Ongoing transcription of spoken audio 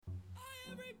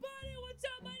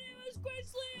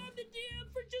Seriously, I'm the DM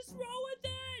for just roll with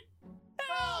it.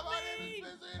 Help My name me! is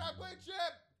Busy and I play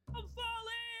Chip. I'm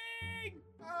falling.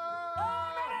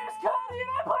 Ah! My name's Cody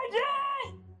and I play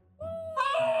Jay.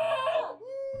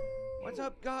 What's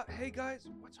up, Hey guys,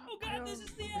 what's up? Oh God, this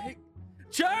is the end. Hey,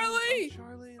 Charlie!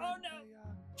 Charlie. And Oh, I no.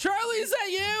 play, Charlie, is that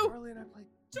you? Charlie and I play.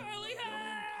 Charlie,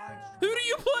 hey! Who do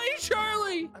you play,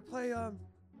 Charlie? I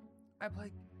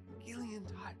play Gillian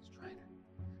Tides Trainer.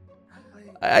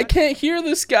 I can't hear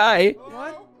this guy.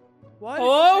 What? What?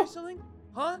 Hello? Did you say something?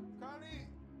 Huh? Connie!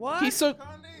 What? He's so.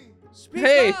 Connie! Speak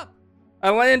Hey. up! I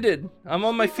landed. I'm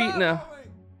on my feet now.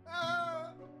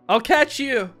 I'll catch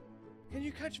you. Can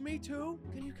you catch me too?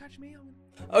 Can you catch me?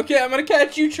 Okay, I'm gonna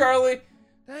catch you, Charlie.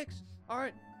 Thanks. All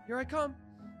right, here I come.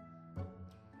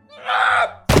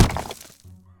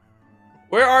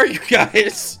 Where are you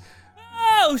guys?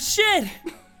 Oh shit!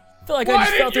 I feel like I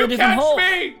just fell through a different hole.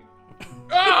 Me?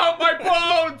 Oh, my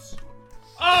bones!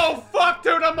 Oh, fuck,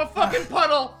 dude, I'm a fucking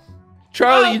puddle!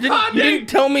 Charlie, Oh, you Connie! didn't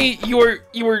tell me you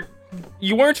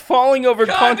weren't falling over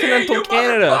continental you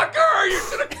Canada. Motherfucker! You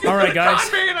should have All right, guys.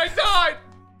 caught me and I died!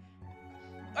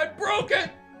 I broke it!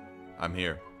 I'm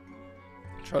here.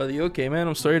 Charlie, you okay, man?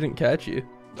 I'm sorry I didn't catch you.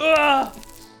 Ugh.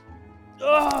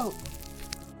 Oh.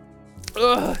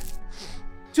 Ugh.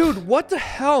 Dude, what the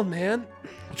hell, man?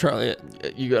 Charlie,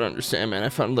 you gotta understand, man. I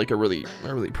found like a really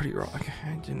pretty rock.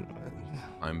 I didn't.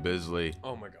 I'm Bisley,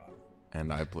 Oh my god.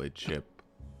 and I play Chip.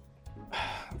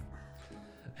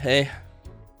 Hey,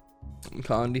 I'm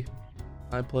Condi.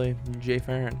 I play Jay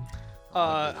Farron.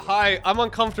 Hi, I'm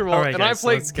uncomfortable, All right, and guys, I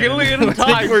play let's get into Gillian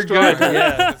I think we're good. Times.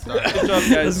 Yeah. Good job,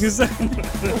 guys. Let's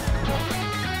go.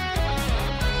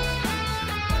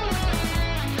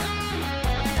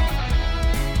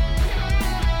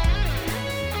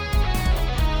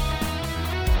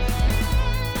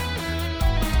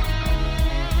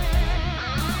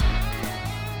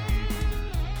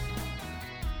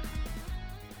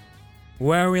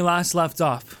 Where we last left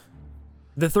off,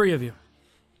 the three of you,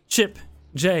 Chip,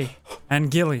 Jay,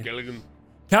 and Gillian,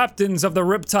 captains of the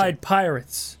Riptide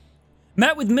Pirates,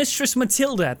 met with Mistress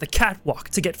Matilda at the catwalk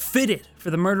to get fitted for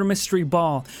the murder mystery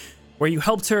ball, where you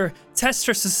helped her test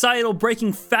her societal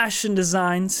breaking fashion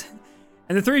designs,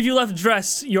 and the three of you left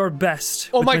dressed your best.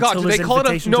 Oh with my god, do Matilda's they call it a...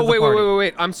 invitation No, to the party.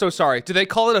 wait. I'm so sorry. Do they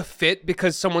call it a fit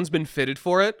because someone's been fitted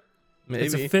for it? Maybe.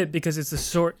 It's a fit because it's a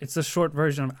short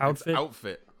version of outfit.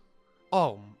 Outfit.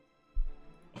 Oh.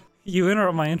 You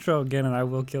interrupt my intro again, and I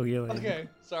will kill Gillian. Okay,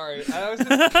 sorry. I was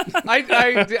just...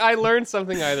 I learned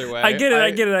something either way. I get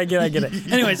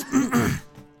it. Anyways,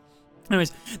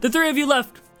 the three of you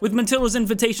left with Matilda's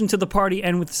invitation to the party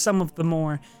and with some of the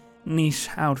more niche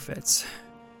outfits.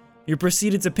 You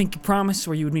proceeded to Pinky Promise,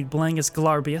 where you would meet Blangus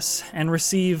Glarbius and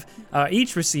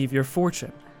each receive your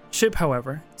fortune. Chip,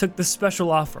 however, took the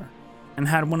special offer and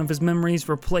had one of his memories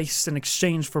replaced in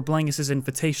exchange for Blangus's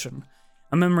invitation.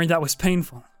 A memory that was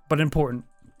painful, but important,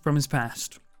 from his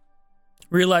past.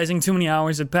 Realizing too many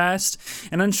hours had passed,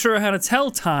 and unsure how to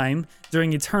tell time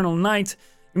during eternal night,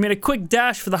 you made a quick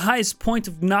dash for the highest point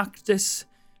of Noctis,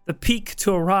 the peak,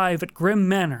 to arrive at Grimm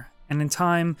Manor, and in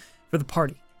time for the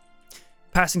party.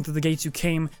 Passing through the gates, you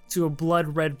came to a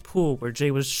blood-red pool where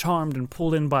Jay was charmed and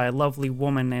pulled in by a lovely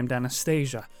woman named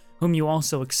Anastasia, whom you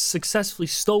also successfully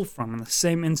stole from in the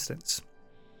same instance.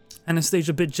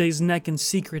 Anastasia bit Jay's neck in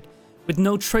secret, with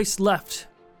no trace left,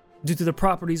 due to the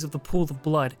properties of the pool of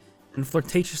blood, and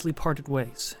flirtatiously parted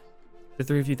ways. The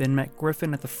three of you then met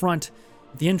Griffin at the front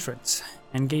of the entrance,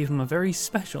 and gave him a very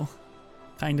special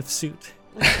kind of suit,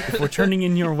 before turning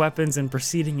in your weapons and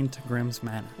proceeding into Grimm's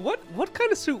Manor. What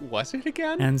kind of suit was it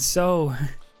again? And so,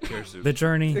 the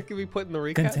journey It could be put in the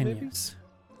recap, maybe? continues.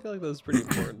 I feel like that was pretty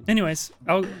important. Anyways,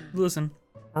 listen.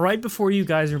 Right before you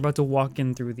guys are about to walk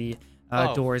in through the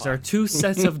doors, there are two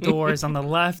sets of doors on the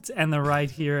left and the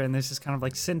right here, and this is kind of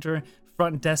like center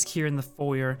front desk here in the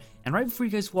foyer. And right before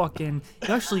you guys walk in,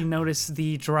 you actually notice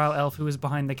the drow elf who is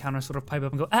behind the counter sort of pipe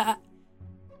up and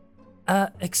go,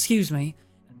 excuse me,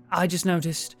 I just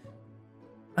noticed.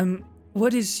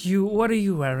 What are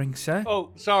you wearing, sir?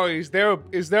 Oh, sorry. Is there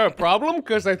a problem?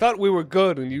 Because I thought we were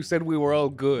good, and you said we were all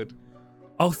good.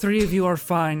 All three of you are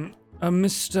fine.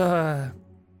 Mr.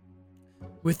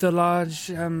 with the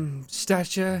large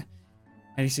stature.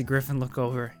 And you see Griffin look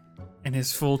over in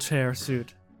his full chair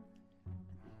suit.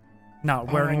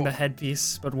 Not wearing the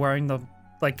headpiece, but wearing the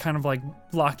kind of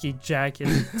blocky jacket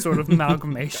sort of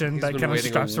amalgamation that kind of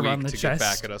straps around the chest. Get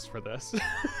back at us for this.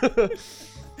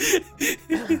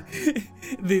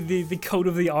 the coat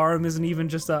of the arm isn't even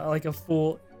just a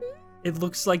full.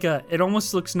 It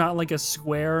almost looks not like a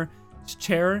square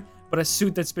chair, but a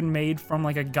suit that's been made from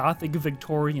like a gothic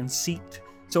Victorian seat.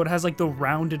 so it has like the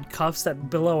rounded cuffs that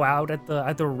billow out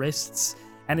at the wrists,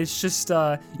 and it's just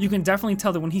you can definitely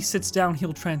tell that when he sits down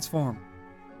he'll transform,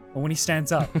 but when he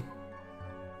stands up,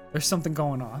 there's something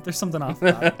going on. There's something off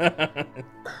about it.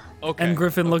 Okay. And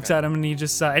Griffin looks at him, and he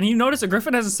just and you notice that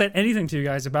Griffin hasn't said anything to you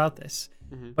guys about this,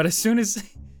 but as soon as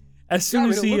It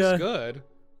looks good.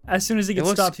 as soon as he gets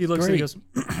looks stopped, he looks and he goes,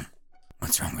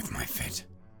 What's wrong with my fit?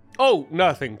 Oh,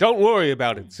 nothing. Don't worry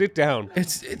about it. Sit down.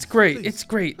 It's great. Please, It's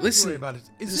great. Don't worry Listen, about it.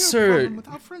 Is there sir. a problem with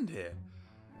our friend here?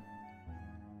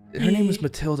 her name was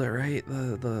Matilda, right?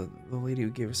 The lady who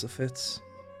gave us the fits.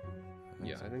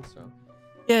 Yeah, I think so.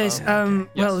 yes, okay.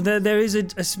 well, Yes. there is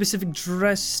a specific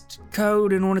dress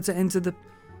code in order to enter the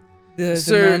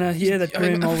Sir, manor here that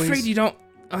Grimm I'm always... afraid you don't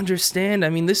understand. I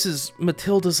mean, this is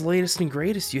Matilda's latest and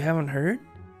greatest. You haven't heard?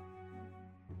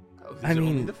 Oh, these I are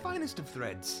only mean- the finest of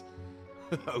threads.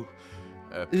 Oh,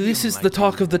 This PM is the like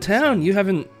talk you of the would say. town. You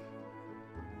haven't.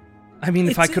 I mean,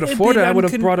 if I It's could a afford bit it, I would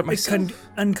have brought it myself.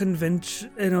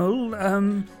 Unconventional.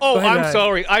 Oh, go ahead, I'm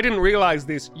sorry. I didn't realize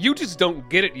this. You just don't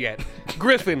get it yet.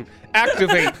 Griffin,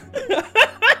 activate.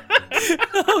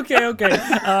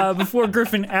 Okay. Before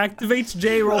Griffin activates,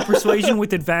 Jay, roll persuasion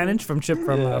with advantage from Chip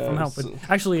from Help. Yes.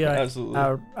 Actually,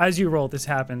 Absolutely. as you roll, this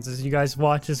happens as you guys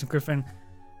watch as Griffin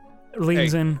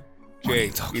leans Hey. in. What are you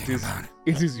Jay, talking it is, about?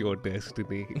 it is your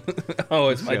destiny. Oh,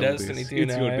 it's my Sell destiny this. too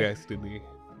It's now. your eh? destiny.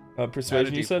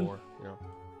 Persuasion, you said? D4, yeah.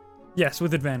 Yes,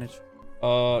 with advantage.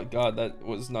 God, that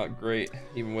was not great,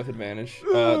 even with advantage.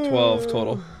 12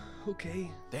 total.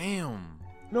 Okay. Damn.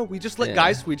 No, we just let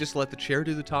Yeah. we just let the chair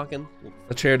do the talking.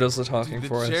 The chair does the talking Dude,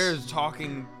 for the us. chair's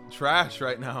talking trash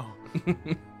right now.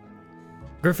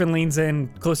 Griffin leans in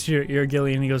close to your ear,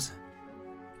 Gilly, and he goes,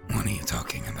 What are you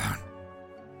talking about?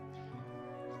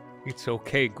 It's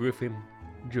okay, Griffin.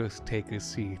 Just take a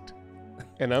seat.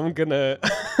 And I'm gonna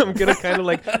kind of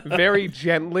like very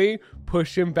gently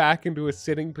push him back into a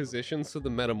sitting position so the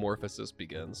metamorphosis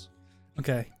begins.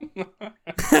 okay.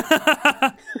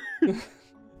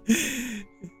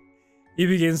 He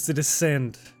begins to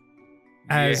descend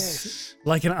as, Yes.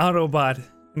 like an Autobot,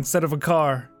 instead of a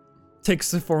car,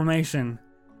 takes the formation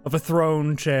of a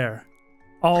throne chair,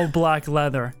 all black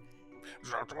leather.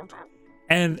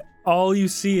 And all you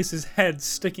see is his head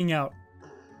sticking out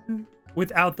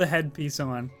without the headpiece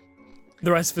on.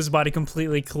 The rest of his body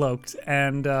completely cloaked.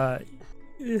 And the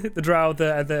drow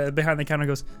behind the counter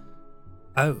goes,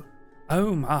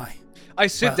 Oh my. I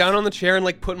sit Well- down on the chair and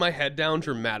like put my head down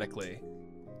dramatically.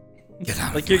 Get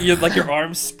out Like of my your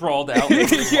arms sprawled out.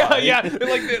 yeah,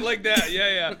 like that.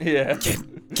 Yeah. Yeah.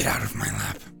 Get out of my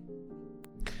lap.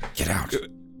 Get out.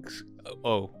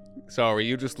 Oh, sorry,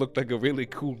 you just looked like a really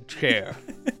cool chair.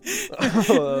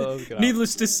 Oh, get out.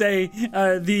 Needless to say,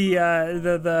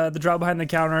 the drow behind the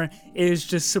counter is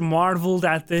just marveled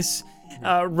at this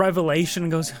revelation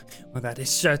and goes, Well, that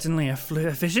is certainly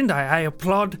efficient. I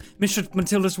applaud Mistress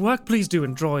Matilda's work. Please do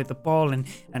enjoy the ball and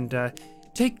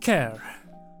take care.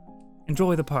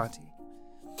 Enjoy the party.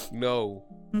 No,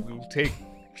 we'll take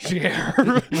chair.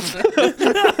 and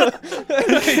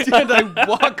I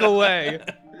walk away.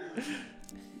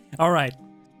 All right.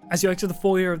 As you exit the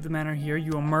foyer of the manor here,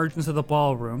 you emerge into the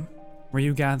ballroom, where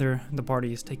you gather the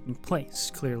party is taking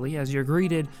place, clearly, as you're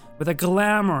greeted with a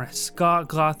glamorous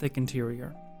Gothic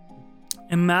interior.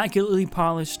 Immaculately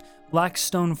polished, black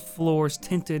stone floors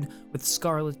tinted with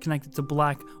scarlet connected to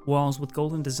black walls with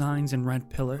golden designs and red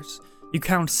pillars. You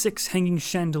count 6 hanging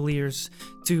chandeliers,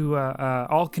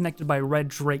 all connected by red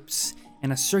drapes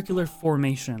in a circular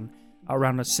formation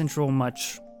around a central,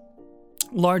 much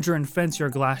larger and fancier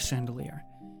glass chandelier.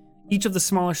 Each of the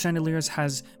smaller chandeliers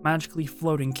has magically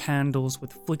floating candles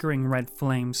with flickering red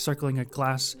flames circling a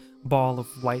glass ball of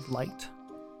white light.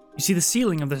 You see the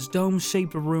ceiling of this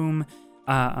dome-shaped room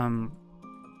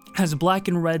has black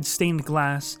and red stained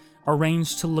glass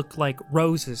arranged to look like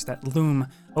roses that loom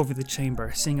over the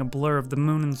chamber, seeing a blur of the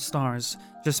moon and stars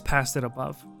just past it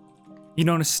above. You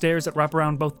notice stairs that wrap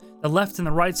around both the left and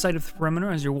the right side of the perimeter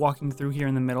as you're walking through here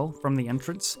in the middle from the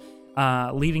entrance,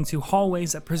 leading to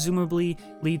hallways that presumably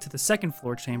lead to the second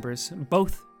floor chambers,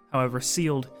 both, however,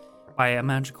 sealed by a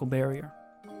magical barrier.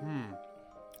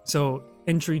 So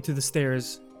entry to the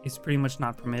stairs is pretty much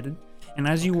not permitted. And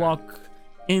as you walk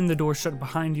in, the door shut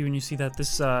behind you, and you see that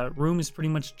this room is pretty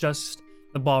much just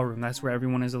the ballroom. That's where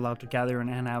everyone is allowed to gather and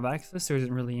have access. There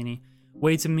isn't really any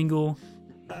way to mingle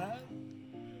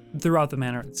throughout the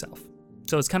manor itself.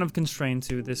 So it's kind of constrained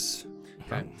to this.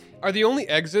 Okay. Are the only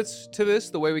exits to this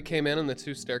the way we came in the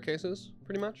 2 staircases,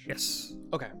 pretty much? Yes.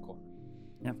 Okay, cool.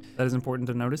 Yeah, that is important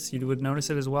to notice. You would notice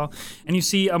it as well. And you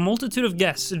see a multitude of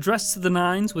guests dressed to the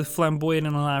nines with flamboyant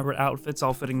and elaborate outfits,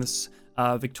 all fitting this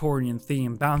Victorian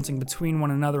theme, bouncing between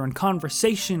one another in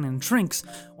conversation and drinks,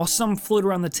 while some float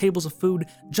around the tables of food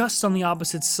just on the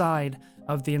opposite side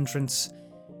of the entrance.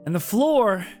 And the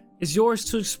floor is yours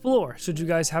to explore. Should you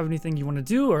guys have anything you want to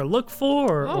do or look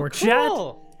for or chat?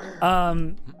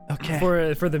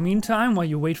 Okay. For the meantime, while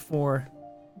you wait for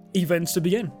events to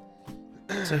begin.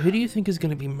 So who do you think is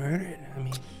gonna be murdered? I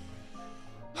mean,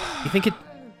 you think it?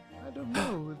 I don't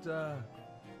know.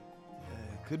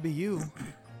 It could be you.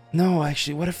 No,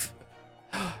 actually, what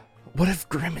if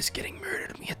Grimm is getting murdered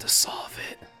and we have to solve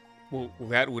it? Well,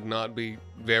 that would not be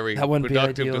very That wouldn't be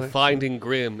productive ideal, to actually. finding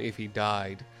Grimm if he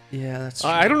died. Yeah, that's true.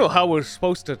 I don't know how we're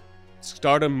supposed to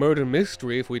start a murder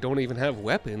mystery if we don't even have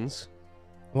weapons.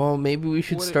 Well, maybe we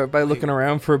should What start by looking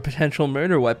around for potential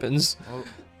murder weapons. Well,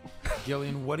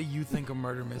 Gillian, what do you think a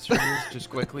murder mystery is? Just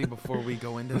quickly before we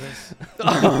go into this.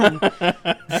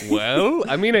 Well,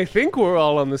 I mean, I think we're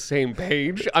all on the same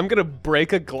page. I'm gonna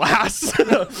break a glass.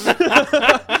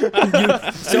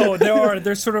 So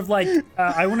there's sort of like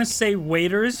I want to say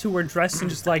waiters who were dressed in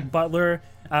just like butler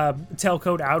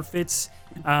tailcoat outfits,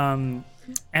 and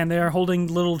they're holding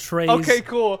little trays. Okay,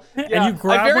 cool. Yeah. you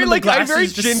grab I very, one of the like, I very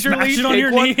glasses, just gingerly smash it on take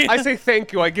your one. knee. I say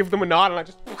thank you. I give them a nod, and I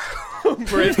just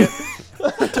break it.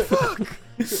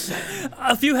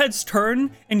 A few heads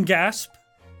turn and gasp,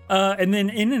 and then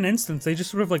in an instant they just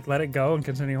sort of like let it go and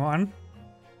continue on.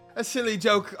 A silly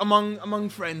joke among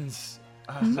friends.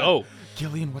 So,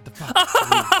 Gillian, what the fuck?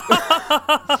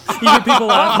 You hear people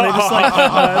laugh, and they just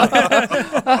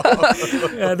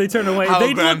like yeah, they turn away. How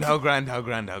They grand, look- how grand, how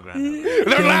grand, how grand.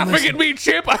 they're laughing at me,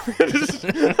 Chip.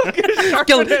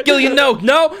 Gillian,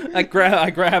 no! I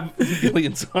grab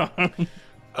Gillian's arm.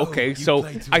 Okay, you so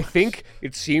play too I much. think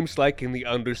it seems like in the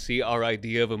Undersea our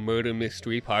idea of a murder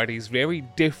mystery party is very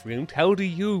different. How do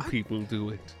you people do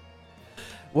it?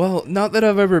 Well, not that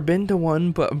I've ever been to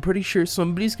one, but I'm pretty sure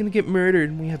somebody's gonna get murdered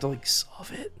and we have to like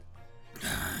solve it.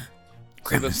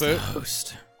 Grim the is the fir-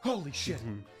 host. Holy shit.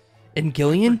 And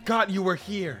Gillian? God, you were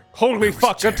here. Holy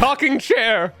fuck, a chair. talking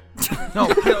chair!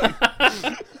 No, Gillian.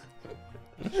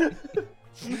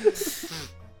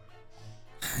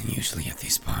 Usually at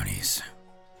these parties.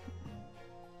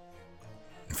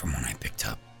 And from what I picked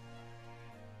up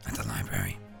at the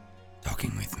library,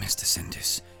 talking with Mr.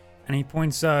 Sintis. and he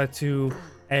points to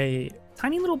a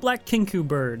tiny little black kinku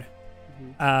bird,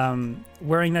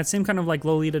 wearing that same kind of like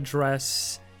Lolita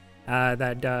dress,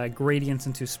 that gradients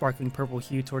into sparkling purple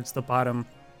hue towards the bottom,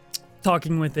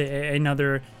 talking with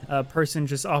another person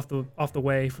just off the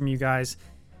way from you guys.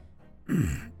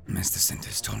 Mr.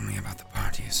 Sintis told me about the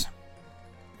parties.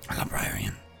 A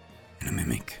librarian and a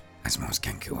mimic, as most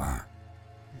Kenku are.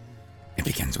 It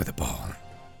begins with a ball,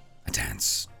 a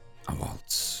dance, a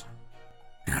waltz.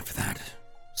 And after that,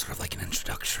 sort of like an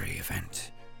introductory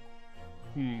event,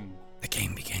 the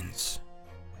game begins.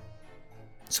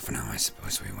 So for now, I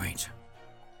suppose we wait.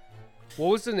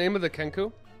 What was the name of the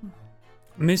Kenku?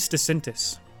 Mr.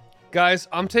 Sintis. Guys,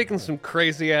 I'm taking some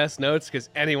crazy ass notes because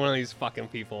any one of these fucking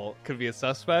people could be a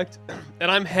suspect. And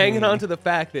I'm hanging on to the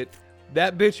fact that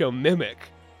that bitch a mimic.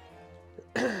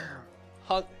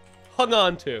 hung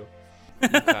on to.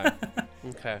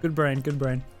 Okay. Good brain.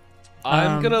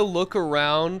 I'm gonna look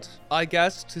around, I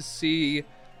guess, to see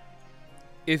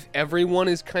if everyone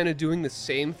is kind of doing the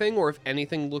same thing or if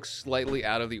anything looks slightly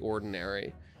out of the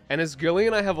ordinary. And as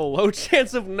Gillian, I have a low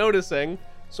chance of noticing,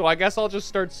 so I guess I'll just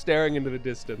start staring into the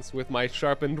distance with my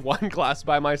sharpened wine glass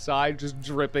by my side, just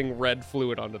dripping red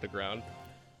fluid onto the ground.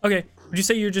 Okay, would you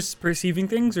say you're just perceiving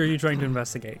things, or are you trying to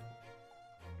investigate?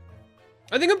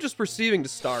 I think I'm just perceiving to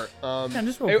start. Yeah,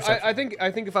 just roll I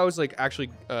perception. think if I was like actually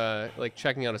like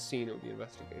checking out a scene, it would be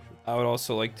investigation. I would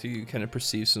also like to kind of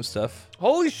perceive some stuff.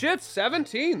 Holy shit,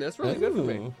 17! That's really good for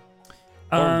me. Ooh.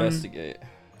 Or Um, investigate.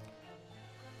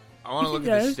 I want to look at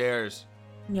Yeah. the stairs.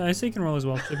 Yeah, I say you can roll as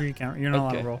well. If you count, you're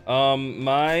not allowed to roll.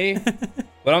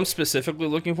 What I'm specifically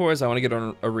looking for is I want to get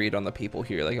a read on the people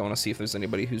here. Like I want to see if there's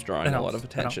anybody who's drawing That a lot of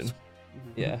helps, that attention.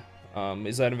 helps. Yeah.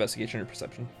 Is that investigation or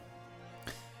perception?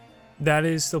 That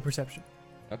is still perception.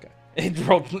 Okay.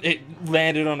 It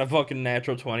landed on a fucking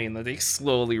natural 20 and then they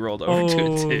slowly rolled over to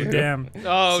Oh, it too. damn.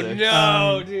 Oh Sick.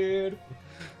 no, dude.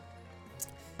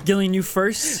 Gillian, you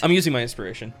first. I'm using my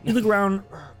inspiration. You look around.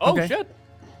 Oh Okay. shit.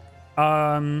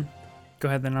 Go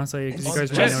ahead then. I'll tell you because you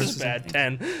guys might Just notice as the bad.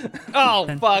 same thing. 10. Oh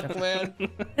Ten. fuck, man.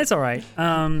 It's all right.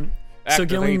 So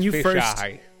Gillian, you first.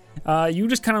 You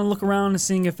just kind of look around and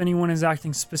seeing if anyone is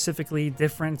acting specifically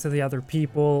different to the other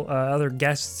people, other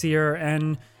guests here,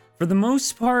 and for the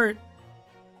most part,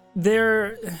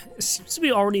 there seems to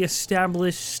be already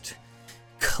established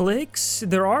cliques.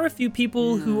 There are a few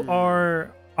people who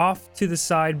are off to the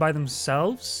side by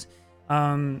themselves.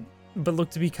 but look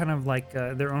to be kind of like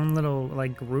their own little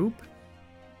like group.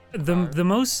 The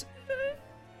most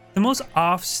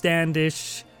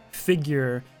off-standish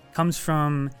figure comes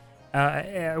from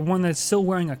one that's still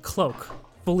wearing a cloak,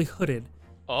 fully hooded,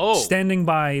 standing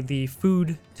by the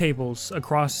food tables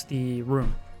across the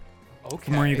room. Okay.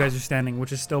 From where you guys are standing,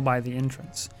 which is still by the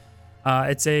entrance.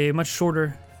 It's a much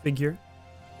shorter figure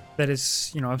that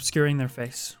is, obscuring their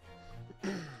face.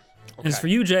 And as for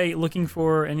you, Jay, looking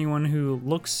for anyone who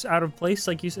looks out of place,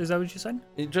 like is that what you said?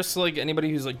 Just like anybody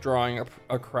who's like drawing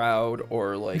a crowd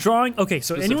or like drawing. Okay,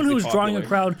 so anyone who's specifically drawing a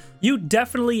popular. crowd, you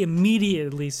definitely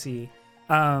immediately see,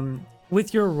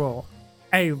 with your roll,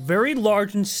 a very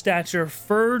large in stature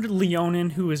furred Leonin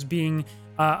who is being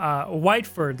white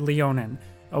furred Leonin,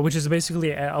 which is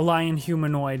basically a lion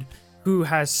humanoid who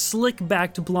has slick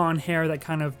backed blonde hair that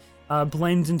kind of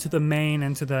blends into the mane,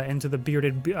 into the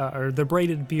bearded or the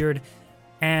braided beard,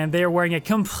 and they are wearing a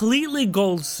completely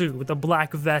gold suit with a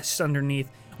black vest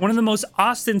underneath. One of the most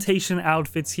ostentatious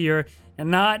outfits here, and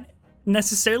not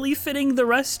necessarily fitting the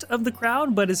rest of the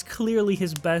crowd, but is clearly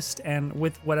his best, and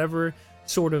with whatever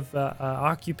sort of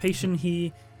occupation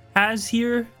he has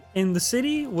here in the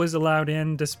city, was allowed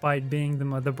in despite being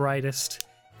the brightest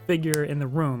figure in the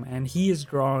room, and he is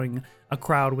drawing a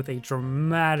crowd with a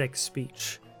dramatic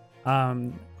speech.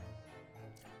 It's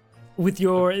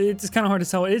kind of hard to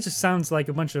tell. It just sounds like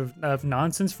a bunch of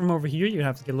nonsense from over here. You'd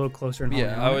have to get a little closer and hone in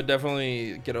Yeah, on I it. would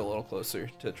definitely get a little closer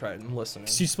to try and listen.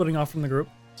 So you splitting off from the group?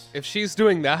 If she's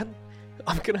doing that,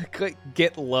 I'm gonna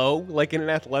get low, like in an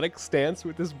athletic stance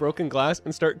with this broken glass,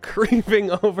 and start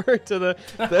creeping over to the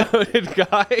hooded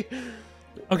guy.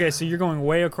 Okay, so you're going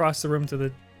way across the room to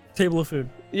the table of food.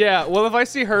 Yeah, well, if I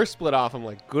see her split off, I'm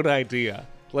like, good idea.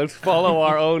 Let's follow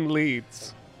our own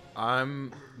leads.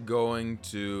 I'm going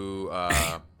to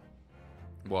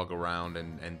walk around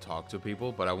and talk to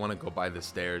people, but I want to go by the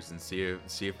stairs and see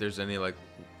if there's any like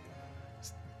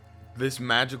this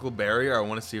magical barrier. I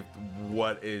want to see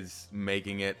what is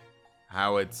making it,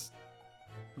 how it's.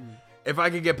 If I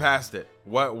could get past it,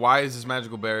 why is this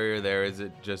magical barrier there? Is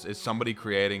somebody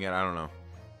creating it? I don't know.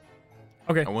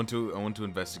 Okay. I want to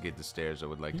investigate the stairs. I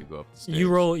would like to go up the stairs. You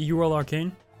roll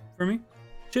arcane for me,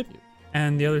 Chip.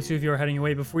 And the other two of you are heading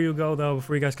away. Before you go, though,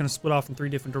 before you guys kind of split off in 3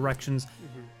 different directions,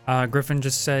 Griffin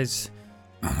just says,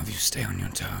 All of you stay on your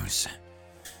toes.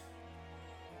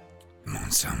 The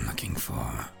monster I'm looking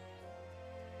for,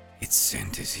 its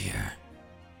scent is here,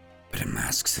 but it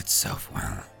masks itself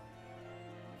well.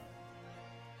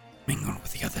 Mingled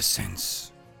with the other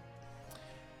scents,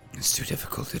 it's too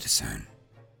difficult to discern.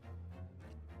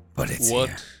 But it's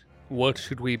here. What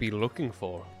should we be looking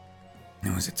for?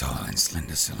 It was a tall and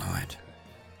slender silhouette.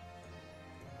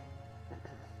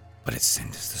 But its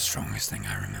scent is the strongest thing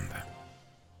I remember.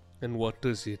 And what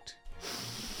does it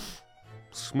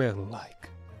smell like?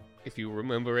 If you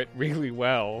remember it really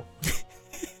well.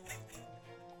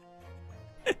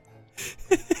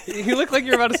 You look like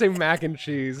you're about to say mac and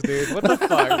cheese, dude. What the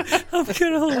fuck? I'm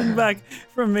gonna hold him back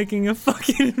from making a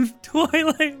fucking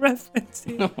Twilight reference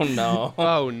here. Oh no.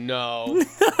 Oh no.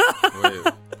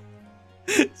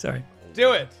 Wait, Sorry.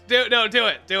 Do it, dude.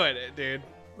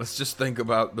 let's just think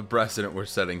about the precedent we're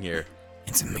setting here.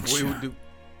 It's a We mixture. would do.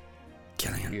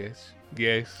 Killian,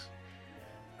 Yes.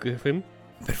 Griffin?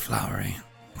 a bit flowery,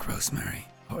 like rosemary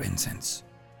or incense.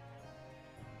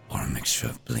 Or a mixture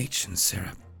of bleach and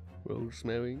syrup.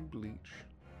 Rosemary, bleach,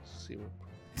 syrup.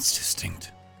 It's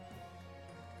distinct.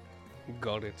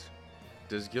 Got it.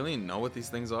 Does Gillian know what these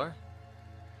things are?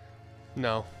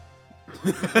 No.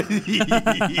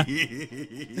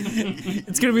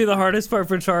 It's gonna be the hardest part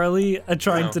for Charlie,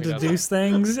 trying to he doesn't. deduce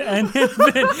things and then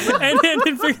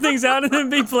figure things out, and then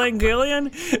be playing Gillian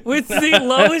with the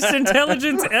lowest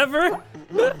intelligence ever.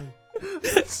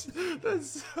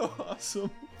 That's so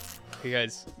awesome. You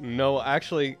guys, no,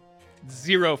 actually,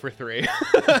 0 for 3.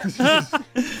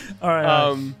 All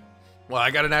right. Well,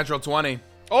 I got a natural 20.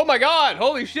 Oh my god,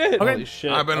 holy shit. Okay. Holy shit.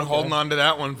 I've been okay. holding on to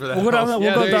that one for that. we'll go down.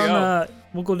 Yeah, there you go.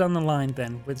 We'll go down the line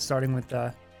then, starting with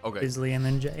Okay. Isley and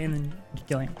then Jay and then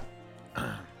Gillian.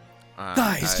 Uh,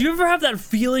 Guys, I- do you ever have that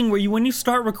feeling where when you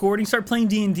start recording, start playing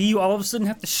D&D, you all of a sudden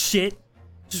have to shit?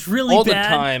 Just really all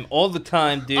bad. all the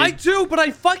time, dude. I do, but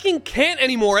I fucking can't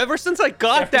anymore ever since I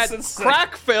got Ever that since,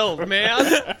 crack filled,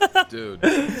 man. Dude.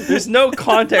 There's no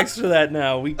context for that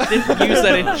now. We didn't use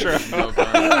that intro. No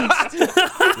context.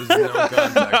 There's no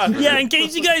context. Yeah, in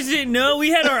case you guys didn't know,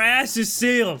 we had our asses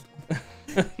sealed.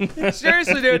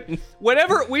 Seriously, dude.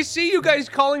 Whenever we see you guys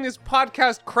calling this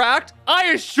podcast cracked, I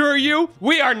assure you,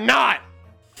 we are not.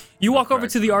 You walk over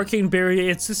to the arcane barrier.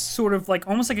 It's this sort of like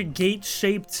almost like a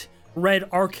gate-shaped red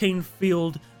arcane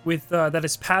field that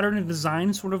is patterned and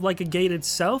designed sort of like a gate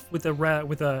itself, with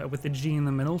a G in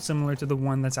the middle, similar to the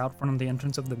one that's out front of the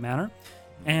entrance of the manor.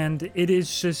 And it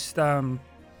is just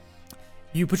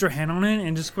you put your hand on it and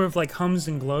it just sort of like hums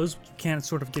and glows, but you can't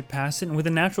sort of get past it. And with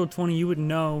a natural 20, you would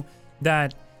know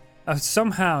that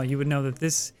somehow you would know that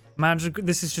this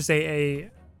is just a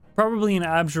probably an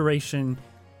abjuration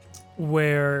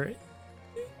where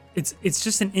it's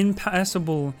just an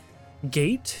impassable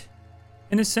gate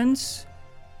in a sense,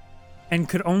 and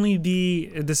could only be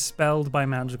dispelled by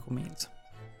magical means.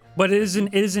 But it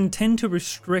is intended to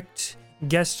restrict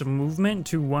guest movement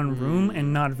to one room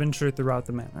and not venture throughout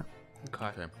the manor.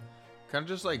 Okay. Kind of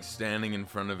just like standing in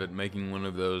front of it, making one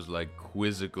of those like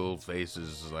quizzical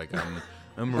faces, like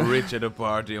I'm rich at a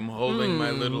party. I'm holding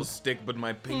my little stick, but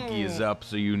my pinky is up,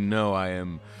 so you know I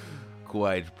am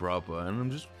quite proper. And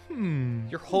I'm just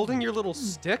You're holding your little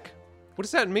stick? What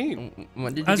does that mean?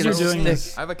 When did you As get you're a doing stick?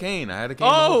 this, I have a cane. I had a cane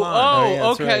the whole time. Oh, yeah,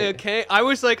 that's okay, right. okay.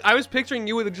 I was picturing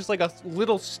you with just like a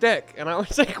little stick, and I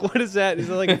was like, what is that? Is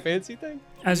that like a fancy thing?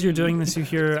 as you're doing this, you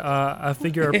hear a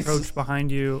figure approach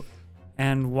behind you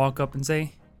and walk up and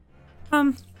say,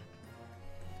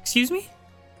 excuse me?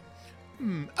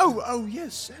 Oh,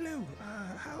 yes. Hello.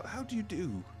 How do you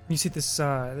do? You see this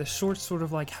short, sort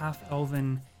of like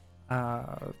half-elven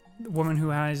woman who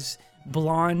has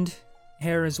blonde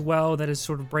hair as well, that is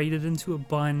sort of braided into a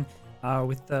bun,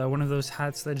 with one of those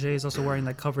hats that Jay is also wearing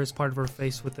that covers part of her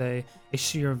face with a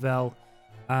sheer veil,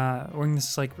 wearing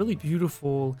this like really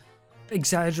beautiful,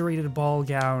 exaggerated ball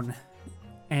gown,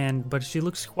 but she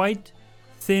looks quite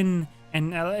thin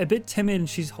and a bit timid, and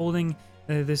she's holding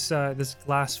this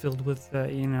glass filled with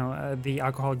the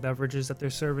alcoholic beverages that they're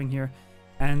serving here.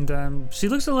 And she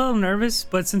looks a little nervous,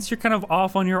 but since you're kind of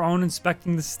off on your own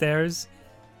inspecting the stairs,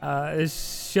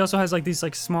 she also has like these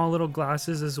like small little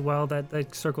glasses as well that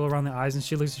like circle around the eyes, and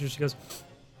she looks at you, she goes,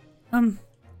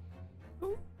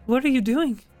 what are you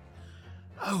doing?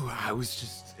 Oh, I was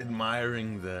just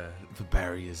admiring the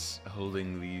barriers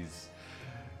holding these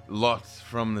lots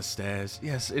from the stairs.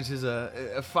 Yes, it is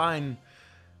a fine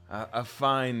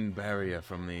barrier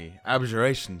from the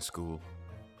abjuration school.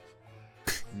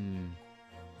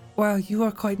 Well, you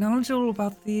are quite knowledgeable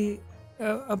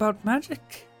about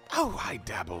magic. Oh, I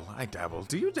dabble.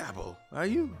 Do you dabble? Are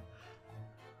you?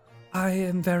 I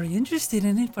am very interested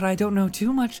in it, but I don't know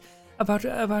too much about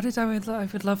it. I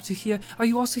would love to hear. Are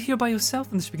you also here by yourself?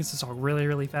 And she begins to talk really,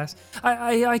 really fast.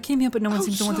 I came here, but no one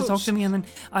seems to want to talk to me. And then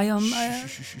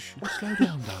Shh. Slow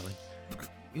down, darling.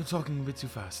 You're talking a bit too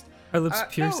fast. her lips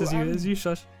pierce no, as you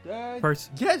shush. Purse.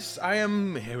 Yes, I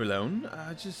am here alone.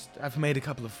 I've made a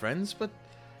couple of friends, but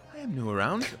I am new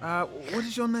around. What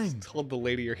is your name? Told the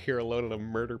lady you're here alone at a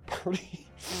murder party.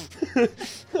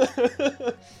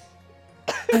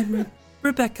 I'm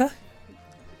Rebecca.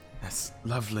 That's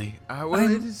lovely. Well,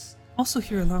 I'm- it is Also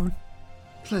here alone.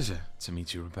 pleasure to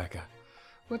meet you, Rebecca.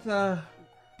 What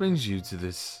brings you to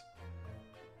this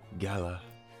gala?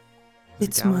 Is it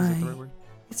It's gala, is that the my- right word?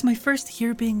 It's my first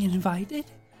year being invited.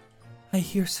 I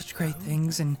hear such great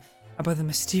things and about the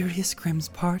mysterious Grimm's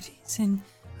parties, and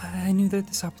I knew that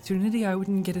this opportunity I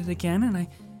wouldn't get it again, and I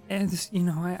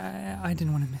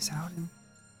didn't want to miss out. And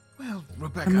Well,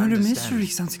 Rebecca, a murder understand. mystery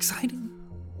sounds exciting.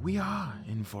 We are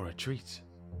in for a treat.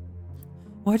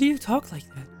 Why do you talk like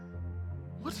that?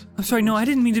 What? I'm sorry, no, I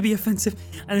didn't mean to be offensive.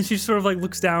 And then she sort of like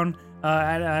looks down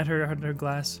at her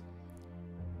glass.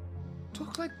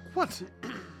 Talk like what?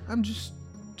 I'm just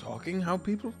talking how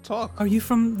people talk. Are you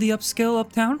from the upscale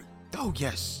uptown? Oh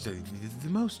yes, the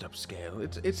most upscale.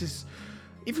 It is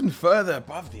even further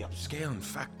above the upscale. In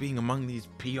fact, being among these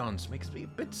peons makes me a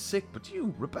bit sick. But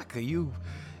you, Rebecca, you've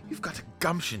got a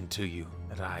gumption to you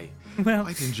that I Well,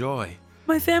 quite enjoy.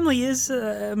 my family is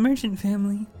a merchant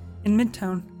family in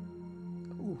Midtown.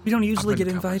 We don't usually get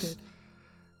Up-and-comers. invited.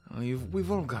 Well,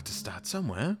 we've all got to start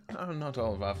somewhere. Not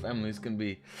all of our families can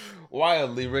be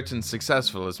wildly rich and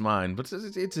successful as mine, but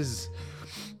it is.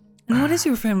 And what is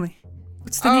your family?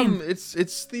 What's the name? It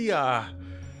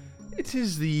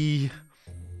is the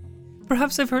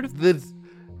Perhaps I've heard of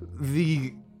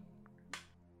the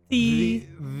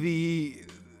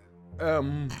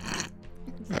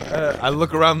I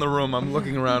look around the room. I'm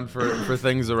looking around for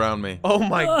things around me. Oh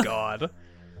my god.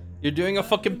 You're doing a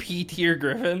fucking P tier,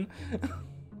 Griffin.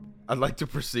 I'd like to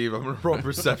perceive. I'm gonna roll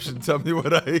perception. Tell me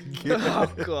what I get.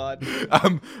 Oh god.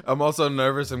 I'm also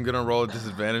nervous. I'm gonna roll a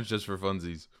disadvantage just for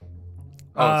funsies.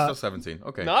 Oh, it's still 17.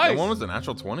 Okay. Nice. That one was a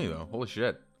natural 20 though. Holy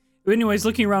shit. Anyways,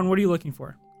 looking around, what are you looking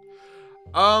for?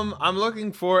 I'm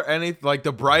looking for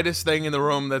the brightest thing in the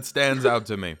room that stands out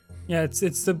to me. Yeah,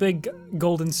 it's the big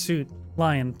golden suit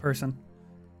lion person.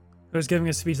 who's giving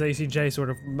a speech that you see Jay sort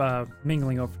of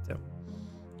mingling over to.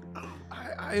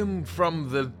 I am from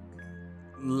the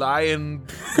Lion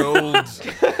Gold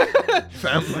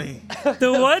family.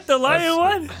 The what? The lion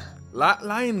what?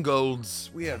 Lion Golds.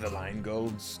 We are the Lion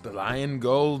Golds. The Lion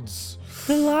Golds.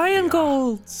 The lion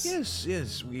golds.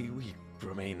 Yes. We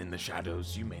remain in the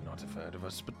shadows. You may not have heard of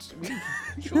us, but we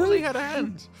surely had a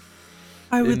hand.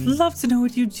 I would love to know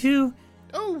what you do.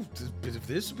 Oh, a bit of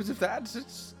this, a bit of that.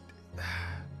 It's...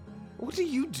 What do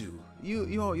you do?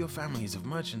 Your family is of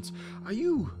merchants. Are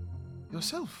you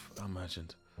yourself a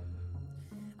merchant?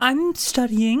 I'm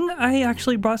studying. I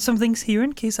actually brought some things here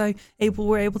in case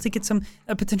were able to get some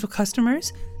potential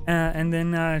customers. And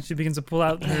then she begins to pull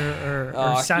out her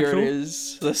satchel. Here it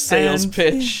is, the sales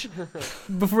pitch.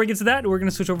 Before we get to that, we're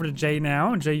gonna switch over to Jay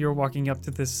now. Jay, you're walking up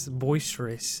to this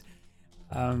boisterous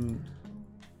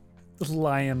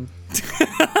lion.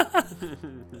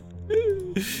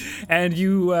 And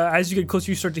you, as you get closer,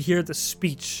 you start to hear the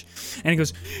speech. And he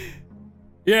goes,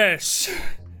 "Yes,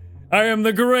 I am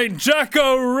the great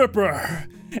Jacko Ripper,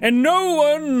 and no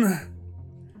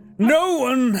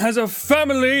one has a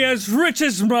family as rich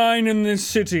as mine in this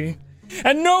city,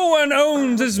 and no one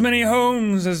owns as many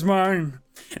homes as mine.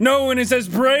 No one is as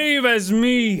brave as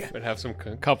me." Would have some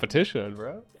competition,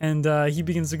 bro. And he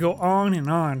begins to go on and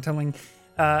on, telling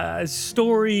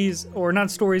stories, or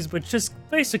not stories, but just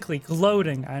basically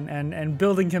gloating and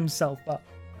building himself up.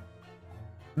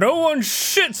 "No one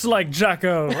shits like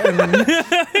Jacko," and then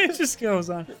it just goes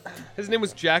on. His name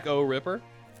was Jack O. Ripper.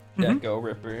 Jacko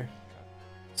Ripper.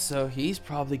 So he's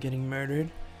probably getting murdered.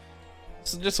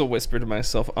 So just a whisper to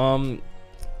myself.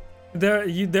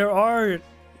 There are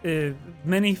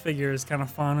many figures kind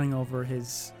of fawning over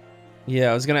his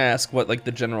Yeah, I was gonna ask what like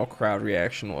the general crowd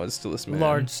reaction was to this man.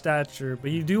 large stature,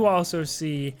 but you do also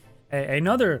see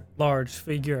another large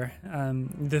figure.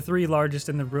 The three largest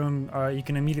in the room you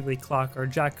can immediately clock are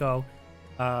Jacko,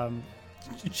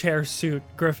 Chair Suit,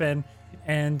 Griffin,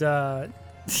 and a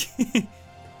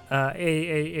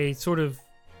sort of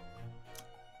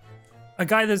a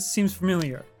guy that seems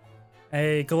familiar,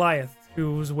 a Goliath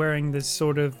who's wearing this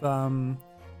sort of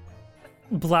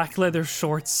black leather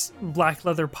shorts, black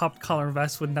leather popped collar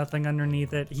vest with nothing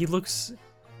underneath it. He looks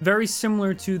very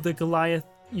similar to the Goliath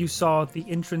you saw at the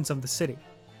entrance of the city.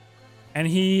 And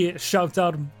he shouts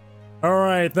out, "All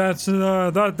right, that's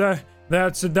enough,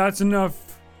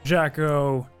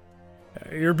 Jacko.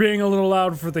 You're being a little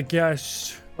loud for the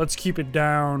guest. Let's keep it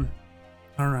down.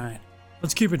 All right,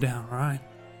 let's keep it down, all right?"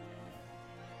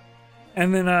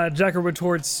 And then Jacko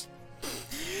retorts,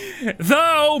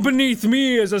 "Thou beneath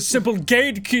me as a simple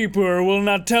gatekeeper will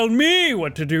not tell me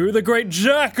what to do, the great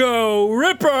Jacko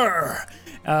Ripper."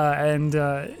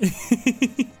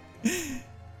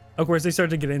 Of course, they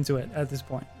start to get into it at this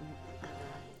point.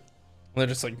 They're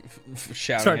just like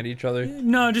shouting Sorry. at each other.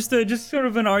 No, just sort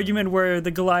of an argument where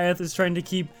the Goliath is trying to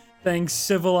keep things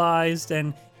civilized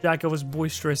and Jacko was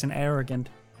boisterous and arrogant.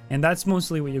 And that's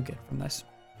mostly what you get from this.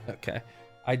 Okay.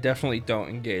 I definitely don't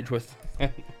engage with.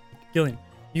 Gillian,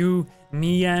 you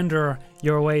meander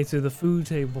your way to the food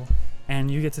table, and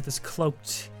you get to this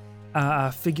cloaked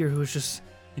figure who's just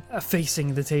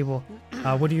facing the table.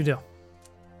 What do you do as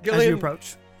you Gillian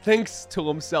approach? thinks to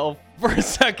himself for a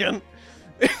second.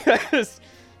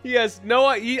 He has no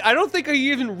idea. I don't think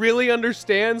he even really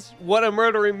understands what a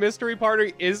murdering mystery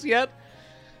party is yet.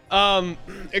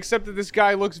 Except that this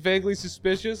guy looks vaguely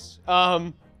suspicious.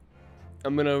 I'm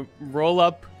gonna roll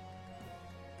up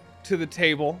to the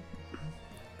table,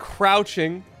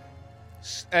 crouching,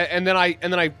 and then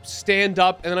I stand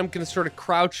up, and then I'm gonna sort of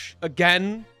crouch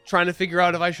again, trying to figure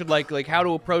out if I should like how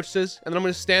to approach this. And then I'm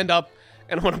gonna stand up,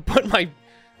 and I'm gonna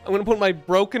put my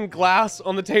broken glass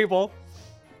on the table,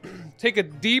 take a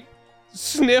deep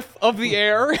sniff of the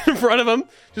air in front of him,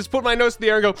 just put my nose to the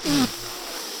air and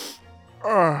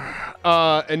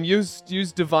go, and use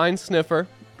divine sniffer.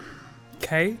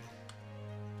 Okay.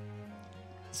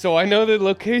 So I know the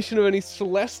location of any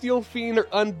celestial fiend or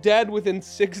undead within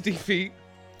 60 feet.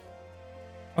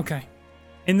 Okay.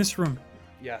 In this room,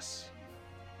 Yes.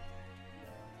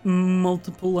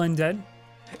 multiple undead.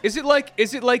 Is it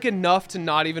like enough to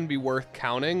not even be worth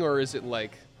counting, or is it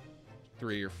like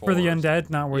 3 or 4? For the undead,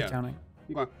 not worth Yeah. counting.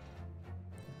 Okay.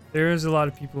 There's a lot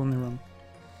of people in the room,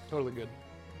 Totally good.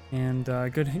 and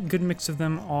good mix of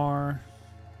them are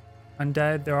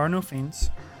undead. There are no fiends.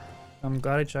 I'm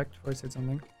glad I checked before I said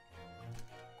something.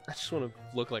 I just want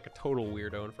to look like a total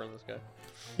weirdo in front of this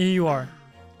guy. You are.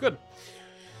 Good.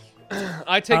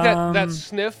 I take that Um,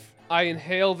 sniff. I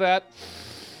inhale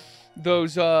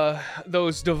those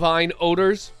divine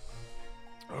odors.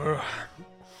 Ugh.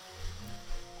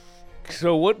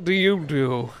 So what do you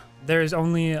do? There is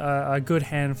only a good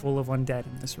handful of undead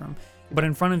in this room, but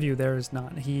in front of you there is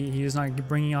none. He is not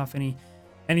bringing off any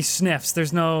sniffs.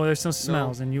 There's no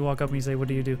smells. And you walk up and you say, "What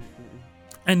do you do?"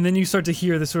 And then you start to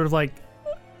hear this sort of like,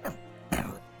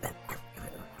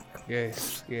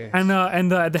 Yes. and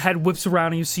the head whips around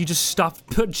and you see just stuffed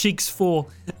cheeks full,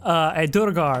 a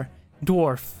Durgar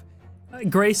dwarf,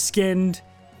 gray skinned,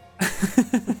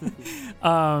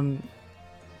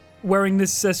 wearing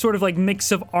this sort of like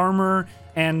mix of armor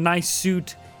and nice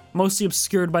suit, mostly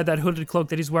obscured by that hooded cloak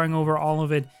that he's wearing over all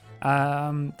of it.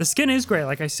 The skin is gray,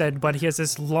 like I said, but he has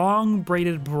this long,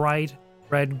 braided, bright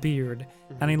red beard,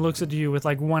 and he looks at you with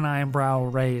like one eyebrow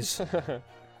raised.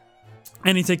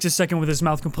 And he takes a second with his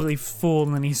mouth completely full,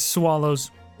 and then he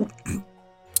swallows.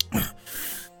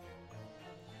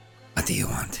 What do you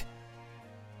want?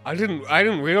 I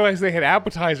didn't realize they had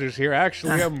appetizers here.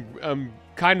 Actually, I'm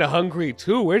kind of hungry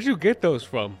too. Where'd you get those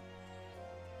from?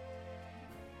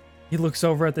 He looks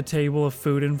over at the table of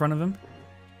food in front of him.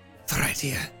 It's right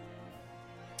here.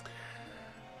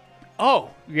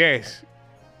 Oh, yes.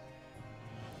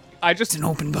 I just It's an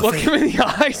open look buffet. him in the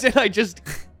eyes and I just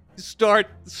start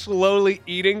slowly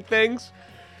eating things.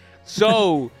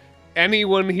 So,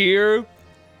 anyone here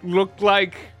look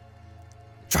like...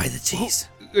 Try the cheese.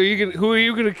 Who are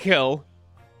you gonna kill?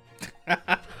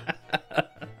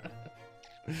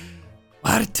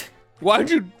 What? Why'd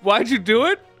you do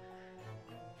it?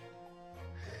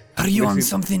 Are you on Listen-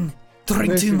 something? Drink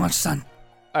too listen. much, son.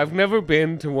 I've never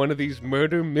been to one of these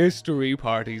murder mystery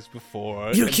parties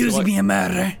before. You're and so accusing me of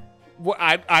murder?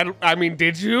 I mean,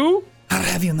 did you? I'll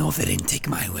have you know if they didn't take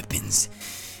my weapons,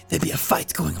 there'd be a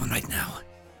fight going on right now.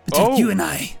 Between Oh. you and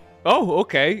I. Oh,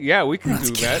 okay. Yeah, we can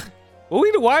Let's do kill. that. Well,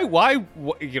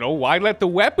 why let the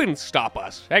weapons stop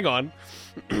us? Hang on.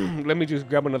 Let me just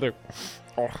grab another.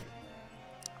 Oh.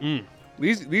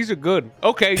 These are good.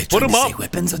 Okay, Are you put trying them to up. say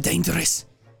weapons are dangerous?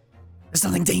 There's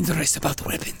nothing dangerous about the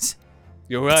weapons.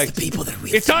 You're It's right. the people that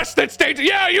we It's us that's dangerous.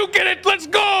 Yeah, you get it. Let's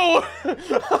go.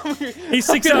 He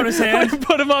sticks out his hand.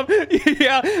 Put him up.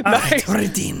 Yeah, nice. Alright,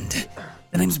 redeemed.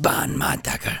 The name's Ban Mad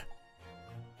Dagger.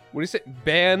 What do you say?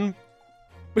 Ban.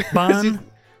 Bon,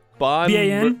 Bon.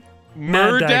 B-A-N,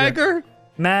 Mur Mad dagger.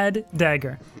 Mad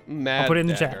Dagger. Mad. I'll put it in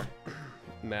the dagger. chat.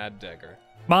 Mad dagger.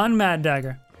 Bon Mad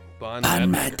Dagger. Bon Ban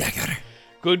Mad Mad Dagger.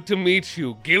 Good to meet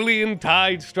you, Gillian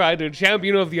Tidestrider,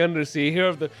 champion of the Undersea. Here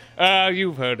of the.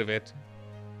 You've heard of it.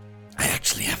 I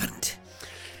actually haven't.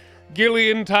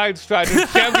 Gillian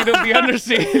Tidestrider, champion of the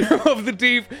Undersea, hero of the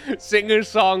deep, singer,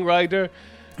 songwriter.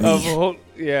 Of whole,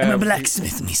 yeah. I'm a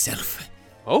blacksmith myself.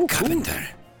 Oh, cool. Carpenter.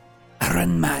 I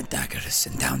run Mad Daggers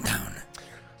in downtown.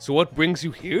 So what brings you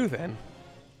here then?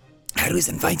 I was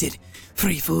invited.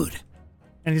 Free food.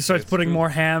 And he starts putting more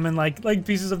ham and like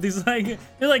pieces of these they're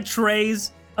like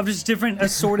trays of just different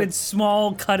assorted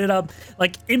small cut it up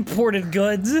like imported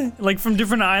goods like from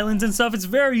different islands and stuff. It's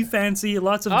very fancy,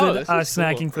 lots of good this is cool.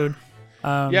 snacking food.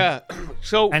 Yeah.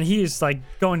 So And he is like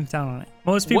going down on it.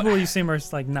 Most people you see him are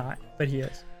just like not, but he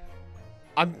is.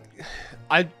 can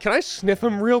I sniff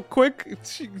him real quick?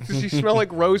 Does he smell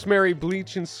like rosemary,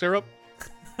 bleach, and syrup?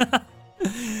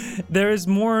 There is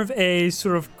more of a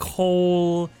sort of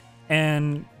coal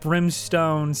and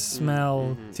brimstone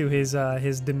smell to his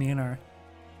demeanor.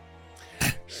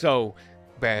 So,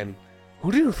 Ben,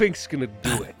 who do you think's gonna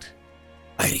do it?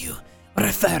 Are you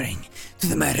referring to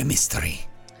the murder mystery?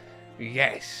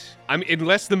 Yes. I mean,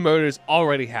 unless the murder's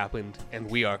already happened and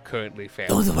we are currently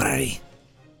family. Don't worry.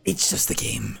 It's just a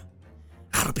game.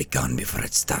 I'll be gone before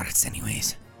it starts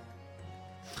anyways.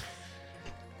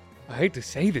 I hate to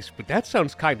say this, but that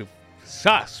sounds kind of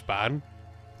sus, man.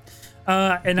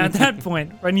 And at that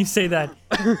point, when you say that,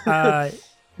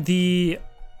 the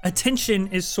attention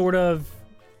is sort of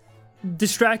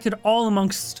distracted all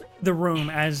amongst the room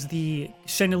as the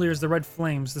chandeliers, the red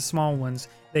flames, the small ones,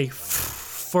 they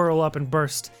furl up and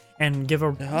burst and give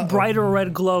a brighter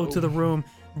red glow to the room,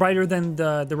 brighter than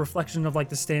the reflection of like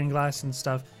the stained glass and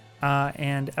stuff.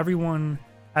 And everyone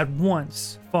at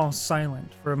once falls silent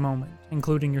for a moment,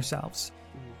 including yourselves.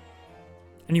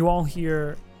 And you all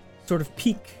hear sort of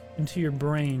peek into your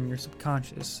brain, your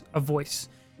subconscious, a voice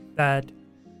that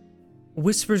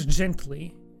whispers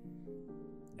gently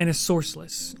and is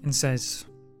sourceless and says,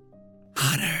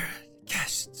 Honored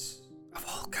guests of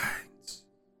all kinds,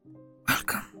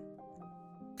 welcome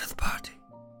to the party.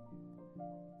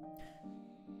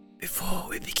 Before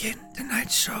we begin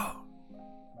tonight's show,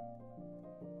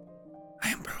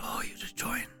 I implore you to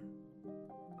join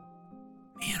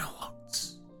me in a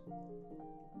waltz.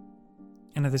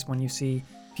 and at this point you see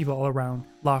people all around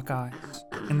lock eyes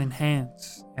and then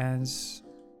hands as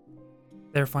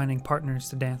they're finding partners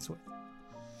to dance with.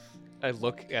 I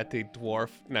look at the dwarf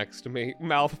next to me,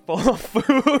 mouth full of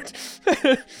food.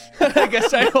 I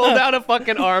guess I hold out a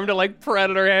fucking arm to like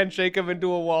predator handshake him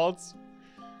into a waltz.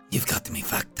 You've got me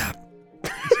fucked up.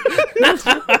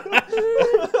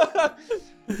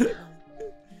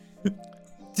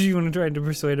 Do you want to try to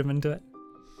persuade him into it?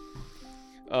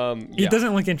 He Yeah.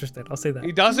 doesn't look interested. I'll say that.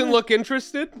 He doesn't look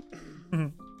interested.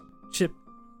 Chip,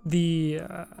 the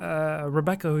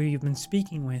Rebecca who you've been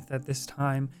speaking with at this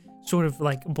time sort of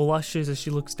like blushes as she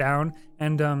looks down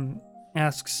and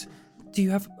asks, "Do you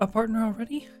have a partner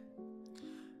already?"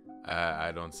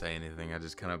 I don't say anything. I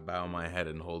just kind of bow my head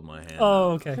and hold my hand.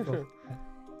 Oh, okay, cool.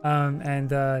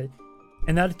 And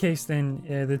in that case, then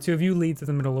the two of you lead to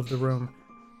the middle of the room,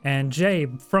 and Jay,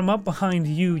 from up behind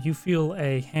you, you feel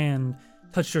a hand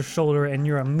touch your shoulder, and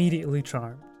you're immediately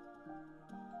charmed.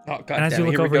 Oh, God And as damn you it,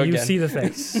 look here we over, go you again. see the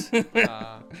face.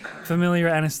 Familiar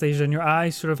Anastasia, and your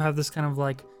eyes sort of have this kind of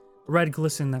like red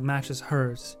glisten that matches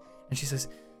hers. And she says,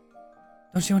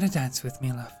 "Don't you want to dance with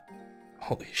me, love?"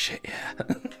 Holy shit, yeah.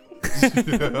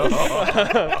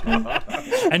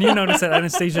 And you notice that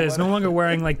Anastasia is no longer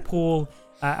wearing like pool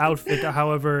outfit.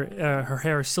 However, her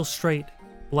hair is still straight,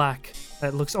 black,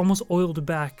 that looks almost oiled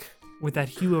back with that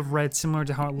hue of red, similar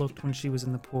to how it looked when she was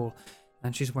in the pool.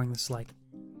 And she's wearing this like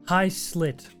high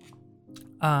slit,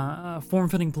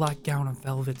 form-fitting black gown of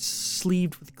velvet,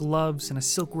 sleeved with gloves and a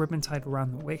silk ribbon tied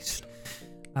around the waist.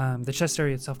 The chest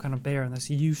area itself kind of bare in this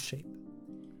U shape.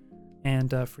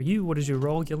 And for you, what is your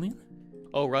role, Gillian?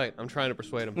 Oh right, I'm trying to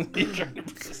persuade him.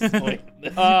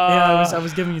 Yeah, I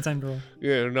was giving you time to roll.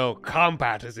 Yeah, no,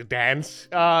 combat is a dance.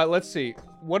 Let's see.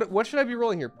 What should I be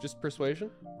rolling here? Just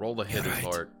persuasion? Roll the hidden right.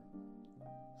 part.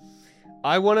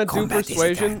 I want to do Combat is a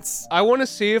persuasion. dance. I want to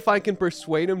see if I can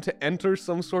persuade him to enter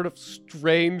some sort of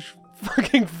strange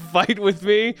fucking fight with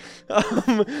me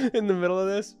in the middle of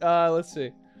this. Let's see.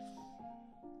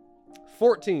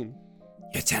 14.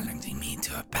 You're challenging me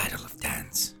to a battle of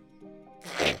dance.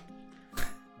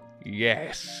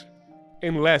 Yes.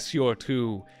 Unless you're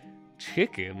too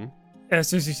chicken. As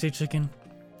soon as you say chicken,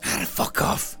 Ah, fuck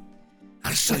off.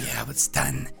 I'll show you how it's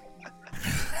done.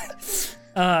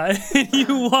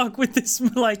 you walk with this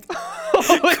like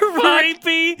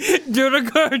creepy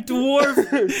Durgar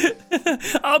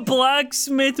dwarf, a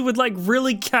blacksmith with like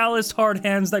really calloused hard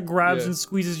hands that grabs Yeah. and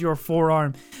squeezes your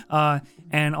forearm,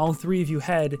 and all three of you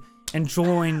head and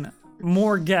join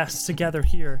more guests together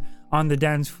here on the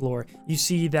dance floor. You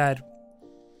see that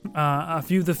a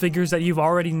few of the figures that you've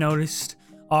already noticed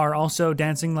are also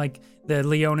dancing, like the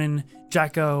Leonin,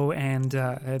 Jacko, and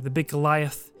the big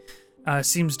Goliath.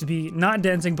 Seems to be not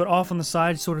dancing, but off on the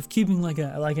side, sort of keeping like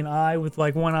an eye with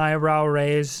like one eyebrow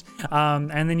raised.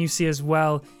 And then you see as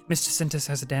well, Mr. Sintis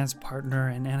has a dance partner,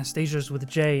 and Anastasia's with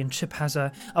Jay, and Chip has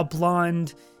a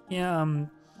blonde, sort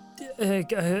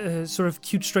of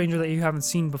cute stranger that you haven't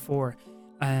seen before,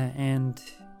 and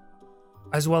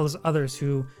as well as others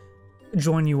who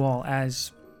join you all,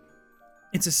 as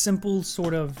it's a simple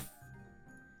sort of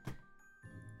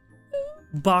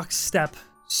box step,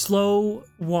 slow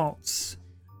waltz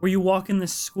where you walk in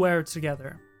this square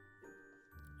together,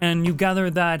 and you gather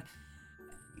that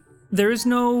there is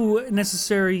no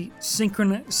necessary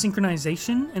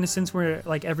synchronization in a sense where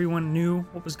like everyone knew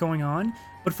what was going on,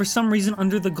 but for some reason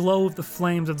under the glow of the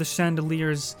flames of the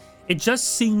chandeliers, it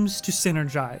just seems to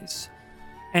synergize.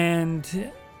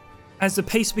 And as the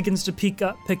pace begins to pick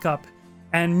up,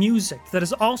 and music that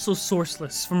is also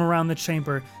sourceless from around the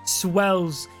chamber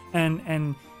swells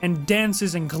and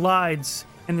dances and glides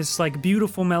in this like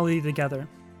beautiful melody together,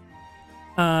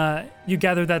 you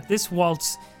gather that this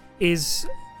waltz is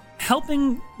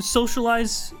helping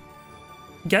socialize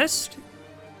guest,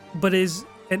 but is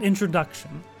an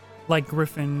introduction, like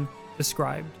Griffin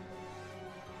described.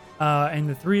 And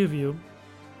the three of you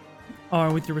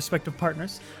are with your respective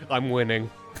partners. I'm winning.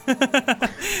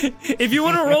 If you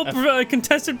want to roll a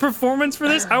contested performance for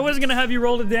this, I was gonna have you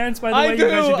roll the dance. By the way, you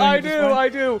guys are doing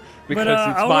it just fine. Because But,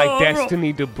 it's I'll my roll-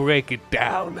 destiny to break it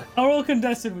down. I'll roll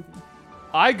contested with you.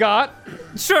 I got.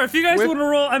 Sure, if you guys With- want to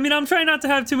roll. I mean, I'm trying not to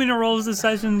have too many rolls this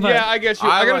session, but Yeah, I get you.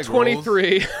 I I got like a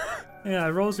 23. yeah,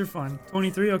 rolls are fun.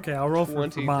 23. Okay, I'll roll for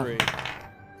 23. Bob.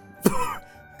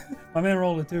 My man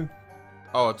rolled a 2.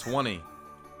 Oh, 20.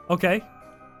 Okay,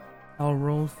 I'll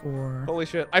roll for Holy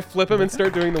shit. I flip him and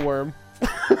start doing the worm.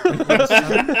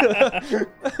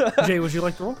 Jay. Would you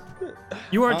like to roll?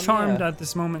 You are charmed yeah. at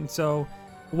this moment. So,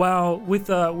 while with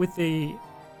a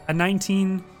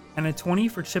 19 and a 20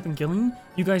 for Chip and Gillian,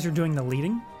 you guys are doing the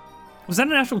leading. Was that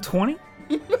an actual 20?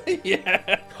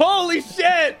 Yeah. Holy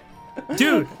shit!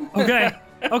 Dude,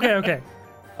 okay.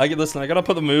 I gotta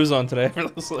put the moves on today for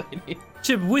this lady.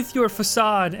 Chip, with your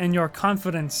facade and your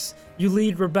confidence, you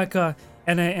lead Rebecca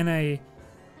in a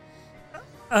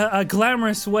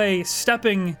glamorous way,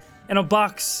 stepping in a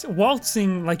box,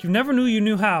 waltzing like you never knew you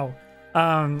knew how,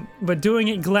 but doing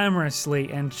it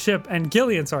glamorously. And Chip and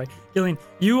Gillian,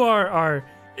 you are.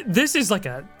 This is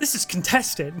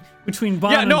contested between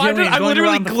Bon and Gillian. I'm going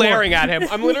literally around the glaring floor. at him.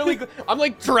 I'm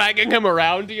like dragging him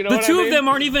around. You know The what two I mean? of them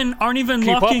aren't even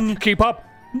locking. Keep up.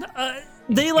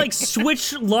 They like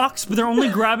switch locks, but they're only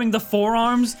grabbing the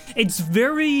forearms. It's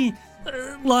very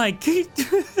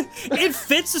it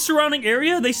fits the surrounding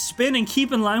area. They spin and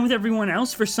keep in line with everyone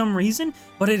else for some reason,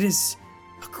 but it is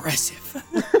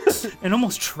aggressive and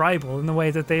almost tribal in the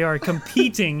way that they are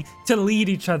competing to lead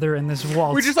each other in this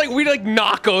waltz. We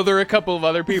knock over a couple of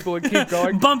other people and keep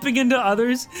going. Bumping into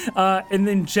others, and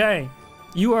then Jay,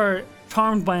 you are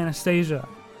charmed by Anastasia.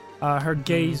 Her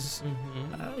gaze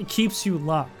keeps you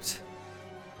locked.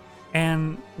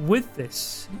 And with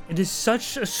this, it is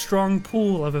such a strong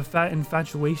pull of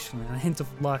infatuation and a hint of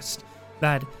lust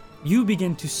that you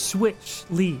begin to switch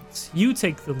leads. You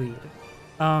take the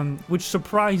lead, which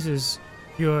surprises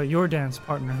your dance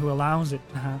partner, who allows it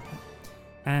to happen.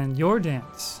 And your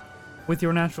dance, with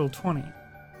your natural 20,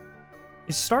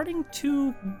 is starting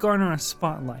to garner a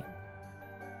spotlight.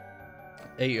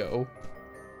 Ayo.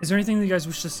 Is there anything that you guys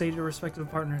wish to say to your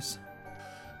respective partners?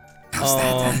 How's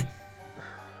that?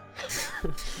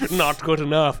 Not good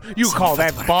enough. You call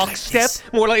that box step? It's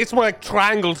more like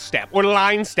triangle step or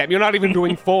line step. You're not even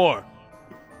doing 4.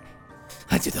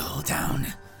 I do the whole down.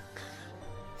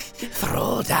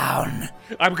 Throw down.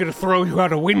 I'm gonna throw you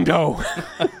out a window.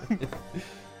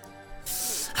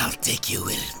 I'll take you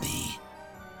with me.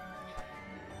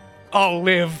 I'll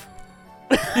live.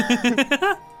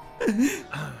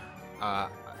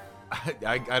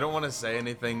 I don't want to say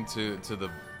anything to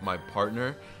my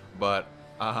partner, but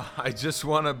I just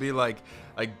want to be like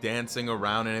dancing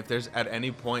around, and if there's at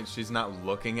any point she's not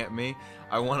looking at me,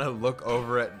 I want to look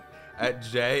over at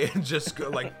Jay and just go,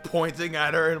 like pointing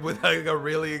at her and with like a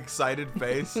really excited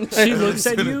face. She looks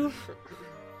at you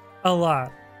a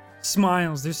lot,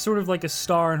 smiles. There's sort of like a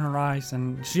star in her eyes,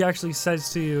 and she actually says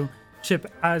to you,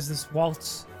 Chip, as this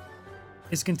waltz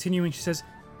is continuing, she says,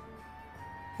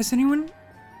 "Has anyone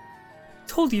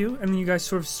told you?" And then you guys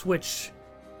sort of switch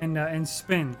and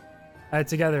spin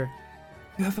together.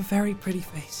 "You have a very pretty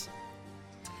face."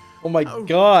 Oh my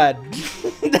god.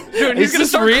 Dude, he's Is gonna this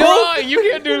start real? crying. You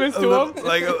can't do this to him.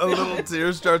 Like a little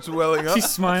tear starts welling up. She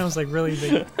smiles like really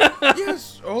big.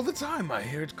 Yes, all the time. I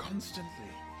hear it constantly.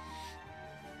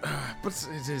 But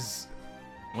it is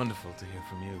wonderful to hear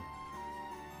from you.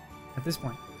 At this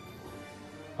point,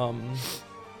 Oh.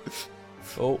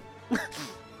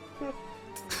 what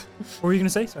were you gonna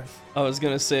say? Sorry. I was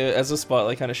gonna say, as the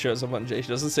spotlight kind of shows up on Jay, she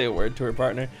doesn't say a word to her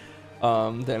partner,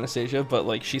 to Anastasia, but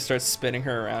like she starts spinning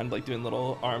her around, like doing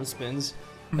little arm spins,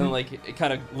 and like it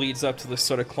kind of leads up to this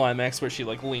sort of climax where she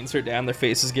like leans her down, their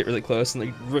faces get really close, and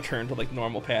they return to like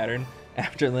normal pattern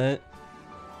after that.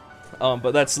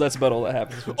 But that's about all that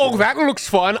happens. with Oh, Jay. that looks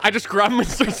fun. I just grab him and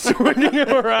start swinging him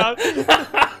around.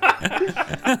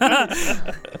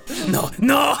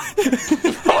 No.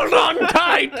 Hold on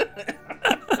tight.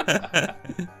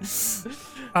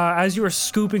 As you are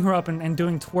scooping her up and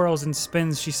doing twirls and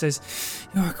spins, she says,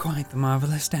 "You are quite the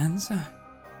marvelous dancer.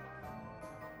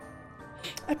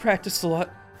 I practiced a lot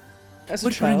as a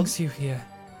What child. brings you here?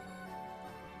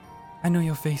 I know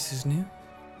your face is new."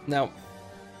 Now,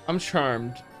 I'm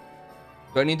charmed.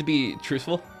 Do I need to be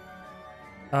truthful?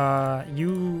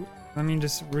 Let me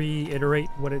just reiterate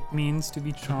what it means to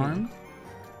be charmed.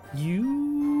 You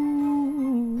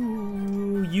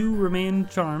remain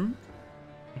charmed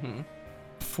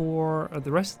for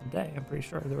the rest of the day, I'm pretty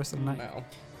sure, the rest of the night.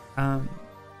 No.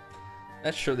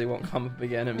 That's sure they won't come up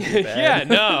again and be bad. Yeah,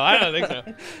 no, I don't think so.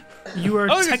 You are I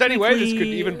don't think there's any way this could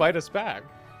technically- even bite us back.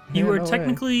 You Yeah, are no way.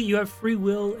 technically, you have free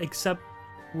will except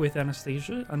with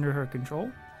Anastasia under her control.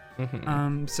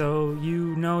 So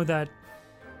you know that,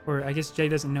 or I guess Jay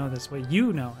doesn't know this, but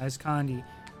you know as Condi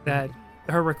that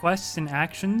her requests and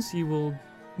actions, you will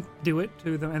do it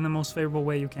to them in the most favorable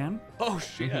way you can. Oh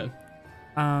shit.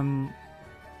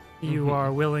 You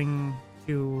are willing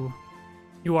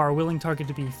a willing target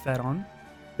to be fed on,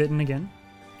 bitten again.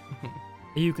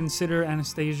 You consider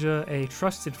Anastasia a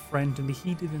trusted friend to be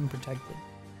heeded and protected.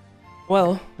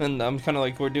 Well, and I'm kind of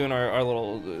like, we're doing our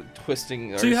little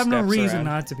twisting. So our you have no steps reason around.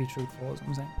 not to be truthful, is what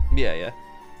I'm saying. Yeah.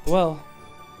 Well,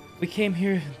 we came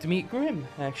here to meet Grimm,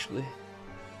 actually.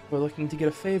 We're looking to get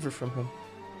a favor from him.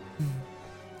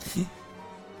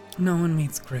 No one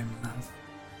meets Grimm, love.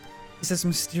 He's as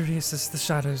mysterious as the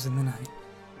shadows in the night.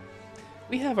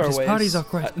 We have our His ways. parties are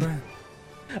quite grand.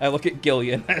 I look at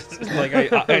Gillian. Like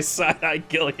I side-eye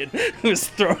Gillian, who's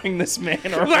throwing this man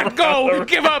around. Let go!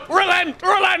 Give up! Relent!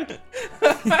 Relent!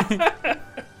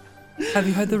 Have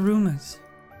you heard the rumors?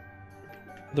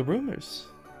 The rumors?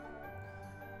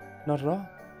 Not at all.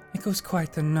 It goes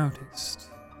quite unnoticed.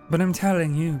 But I'm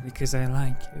telling you because I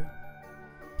like you.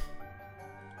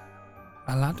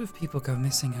 A lot of people go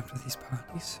missing after these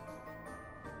parties.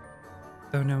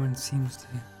 Though no one seems to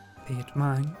pay it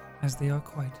mind, as they are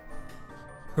quite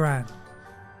grand.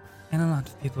 And a lot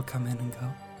of people come in and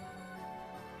go.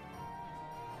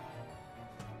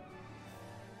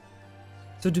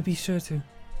 So do be sure to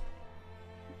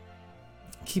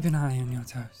keep an eye on your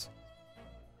toes.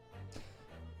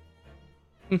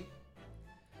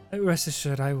 Rest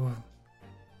assured, I will,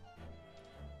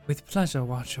 with pleasure,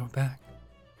 watch your back.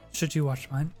 Should you watch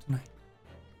mine tonight?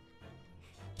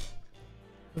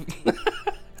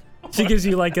 She gives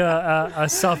you like a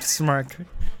soft smirk.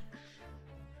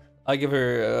 I give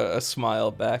her a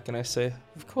smile back and I say,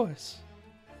 "Of course.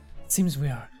 It seems we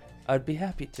are I'd be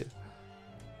happy to."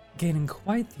 gaining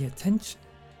quite the attention.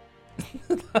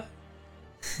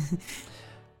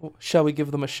 Shall we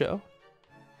give them a show?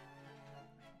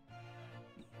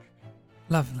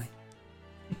 Lovely.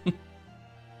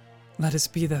 Let us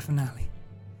be the finale.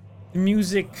 The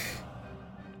music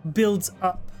builds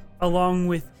up along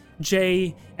with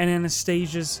Jay and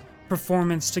Anastasia's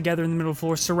performance together in the middle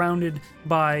floor, surrounded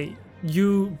by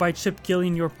Chip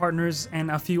Gillian, your partners,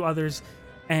 and a few others.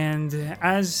 And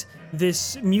as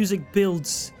this music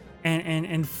builds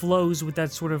and flows with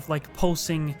that sort of like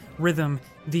pulsing rhythm,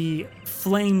 the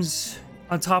flames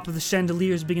on top of the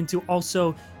chandeliers begin to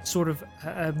also sort of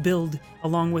build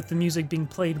along with the music being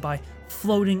played by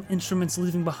floating instruments,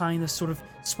 leaving behind this sort of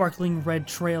sparkling red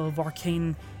trail of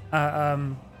arcane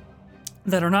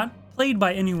that are not played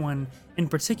by anyone in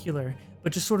particular,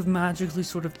 but just sort of magically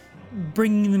sort of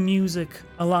bringing the music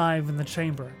alive in the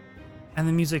chamber. And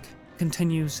the music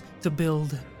continues to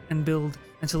build and build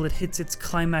until it hits its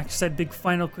climax, that big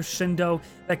final crescendo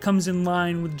that comes in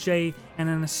line with Jay and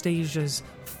Anastasia's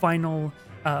final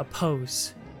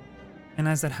pose. And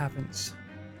as that happens,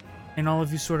 and all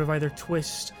of you sort of either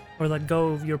twist or let go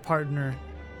of your partner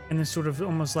in this sort of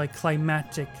almost like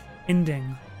climactic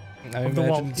ending. I Of the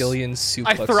imagine waltz. Gillian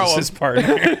I throw suplexes him. his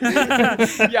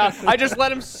partner. Yeah, I just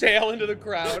let him sail into the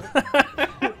crowd.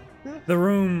 The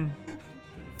room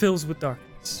fills with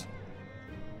darkness.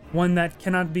 One that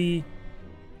cannot be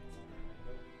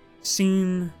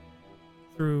seen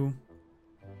through.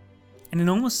 And it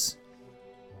almost,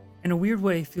 in a weird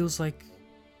way, feels like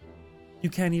you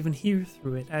can't even hear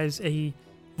through it, as a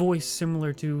voice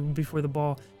similar to Before the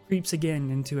Ball creeps again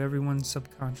into everyone's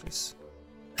subconscious.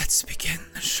 Let's begin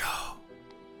the show.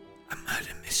 A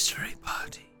murder mystery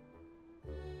party.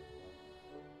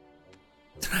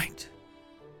 Tonight,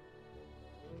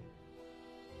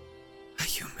 a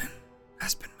human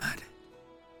has been murdered.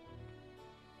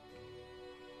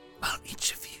 While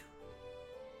each of you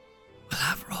will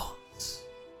have roles,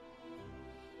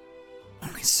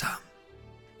 only some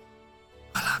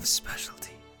will have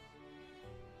specialty.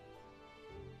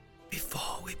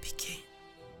 Before we begin,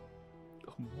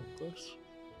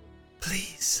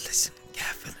 please listen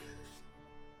carefully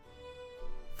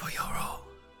for your role.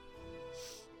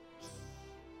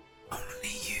 Only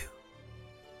you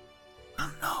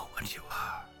will know what you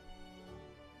are.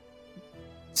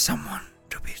 Someone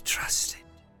to be trusted,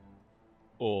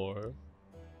 Or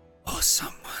or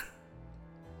someone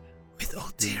with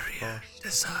ulterior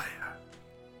desire.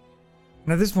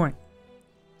 And at this point,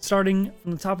 starting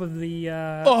from the top of the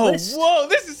oh, list, whoa!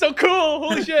 This is so cool!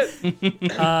 Holy shit!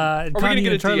 Are we Connie gonna get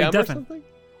a and Charlie DM or Deffen. something?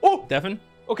 Oh, Devin?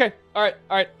 okay. All right.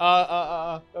 All right.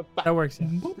 That works, yeah.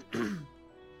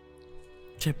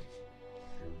 Chip,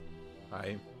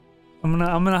 Hi. I'm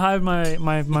gonna hide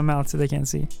my mouth so they can't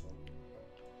see.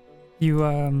 You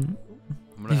I'm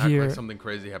gonna act Here. like something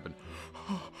crazy happened.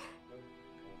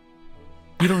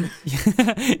 you don't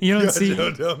you don't see.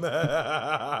 Don't tell me.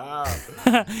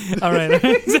 All right.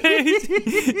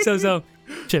 so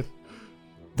Chip,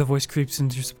 the voice creeps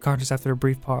into your subconscious after a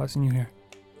brief pause, and you hear,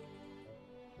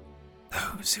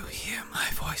 Those who hear my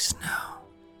voice now,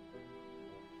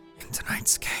 in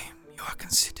tonight's game, you are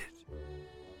considered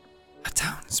a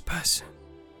townsperson,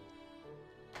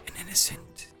 an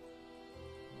innocent.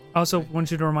 also want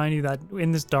you to remind you that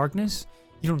in this darkness,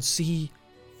 you don't see,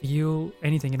 feel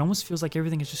anything. It almost feels like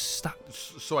everything is just stopped.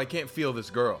 So I can't feel this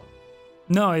girl.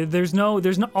 No, there's no,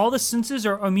 all the senses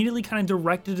are immediately kind of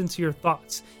directed into your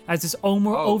thoughts as this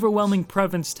overwhelming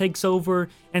presence takes over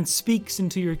and speaks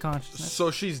into your consciousness.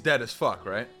 So she's dead as fuck,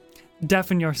 right?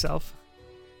 Deafen yourself.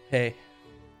 Hey.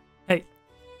 Hey,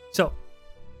 So,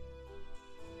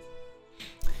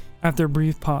 after a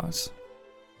brief pause,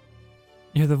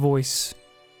 you hear the voice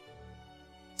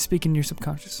speaking to your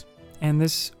subconscious. And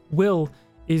this will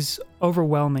is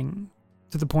overwhelming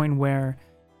to the point where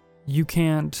you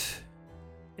can't...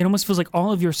 It almost feels like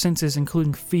all of your senses,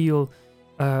 including feel,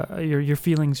 your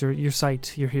feelings, your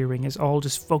sight, your hearing, is all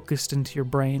just focused into your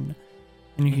brain.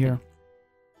 And you hear...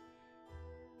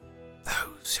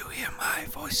 Those who hear my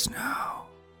voice now,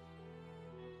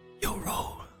 your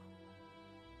role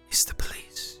is the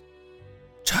police,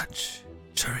 judge,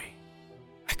 jury,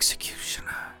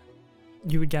 executioner.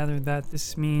 You would gather that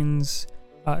this means,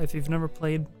 if you've never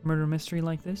played murder mystery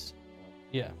like this,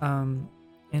 Yeah.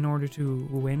 in order to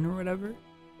win or whatever,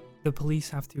 the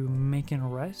police have to make an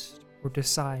arrest or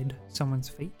decide someone's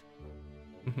fate.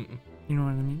 You know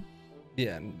what I mean?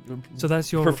 Yeah. So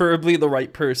that's your... Preferably the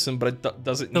right person, but it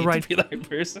doesn't need right- to be the right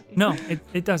person. No,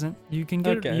 it doesn't. You can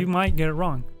get Okay. you might get it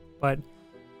wrong, but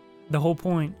the whole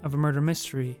point of a murder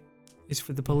mystery is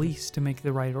for the police to make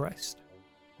the right arrest.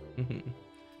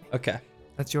 Okay.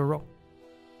 That's your role.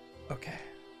 Okay.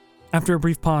 After a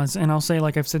brief pause, and I'll say,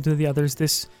 like I've said to the others,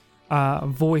 this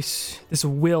voice, this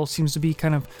will seems to be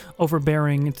kind of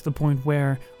overbearing to the point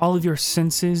where all of your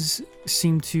senses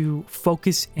seem to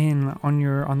focus in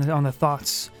on the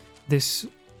thoughts. This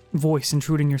voice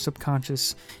intruding your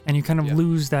subconscious, and you kind of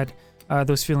lose that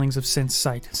those feelings of sense,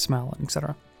 sight, smell,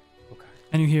 etc. Okay.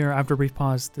 And you hear, after a brief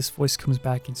pause, this voice comes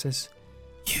back and says,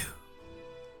 You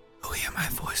who hear my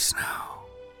voice now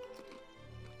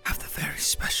have the very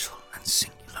special and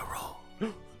singular role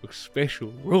A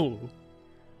special role.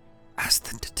 as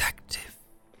the detective.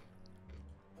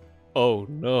 Oh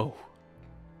no.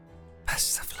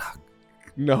 Best of luck.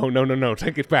 No.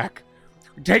 Take it back.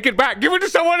 Take it back. Give it to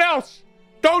someone else.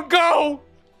 Don't go.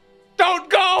 Don't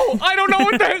go. I don't know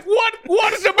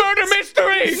what is a murder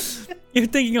mystery? you're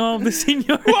thinking all of this in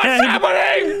your What's head.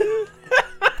 happening?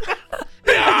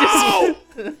 No!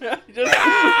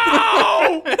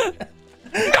 No!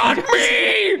 Not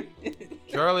me!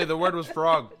 Charlie, the word was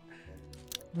frog.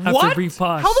 After a brief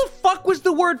pause. How the fuck was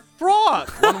the word frog?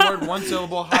 One word, one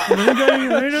syllable. Hot.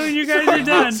 I know you guys are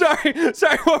done.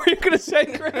 Sorry, what were you gonna say,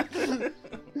 Grimm?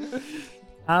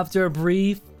 After a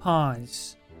brief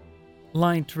pause,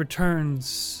 light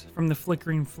returns from the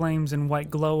flickering flames and white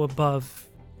glow above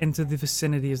into the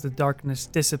vicinity as the darkness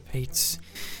dissipates.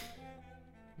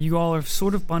 You all are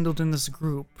sort of bundled in this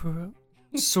group,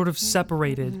 sort of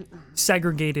separated,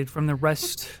 segregated from the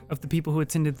rest of the people who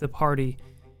attended the party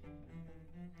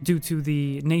due to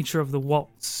the nature of the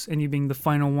waltz and you being the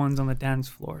final ones on the dance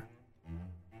floor.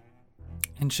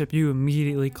 And Chip, you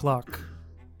immediately clock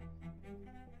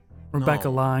Rebecca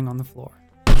No. lying on the floor.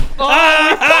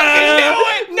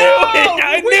 I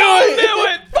knew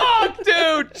it! Fuck,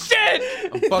 dude!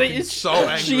 Shit! I'm fucking so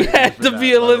angry. She at you had for to that,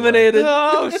 be by the way. eliminated.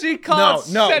 No, she caught.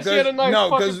 No, said she had a nice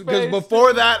because fucking face.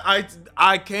 before that,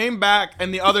 I came back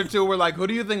and the other two were like, "Who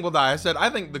do you think will die?" I said, "I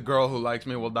think the girl who likes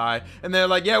me will die," and they're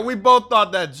like, "Yeah, we both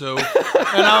thought that too."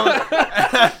 And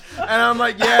I'm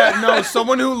like, "Yeah, no,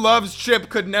 someone who loves Chip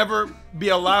could never be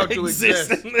allowed to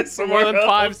exist." in this For more than world.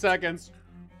 5 seconds.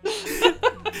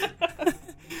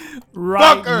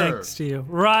 Right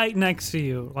Fucker! next to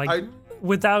you, like I-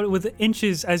 with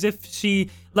inches, as if she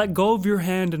let go of your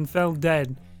hand and fell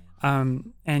dead.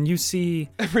 And you see,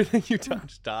 Everything you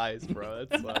touch dies, bro.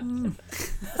 That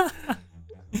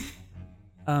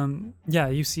sucks. yeah,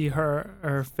 you see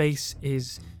her face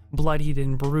is bloodied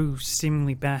and bruised,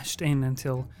 seemingly bashed in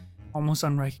until almost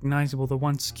unrecognizable. The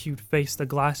once cute face, the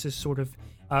glasses sort of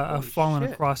fallen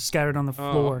shit. across, scattered on the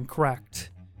floor and cracked.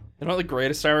 You know what the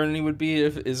greatest irony would be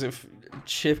if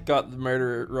Chip got the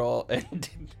murder role and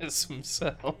did this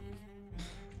himself.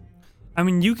 I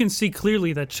mean, you can see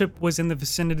clearly that Chip was in the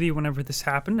vicinity whenever this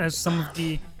happened, as some of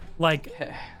the like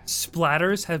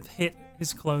splatters have hit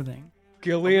his clothing.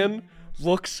 Gillian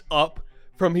looks up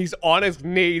from he's on his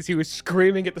knees. He was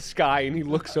screaming at the sky, and he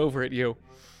looks over at you.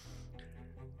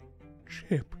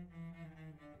 Chip.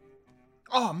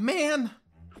 Oh man.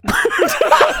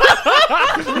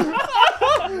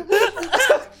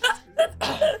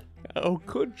 How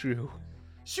could you?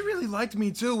 She really liked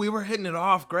me too. We were hitting it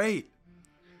off great.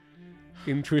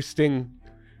 Interesting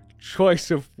choice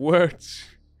of words.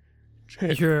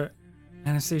 Chip. Your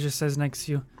Anastasia says next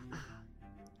to you,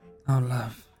 Oh,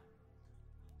 love.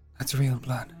 That's real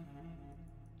blood.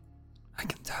 I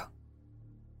can tell.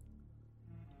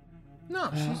 No,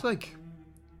 she's like,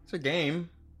 it's a game.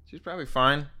 She's probably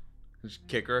fine. Just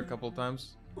kick her a couple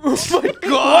times. Oh my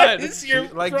god! What is your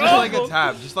Like just like a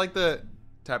tap, just like the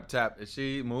tap tap. Is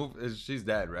she move? She's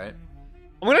dead, right?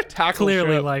 I'm gonna tackle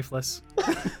clearly Chip. lifeless.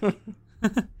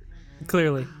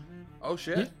 Clearly. Oh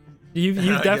shit. You've I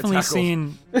get definitely tackled.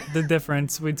 seen the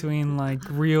difference between like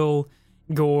real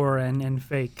gore and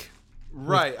fake.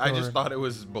 Right. I gore. just thought it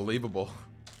was believable.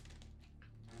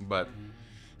 But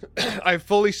I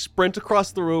fully sprint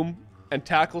across the room and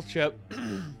tackle Chip.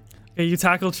 Okay, you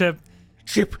tackle Chip.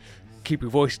 Chip, keep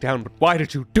your voice down, but why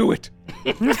did you do it?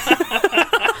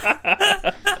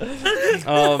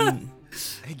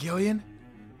 hey, Gillian,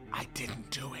 I didn't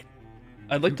do it.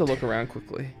 I'd like to look around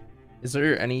quickly. Is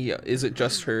there any? Is it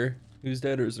just her who's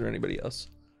dead, or is there anybody else?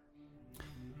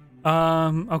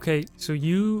 Okay, so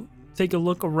you take a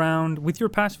look around with your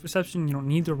past perception. You don't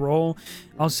need to roll.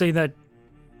 I'll say that,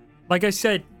 like I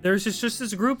said, there's just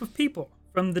this group of people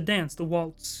from the dance, the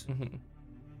waltz,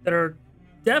 that are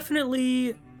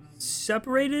definitely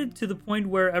separated to the point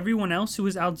where everyone else who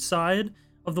is outside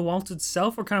of the waltz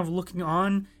itself are kind of looking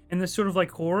on in this sort of like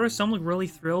horror. Some look really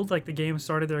thrilled, like the game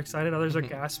started, they're excited. Others are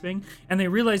gasping, and they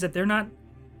realize that they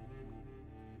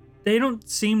don't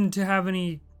seem to have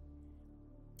any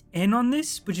in on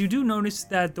this, but you do notice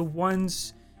that the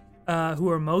ones who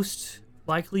are most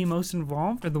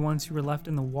involved are the ones who were left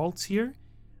in the waltz here,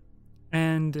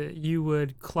 and you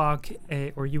would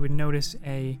you would notice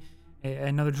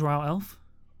another drow elf,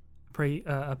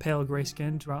 a pale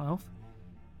gray-skinned drow elf,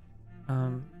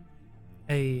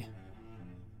 an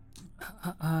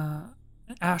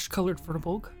ash-colored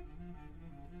furbolg.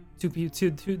 Two.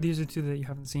 These are two that you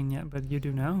haven't seen yet, but you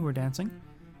do know who are dancing.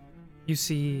 You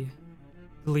see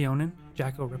the Leonin,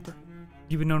 Jacko Ripper.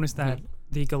 You would notice that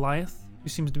the Goliath, who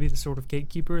seems to be the sort of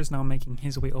gatekeeper, is now making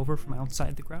his way over from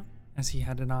outside the crowd, as he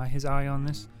had his eye on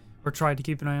this, or tried to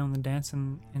keep an eye on the dance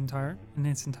in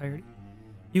its entirety.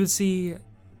 You would see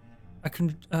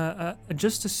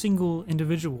just a single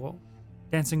individual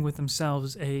dancing with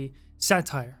themselves, a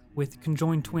satyr with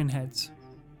conjoined twin heads.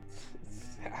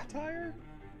 Satire?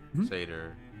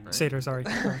 Satyr. Right? Satyr, sorry.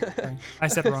 I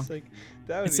said it wrong.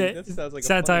 That sounds like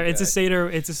satire. It's a satyr.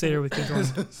 It's a satyr with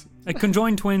a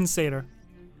conjoined twin satyr,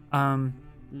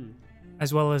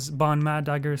 as well as Bon Mad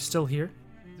Dagger is still here,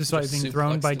 despite being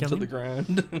thrown by to the Gillian.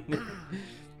 ground.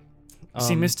 You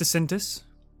see Mr. Sintis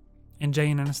and Jay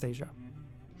and Anastasia,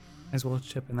 as well as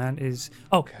Chip, and that is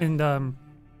and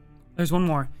there's one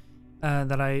more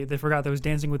that they forgot that was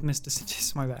dancing with Mr.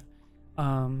 Sintis. My bad.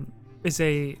 Is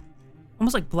a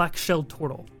almost like black shelled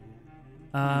turtle,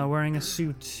 wearing a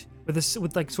suit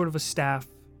with like sort of a staff,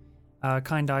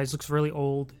 kind eyes, looks really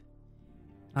old.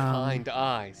 Kind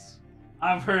eyes.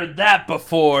 I've heard that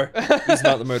before. He's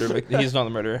not the murderer. He's not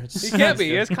the murderer. He can't be.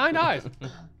 He has kind eyes.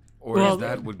 Or Well- is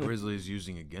that what Grizzly is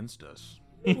using against us?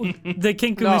 The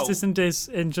Kinku No. Mr. Sintis,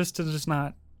 and just to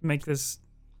not make this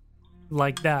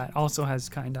like that, also has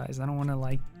kind eyes. I don't want to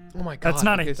like. Oh my god. That's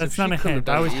not a- okay, so that's she not a couldn't have hint.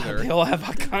 done I was- it either. They all have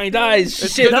kind eyes.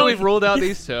 It's Shit. good that we've ruled out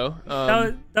these two.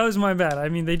 That was my bad. I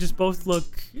mean, they just both look.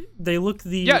 They look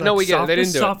the Yeah, no, we get it. They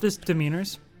didn't do it. softest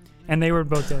demeanors, and they were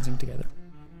both dancing together.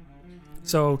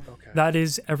 So that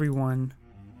is everyone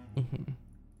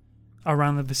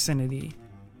around the vicinity.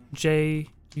 Jay,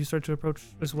 you start to approach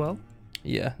as well,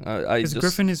 Yeah, I because just.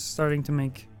 Griffin is starting to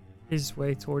make his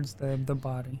way towards the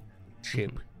body.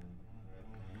 Chip,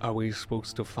 are we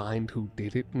supposed to find who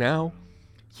did it now?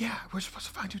 Yeah, we're supposed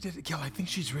to find who did it. Gil, I think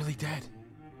she's really dead.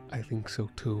 I think so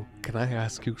too. Can I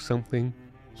ask you something?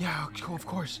 Yeah, of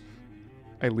course.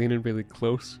 I lean in really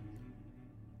close.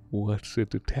 What's a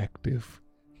detective?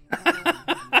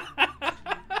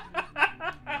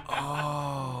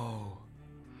 Oh.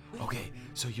 Okay,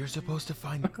 so you're supposed to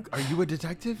find. Are you a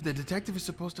detective? The detective is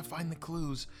supposed to find the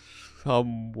clues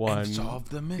Someone and solve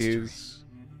the mystery. is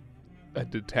a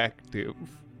detective.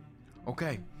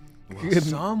 Okay. Well, Good.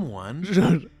 someone.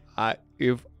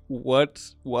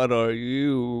 What are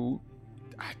you?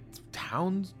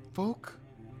 Townsfolk?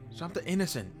 Something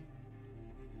innocent.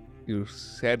 You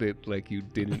said it like you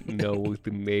didn't know what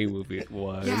the name of it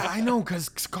was. Yeah, I know, because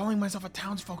calling myself a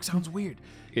townsfolk sounds weird.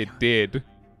 It did.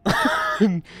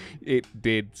 It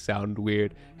did sound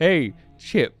weird. Hey,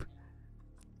 Chip.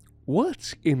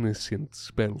 What's innocent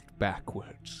spelled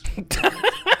backwards?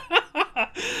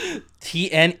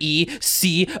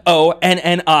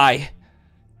 TNECONNI.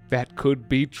 That could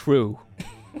be true.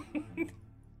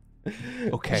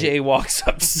 Okay. Jay walks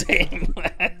up saying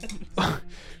that.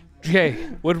 Jay,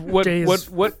 what Jay is-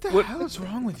 What the hell is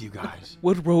wrong with you guys?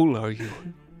 what role are you?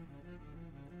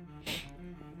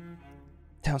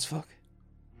 Townsfolk.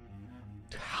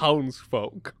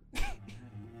 Townsfolk.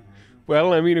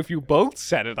 Well, I mean, if you both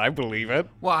said it, I believe it.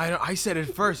 Well, I said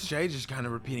it first. Jay just kind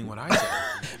of repeating what I said.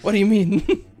 What do you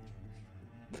mean?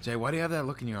 Jay, why do you have that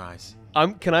look in your eyes?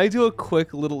 Can I do a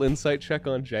quick little insight check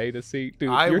on Jay to see? Dude,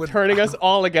 I you're would- turning us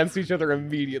all against each other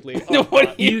immediately. No,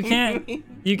 what do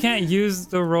You can't use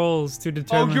the rolls to Oh,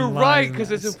 determine. you're lies right, in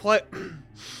because it's this. implied.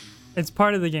 It's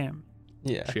part of the game.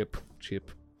 Yeah. Chip.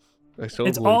 This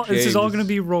is all gonna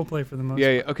be roleplay for the most.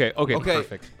 Yeah. Okay. Okay.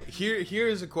 Perfect.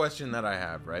 Here's a question that I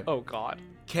have, right? Oh God.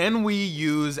 Can we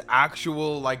use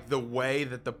actual, like, the way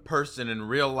that the person in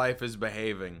real life is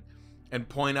behaving and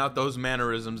point out those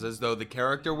mannerisms as though the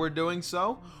character were doing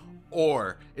so?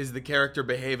 Or is the character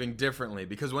behaving differently?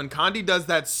 Because when Condi does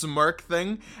that smirk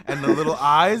thing and the little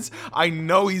eyes, I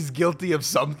know he's guilty of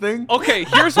something. Okay,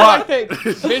 here's what I think.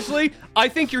 Visually, I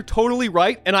think you're totally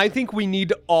right, and I think we need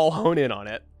to all hone in on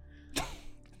it.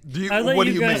 What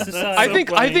do you mean? decide. I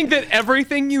think that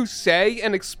everything you say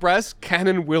and express can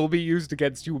and will be used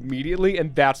against you immediately,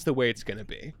 and that's the way it's gonna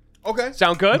be. Okay.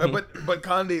 Sound good? But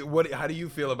Condi, how do you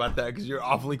feel about that? Because you're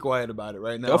awfully quiet about it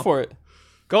right now. Go for it.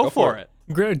 Go for it.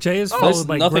 Jay is There's followed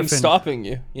by nothing Griffin, stopping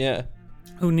you. Yeah.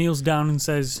 who kneels down and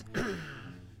says,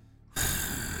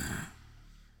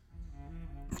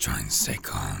 Try and stay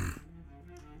calm.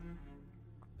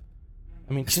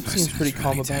 I mean, This Chip person seems pretty is calm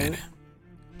really about dead. it.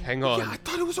 Hang on. Yeah, I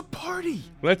thought it was a party.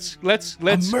 Let's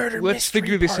murder mystery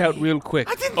figure this out party. real quick.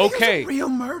 I didn't think Okay. it was a real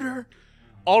murder.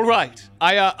 All right.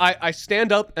 I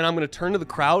stand up and I'm gonna turn to the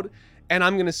crowd and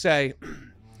I'm gonna say,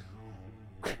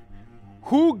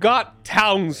 "Who got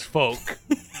townsfolk?"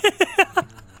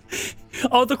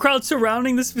 "Oh, the crowd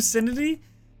surrounding this vicinity."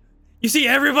 You see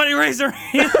everybody raise their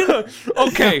hand.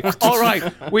 Okay. All right.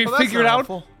 We Well, that's figured not out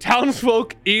helpful.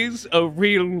 townsfolk is a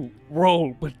real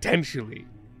role potentially.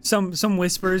 Some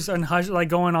whispers and hush like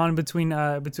going on between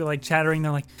like chattering.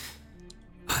 They're like,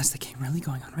 "Oh, is the game really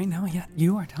going on right now? Yeah,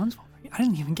 you are townsfolk. I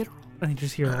didn't even get a roll." And you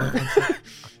just hear a roll.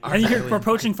 And you hear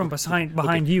approaching from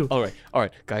behind you. All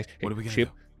right, guys. Hey, What are we gonna Chip,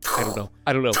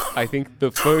 I don't know. I think the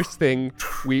first thing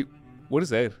what is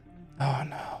that? Oh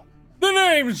no. The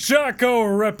name's Jacko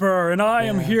Ripper, and I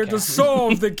am here to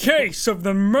solve the case of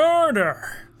the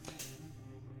murder.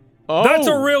 Oh, That's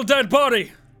a real dead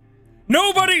body.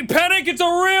 Nobody panic! It's a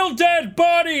real dead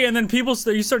body. And then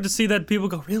you start to see that people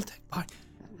go, "Real dead body."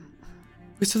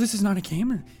 Wait, so this is not a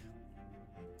game?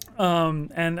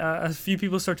 And a few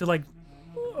people start to like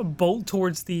bolt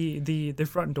towards the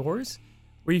front doors,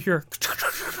 where you hear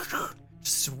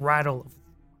just rattle.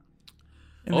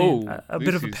 And then a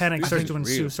bit of a panic starts to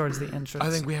ensue towards the entrance. I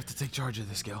think we have to take charge of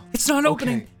this, Gil. It's not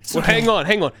opening. It's Well, not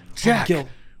hang on. Jack, Gil.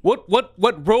 what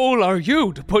role are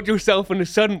you to put yourself in a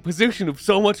sudden position of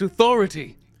so much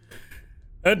authority?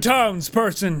 a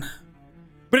townsperson.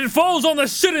 But it falls on the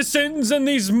citizens in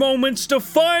these moments to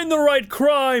find the right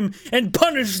crime and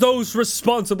punish those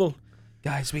responsible.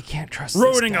 Guys, we can't trust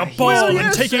Ruining this a guy. ball and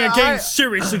yes, taking a I- game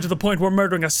seriously to the point where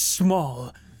murdering a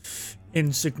small,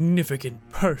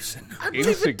 insignificant person. I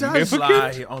believe it does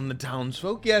lie on the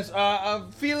townsfolk. Yes,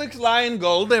 Felix Lion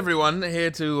Gold, everyone,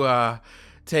 here to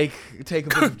take a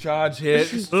bit of charge here.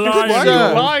 Lion Why are Gold.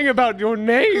 you lying about your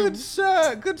name? Good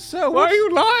sir. Why are you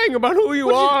lying about who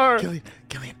you are? Gillian,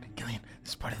 this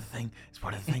is part of the thing. It's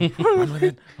part of the thing. Run with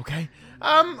it, okay?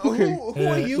 Who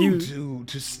are you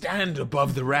to stand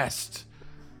above the rest?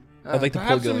 I'd like to pull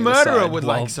Perhaps a Gillian murderer aside would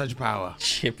while like such power.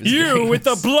 Chip is You getting with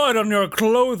the this. blood on your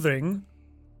clothing.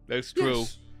 That's true.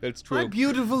 Yes. That's My true.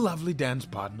 beautiful, lovely dance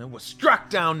partner was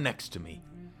struck down next to me.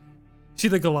 See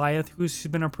the Goliath who's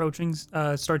been approaching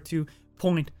start to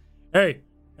point. Hey,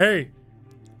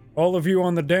 all of you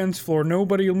on the dance floor,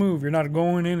 nobody will move. You're not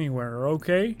going anywhere,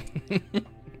 okay?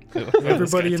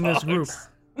 Everybody in this group,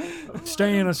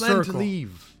 stay in a Plan to circle.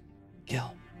 leave.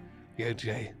 Gil, Yeah,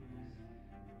 Jay.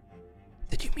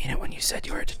 did you mean it when you said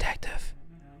you were a detective?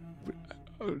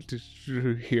 Did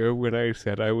you hear when I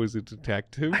said I was a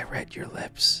detective? I read your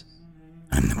lips.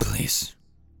 I'm the police.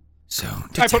 So,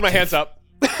 I put my hands up.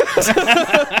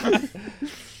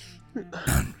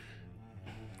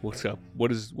 What's up? What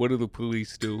do the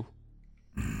police do?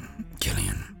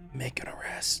 Gillian, Make an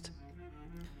arrest.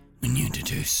 when you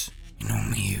deduce, and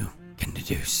only you can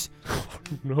deduce,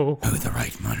 No. who the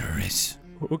right murderer is,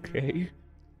 Okay.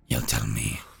 you'll tell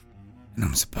me, and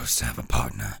I'm supposed to have a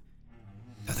partner,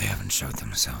 though they haven't showed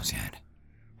themselves yet.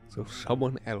 So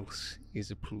someone else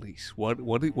is a police.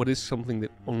 What is something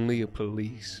that only a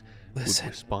police Listen.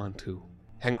 would respond to?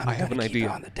 I'm I have an gonna keep it idea.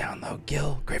 on the down low.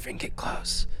 Gil, Griffin, get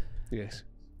close. Yes.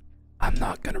 I'm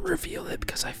not gonna reveal it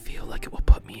because I feel like it will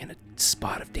put me in a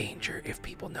spot of danger if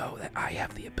people know that I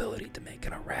have the ability to make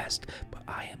an arrest, but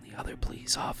I am the other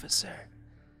police officer.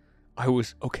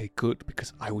 Okay, good,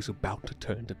 because I was about to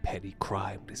turn to petty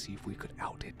crime to see if we could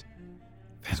out it.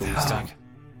 So we Fantastic. got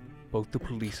both the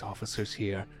police officers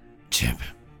here. Chip,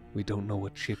 We don't know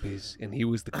what Chip is, and he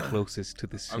was the closest to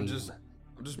the scene. I'm just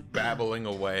babbling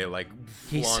away, like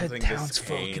He said flaunting this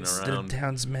townsfolk cane instead around. of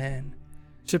townsman.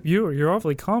 Chip, you're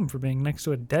awfully calm for being next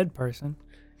to a dead person.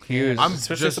 Here's I'm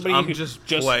Especially just, somebody I'm who just,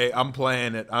 just- I'm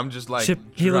playing it. I'm just like Chip,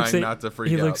 trying not to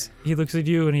freak out. He looks at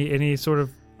you and he sort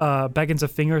of beckons a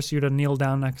finger for you to kneel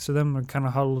down next to them and kind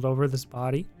of huddled over this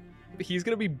body. he's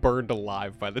gonna be burned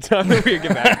alive by the time that we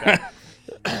get back there.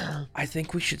 I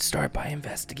think we should start by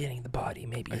investigating the body,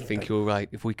 maybe. I think you're right.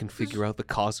 If we can figure out the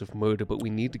cause of murder, but we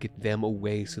need to get them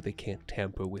away so they can't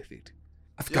tamper with it.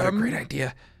 I've got a great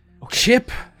idea.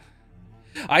 Chip,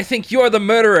 I think you're the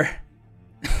murderer.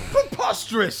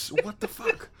 Preposterous! What the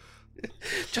fuck?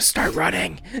 Just start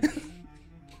running.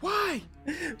 Why?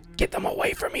 Get them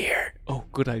away from here. Oh,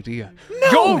 good idea.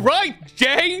 No! You're right,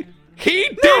 Jay! He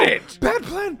did it! Bad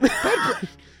plan! Bad plan!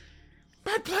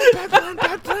 Bad plan! Bad plan!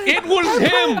 Bad plan! It was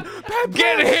him! Bad plan.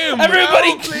 Get him!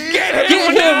 Everybody, please. Get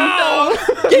him Get him now!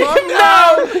 Calm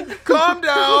down! Calm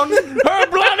down! Her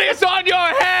blood is on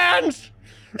your hands!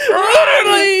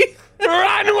 Literally!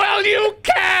 Run while you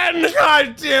can!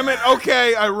 God damn it!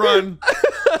 Okay, I run.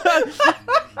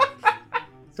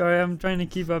 Sorry, I'm trying to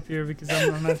keep up here because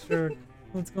I'm not sure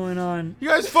what's going on. You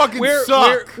guys fucking We're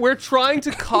suck. we're trying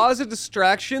to cause a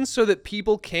distraction so that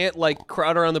people can't like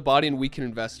crowd around the body and we can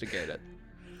investigate it.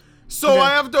 So I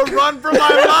have to run for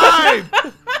my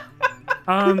life.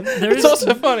 There's It's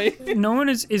also funny. no one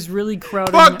is really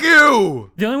crowding. Fuck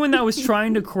you. The only one that was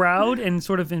trying to crowd and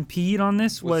sort of impede on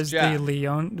this was Jack. the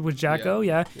Leon, was Jacko,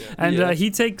 yeah. And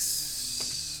he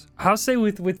takes, I'll say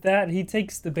with that, he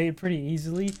takes the bait pretty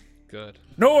easily. Good.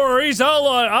 No worries,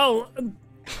 I'll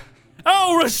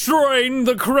restrain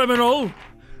the criminal.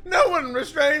 No one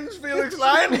restrains Felix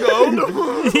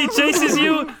Liongold. He chases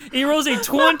you. He rolls a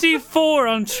 24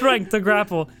 on strength to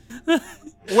grapple.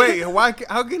 Wait, why?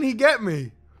 How can he get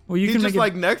me? Well, you He's can just make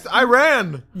like next. I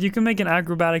ran, you can make an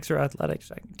acrobatics or athletics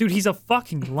check. Dude, he's a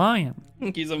fucking lion.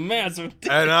 He's a massive.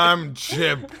 and I'm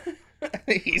Chip.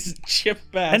 He's Chip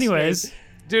Bass. Anyways,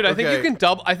 Dude, I think you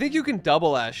Okay. can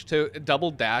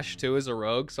double dash too as a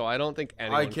rogue, so I don't think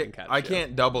anyone can catch I you.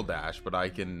 can't double dash, but I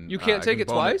can. You can't I take can it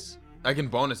bonus- twice? I can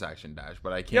bonus action dash,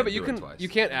 but I can't. Yeah, but you do can It twice. you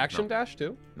can't action No. dash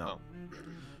too? No.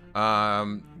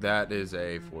 That is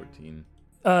a 14.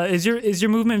 is your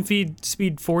movement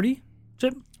speed 40,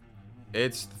 Chip?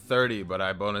 It's 30, but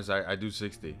I do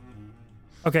 60.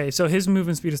 Okay, so his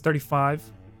movement speed is 35.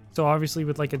 So obviously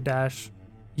with like a dash,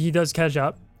 he does catch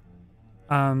up.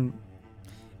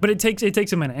 But it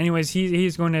takes a minute. Anyways,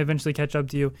 he's going to eventually catch up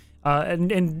to you.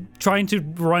 And trying to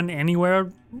run anywhere.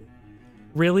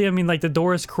 Really, I mean, like the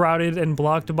door is crowded and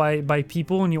blocked by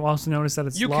people, and you also notice that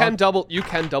it's You locked.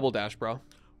 can double dash, bro.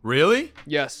 Really?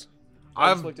 Yes. I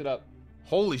just I've looked it up.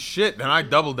 holy shit. Then I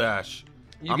double dash.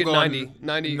 You I'm get going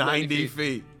 90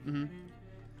 feet.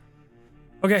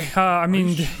 Okay, I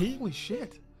mean, Holy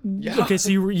shit. Yeah. okay, so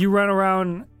you run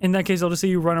around. In that case, I'll just say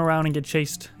you run around and get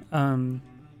chased. And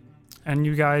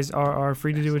you guys are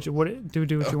free to do what you want to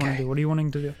do. What are you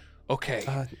wanting to do?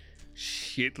 Okay.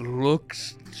 Shit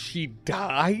looks she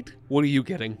died. What are you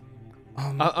getting?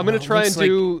 I'm gonna try and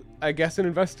do, I guess, an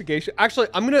investigation. Actually,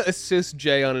 I'm gonna assist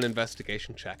Jay on an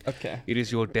investigation check. Okay. It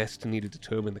is your destiny to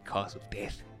determine the cause of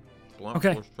death. Blunt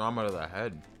Okay. force trauma to the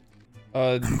head. Do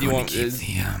I'm you going want? to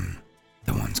keep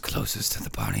the ones closest to the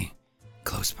body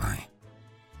close by.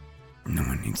 No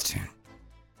one needs to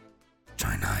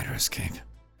try and hide or escape.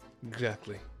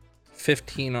 Exactly.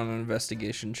 15 on an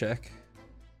investigation check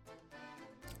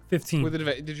 15.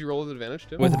 Did you roll with advantage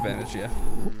too? with advantage. Yeah.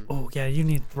 Oh yeah, you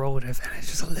need to roll with advantage.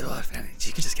 Just a little advantage.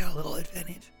 You could just get a little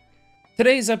advantage.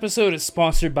 Today's episode is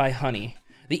sponsored by Honey,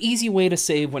 the easy way to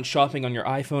save when shopping on your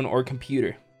iPhone or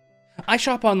computer. I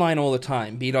shop online all the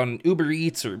time, be it on Uber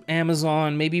Eats or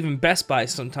Amazon, maybe even Best Buy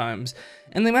sometimes,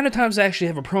 and the amount of times I actually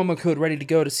have a promo code ready to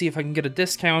go to see if I can get a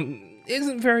discount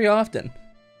isn't very often.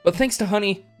 But thanks to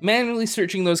Honey, manually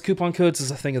searching those coupon codes is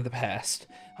a thing of the past.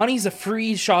 Honey is a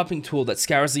free shopping tool that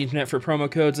scours the internet for promo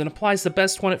codes and applies the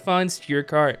best one it finds to your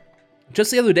cart. Just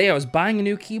the other day I was buying a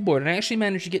new keyboard and I actually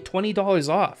managed to get $20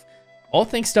 off, all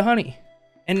thanks to Honey.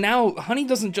 And now, Honey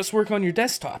doesn't just work on your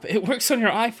desktop, it works on your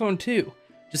iPhone too.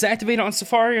 Just activate it on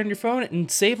Safari on your phone and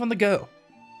save on the go.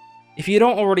 If you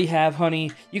don't already have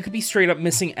Honey, you could be straight up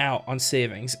missing out on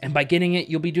savings, and by getting it,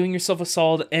 you'll be doing yourself a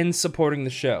solid and supporting the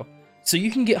show. So you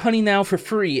can get Honey now for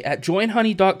free at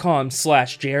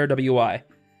joinhoney.com/JRWI.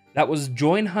 That was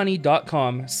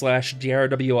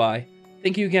joinhoney.com/JRWI.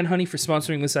 Thank you again, Honey, for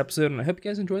sponsoring this episode, and I hope you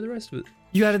guys enjoy the rest of it.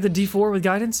 You added the D4 with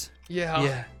guidance? Yeah.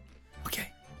 Yeah. Okay.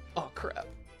 Oh crap.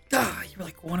 Ah, you were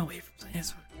like one away from saying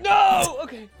this. No.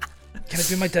 Okay. Can I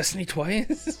do my destiny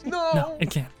twice? No. No,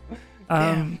 it can't.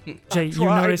 Jay, you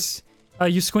notice,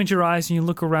 you squint your eyes and you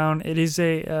look around. It is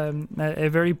a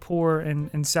very poor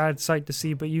and sad sight to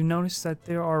see, but you notice that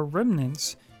there are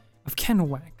remnants of candle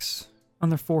wax on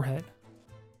their forehead,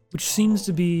 which seems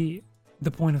to be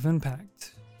the point of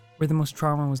impact, where the most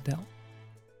trauma was dealt.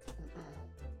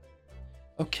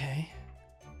 Okay.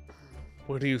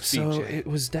 What do you see, So Jay? it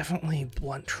was definitely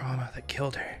blunt trauma that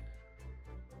killed her.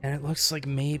 And it looks like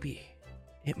maybe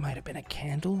it might have been a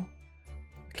candle?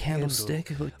 A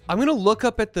candlestick? I'm gonna look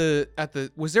up at the.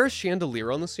 Was there a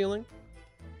chandelier on the ceiling?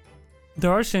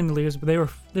 There are chandeliers, but they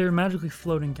were magically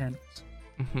floating candles.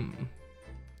 Mm-hmm.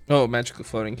 Oh, magically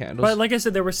floating candles. But like I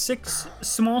said, there were 6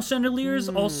 small chandeliers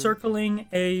all circling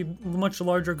a much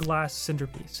larger glass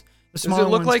centerpiece. The Does smaller it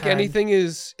look ones like had- anything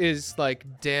is like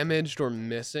damaged or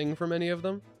missing from any of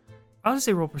them? I'll just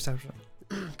say roll perception.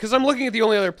 Because I'm looking at the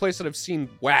only other place that I've seen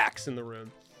wax in the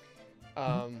room.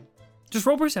 Just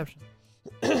roll perception.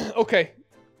 Okay.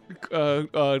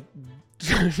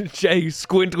 Jay,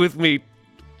 squint with me.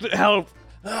 Help.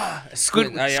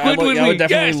 Squint. I squint with would me,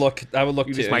 definitely yes! look. I would look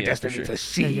Use too. my Yeah, for destiny sure. to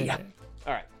see. Yeah.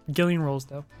 All right. Gillian rolls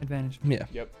though, advantage. Yeah.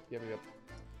 Yep.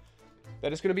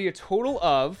 That is going to be a total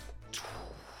of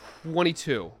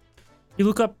 22. You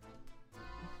look up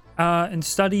and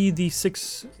study the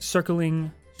 6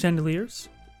 circling chandeliers,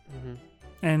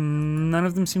 and none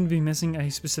of them seem to be missing a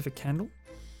specific candle,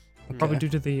 probably due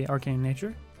to the arcane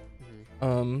nature.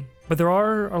 But there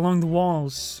are along the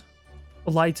walls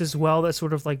lights as well that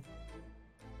sort of like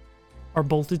are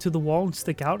bolted to the wall and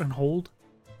stick out and hold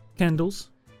candle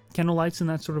lights in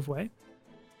that sort of way.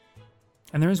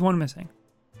 And there is one missing.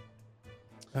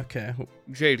 Okay.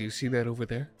 Jay, do you see that over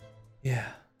there? Yeah.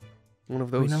 One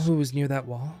of Do we those. know who was near that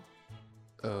wall?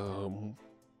 I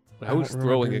I was don't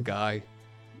throwing a remember. guy.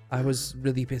 I was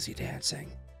really busy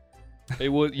dancing.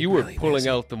 You were Really pulling busy.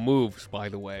 out the moves, by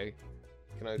the way.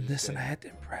 Can I just Listen, say? I had to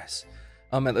impress.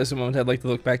 At this moment, I'd like to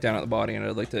look back down at the body and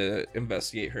I'd like to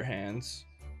investigate her hands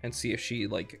and see if she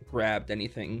like grabbed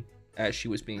anything as she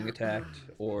was being attacked,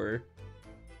 or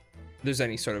there's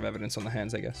any sort of evidence on the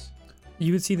hands, I guess.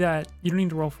 You would see that you don't need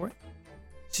to roll for it.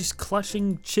 She's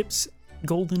clutching Chip's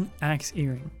golden axe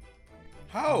earring.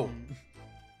 How?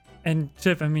 And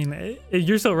Chip, I mean,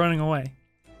 you're still running away.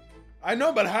 I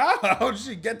know, but how? How did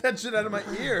she get that shit out of my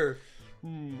ear?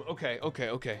 Okay.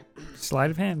 Sleight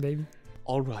of hand, baby.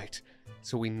 All right.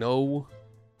 So we know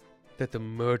that the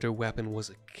murder weapon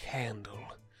was a candle.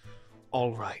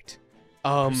 All right.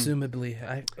 Presumably,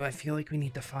 I feel like we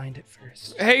need to find it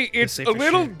first. Hey, it's say a for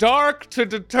little sure. dark to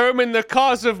determine the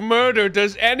cause of murder.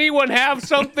 Does anyone have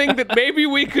something that maybe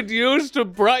we could use to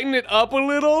brighten it up a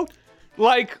little?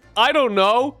 Like, I don't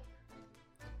know,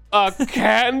 a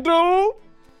candle?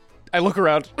 I look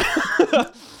around.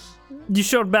 You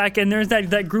showed back, and there's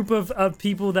that group of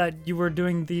people that you were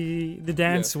doing the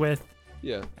dance with,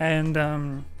 Yeah.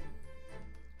 and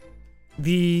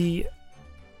the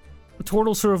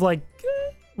turtle sort of like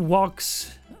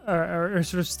walks or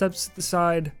sort of steps to the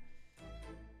side.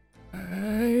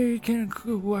 I can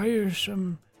acquire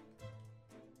some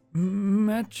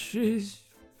matches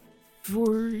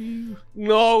for you.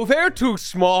 No, they're too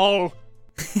small.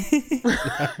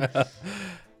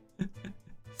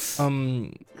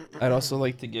 I'd also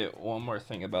like to get one more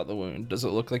thing about the wound. Does it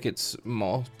look like it's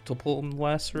multiple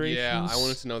lacerations? Yeah, I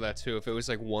wanted to know that too. If it was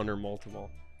like one or multiple.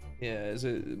 Yeah, is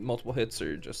it multiple hits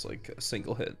or just like a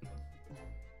single hit?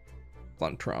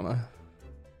 Blunt trauma.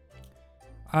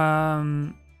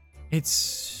 It's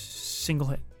single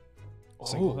hit.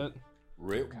 Single hit.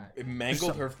 It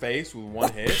mangled her face with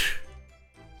one hit.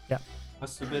 Yeah.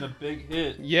 Must have been a big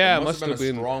hit. Yeah, It must have been a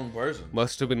been. strong person.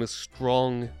 Must have been a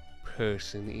strong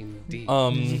person indeed.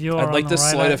 You're I'd like on to the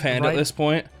right sleight eye- of hand right- at this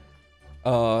point,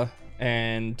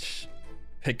 and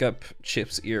pick up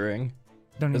Chip's earring.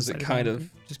 Don't need Is it sleight of kind hand,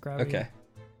 of just grab it. okay?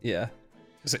 Yeah,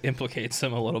 because it implicates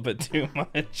him a little bit too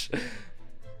much.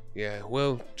 Yeah,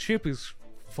 well, Chip is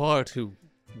far too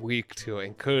weak to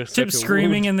incur such Chip a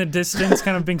screaming wound. in the distance,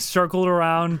 kind of being circled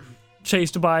around,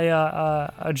 chased by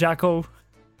a jacko.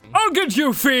 I'll get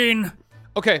you, fiend!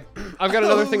 Okay, I've got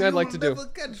another thing I'd like to do.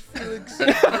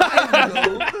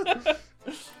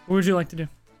 What would you like to do?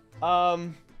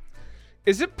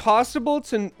 Is it possible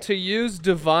to use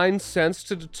divine sense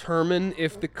to determine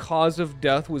if the cause of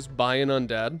death was by an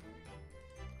undead?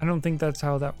 I don't think that's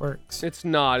how that works. It's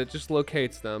not. It just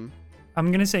locates them.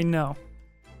 I'm gonna say no.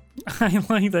 I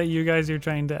like that you guys are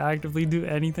trying to actively do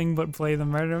anything but play the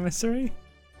murder mystery.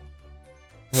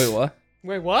 Wait, what?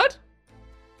 Wait, what?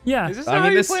 Yeah. Is this I not how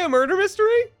mean, you this- play a murder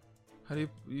mystery? How do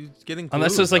you getting?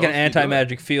 Unless clues, there's like an how else do you do it?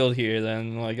 anti-magic field here,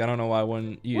 then like I don't know why I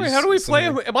wouldn't use. Wait, how do we play?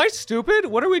 some- Am I stupid?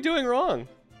 What are we doing wrong?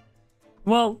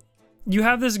 Well, you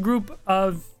have this group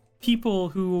of people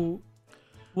who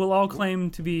will all claim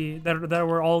to be that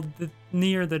were all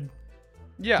near the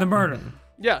murder.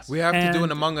 Yes. We have to do an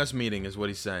And- Among Us meeting, is what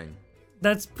he's saying.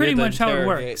 That's pretty have to much how it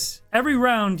interrogate. works. Every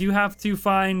round, you have to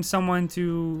find someone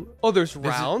to. Oh, there's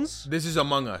rounds? This is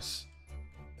Among Us.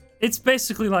 It's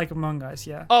basically like Among Us,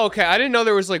 yeah. Oh, okay. I didn't know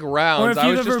there was like rounds. Or if I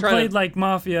you've was ever just trying played to... like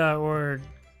Mafia or.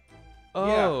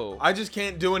 Oh. Yeah. I just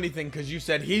can't do anything because you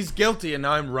said he's guilty and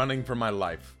now I'm running for my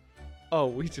life. Oh,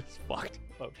 we just fucked.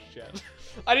 Oh, shit.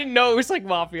 I didn't know it was like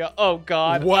Mafia. Oh,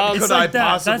 God. What It's could like I that.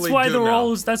 possibly That's why do the now?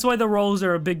 roles. That's why the roles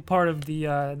are a big part of the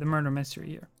murder mystery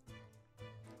here.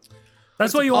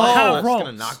 That's why you all Oh, have That's roles.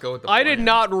 gonna not go with the I did plan.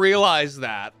 not realize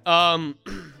that.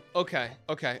 Okay.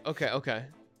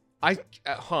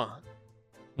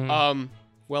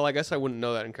 Well, I guess I wouldn't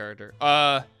know that in character.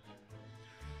 Well,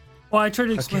 I tried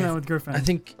to explain Okay, that with Griffin. I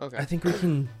think Okay. we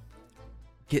can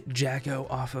get Jacko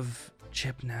off of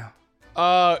Chip now.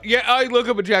 Yeah, I look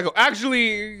up at Jacko.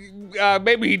 Actually,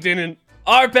 maybe he didn't.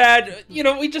 Our bad. You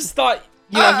know, we just thought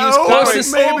he was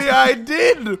closest. Maybe I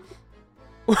did.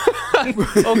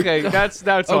 Okay, that's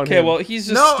on Okay, him. well, he's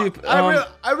just No, stupid.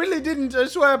 I really didn't. I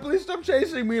swear. Please stop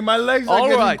chasing me. My legs are All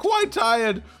getting right. quite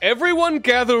tired. Everyone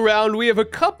gather around. We have a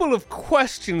couple of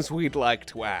questions we'd like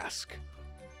to ask.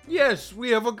 Yes,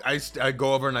 we have a. I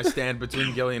go over and I stand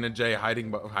between Gillian and Jay,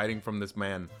 hiding from this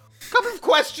man. Couple of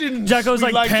questions. Jacko's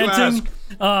we'd like to panting,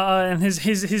 ask. and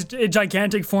his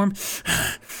gigantic form.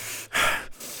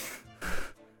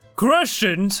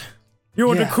 Questions? You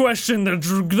want Yeah. to question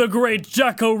the great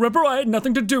Jacko Ripper? I had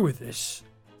nothing to do with this.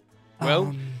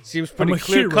 Well, seems pretty I'm a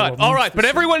clear hero cut. All amongst right, the but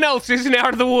everyone else isn't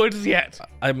out of the woods yet.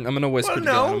 I'm gonna whisper Well, to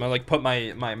Dylan. no. I'm gonna like put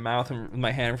my mouth and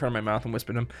my hand in front of my mouth and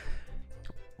whisper to him.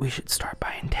 We should start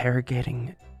by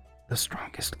interrogating the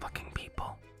strongest looking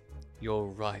people. You're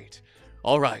right.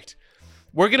 All right.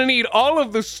 We're gonna need all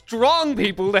of the strong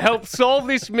people to help solve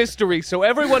this mystery, so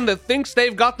everyone that thinks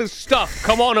they've got the stuff,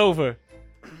 come on over.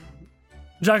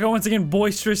 Jacko once again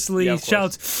boisterously Yeah, of course.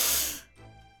 shouts,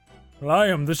 "Well, I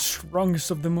am the strongest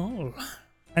of them all."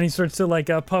 And he starts to like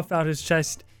puff out his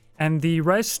chest, and the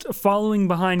rest following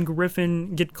behind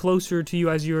Griffin get closer to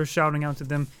you as you are shouting out to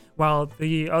them, while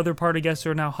the other party guests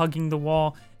are now hugging the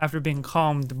wall after being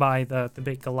calmed by the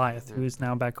big Goliath, who is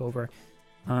now back over.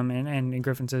 And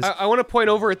Griffin says, I want to point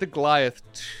over at the Goliath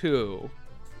too,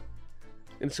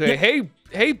 and say,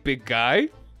 "Hey, big guy,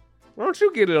 why don't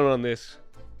you get in on this?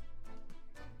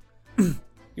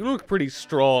 You look pretty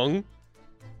strong."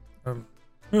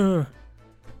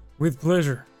 with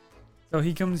pleasure. So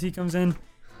he comes in,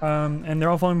 and they're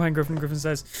all following behind Griffin. Griffin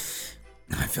says,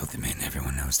 I filled them in.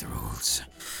 Everyone knows the rules.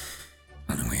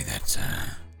 Only way that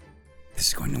this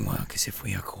is going to work is if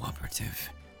we are cooperative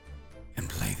and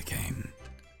play the game.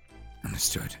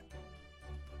 Understood?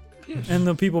 and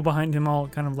the people behind him all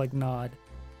kind of like nod.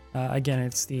 Again,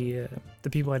 it's the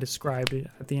people I described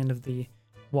at the end of the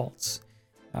waltz.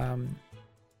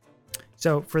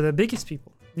 So for the biggest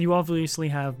people, you obviously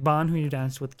have Bon, who you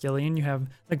danced with, Gillian. You have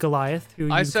the Goliath, who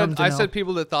I you come said to I know. said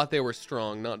people that thought they were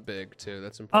strong, not big too.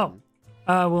 That's Oh, important.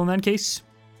 well in that case,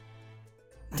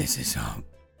 This is our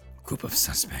group of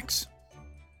suspects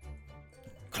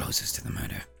closest to the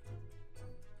murder.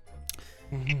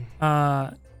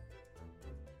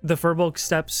 the Furbolg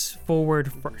steps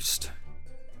forward first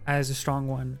as a strong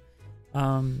one.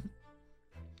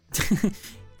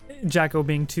 Jacko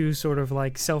being too sort of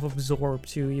like self-absorbed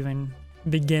to even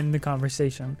begin the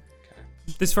conversation.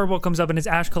 This Furbolg comes up in his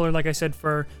ash color, like I said,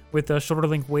 fur with a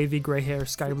shoulder-length wavy gray hair,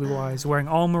 sky blue eyes, wearing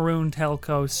all maroon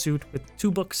tailcoat suit with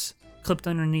 2 books clipped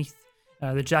underneath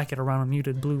the jacket around a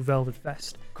muted blue velvet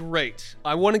vest. Great.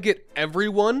 I want to get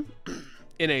everyone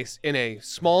in a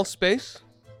small space.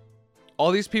 All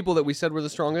these people that we said were the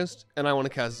strongest, and I want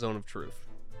to cast Zone of Truth.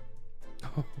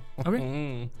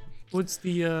 Okay. What's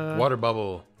the Water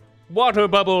bubble. Water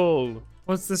bubble.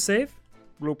 what's the save?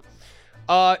 Bloop.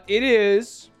 It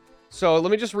is. So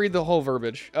let me just read the whole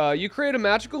verbiage. You create a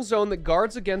magical zone that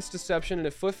guards against deception in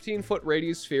a 15-foot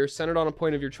radius sphere centered on a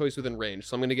point of your choice within range.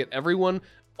 So I'm going to get everyone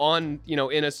on,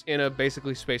 in a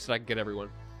basically space that I can get everyone.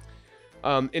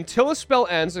 Until a spell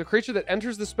ends, a creature that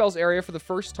enters the spell's area for the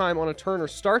first time on a turn or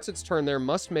starts its turn there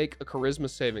must make a charisma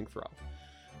saving throw.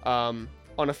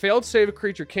 On a failed save, a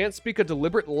creature can't speak a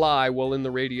deliberate lie while in the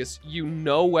radius. You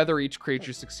know whether each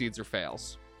creature succeeds or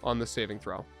fails on the saving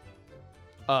throw.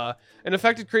 An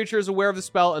affected creature is aware of the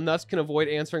spell and thus can avoid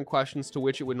answering questions to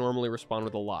which it would normally respond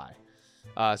with a lie.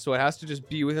 So it has to just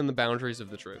be within the boundaries of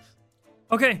the truth.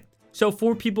 Okay, so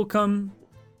 4 people come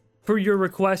for your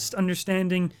request,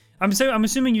 understanding. I'm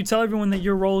assuming you tell everyone that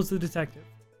your role is the detective.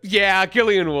 Yeah,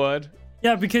 Gillian would.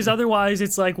 Yeah, because otherwise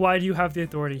it's like, why do you have the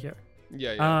authority here?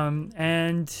 Yeah.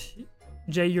 And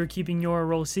Jay, you're keeping your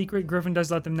role secret. Griffin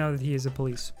does let them know that he is a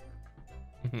police.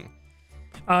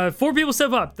 4 people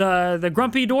step up. The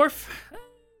grumpy dwarf,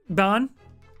 Ban.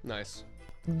 Nice.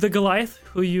 The Goliath,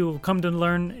 who you come to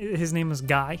learn his name is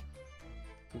Guy.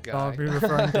 Guy. I'll be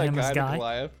referring to him as the Guy.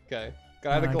 Goliath. Okay.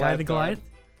 Guy the Goliath. Guy the Goliath.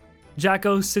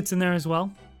 Jacko sits in there as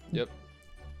well. Yep.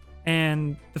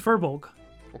 And the Furbolg,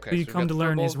 Okay. who you so we come got to the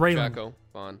learn is Furbolg, Raylan. Jacko,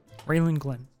 Vaughn, Raylan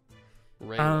Glenn.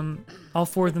 Raylan. All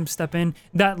 4 of them step in.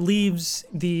 That leaves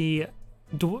the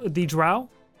drow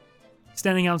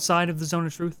standing outside of the Zone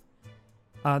of Truth.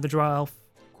 The drow elf.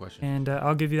 Question. And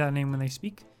I'll give you that name when they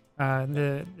speak.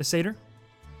 The satyr.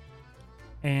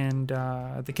 And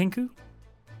the kinku.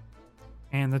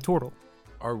 And the turtle.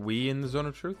 Are we in the zone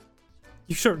of truth?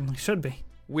 You certainly should be.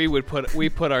 We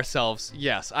put ourselves.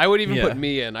 Yes, I would even Yeah. put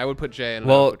me in. I would put Jay in. And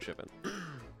Well- I would put Chip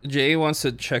in. Jay wants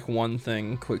to check one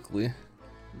thing quickly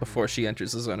before she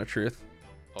enters the Zone of Truth.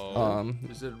 Oh.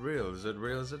 Is it real? Is it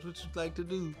real? Is that what you'd like to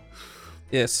do?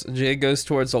 Yes, Jay goes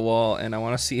towards the wall, and I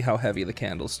want to see how heavy the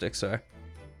candlesticks are.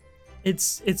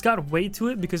 It's got weight to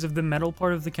it because of the metal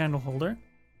part of the candle holder.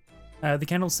 The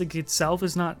candlestick itself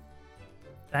is not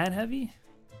that heavy,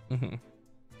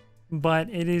 but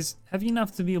it is heavy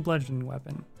enough to be a bludgeoning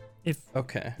weapon if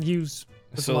Okay. used.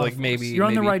 with a So lot like of maybe force. You're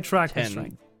on the maybe right track with 10,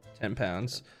 strength. 10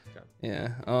 pounds. Okay.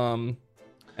 Yeah.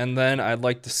 And then I'd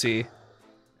like to see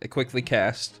a quickly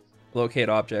cast locate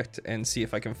object and see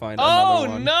if I can find Oh, another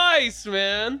one. nice,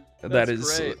 man. That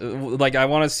is great. like I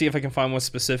want to see if I can find one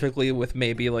specifically with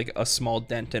maybe like a small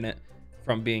dent in it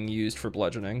from being used for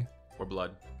bludgeoning Or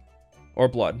blood? or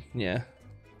blood. Yeah.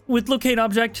 With locate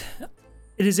object,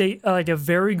 it is a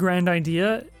very grand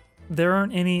idea. There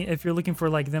aren't any. If you're looking for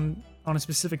like them on a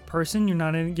specific person, you're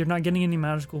not getting any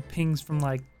magical pings from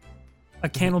like a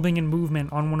candle being in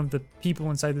movement on one of the people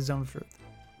inside the Zone of Truth.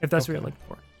 If that's what you're looking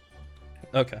for.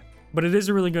 Okay. But it is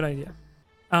a really good idea.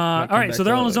 All come right, back so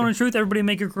they're to on that the Zone later. of Truth. Everybody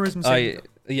make your charisma save.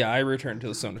 I returned to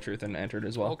the Zone of Truth and entered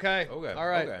as well. Okay. Okay. All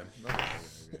right. Okay.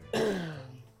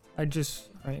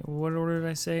 All right, what order did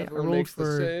I say? Everyone I rolled makes the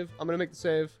for. save. I'm gonna make the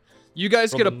save. You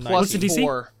guys Roll get a the plus 19. What's the DC?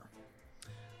 4.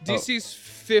 DC's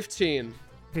 15.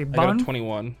 Okay, I got a Bon.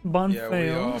 21. Bon Yeah, we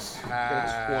all fails.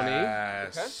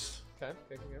 pass. Okay.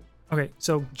 Take again. Okay,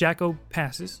 so Jacko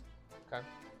passes. Okay.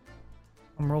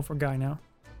 I'm roll for Guy now.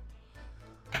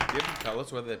 Do you have to tell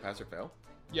us whether they pass or fail?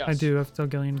 Yes. I do have to tell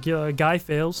Gillian. Guy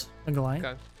fails. A Goliath.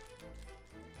 Okay.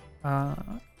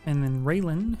 And then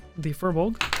Raylan, the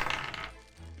Furbolg.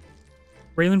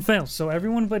 Raylan fails, so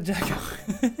everyone but Jacko.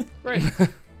 Great.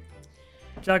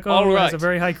 Jacko All has right. a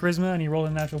very high charisma, and he rolled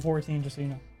a natural 14, just so you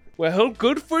know. Well,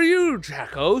 good for you,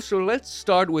 Jacko. So let's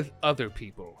start with other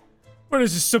people. What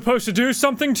is this supposed to do?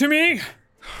 Something to me?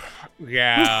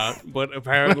 Yeah, but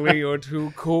apparently you're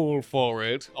too cool for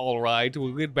it. All right,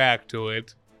 we'll get back to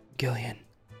it. Gillian,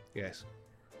 Yes.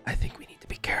 I think we need to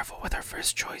be careful with our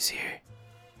first choice here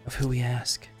of who we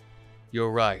ask.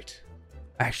 You're right.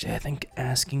 Actually, I think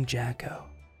asking Jacko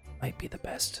might be the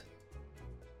best.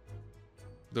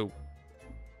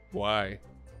 Why?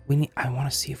 I want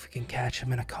to see if we can catch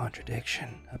him in a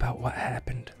contradiction about what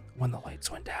happened when the lights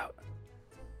went out.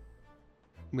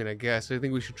 I mean, I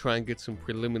think we should try and get some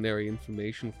preliminary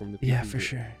information from the people. Yeah, for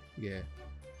sure. Yeah.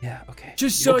 Yeah, okay.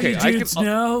 Just so Okay, you I dudes can-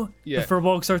 know, yeah. the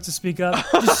Furbolg starts to speak up.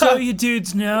 Just so you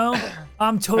dudes know,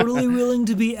 I'm totally willing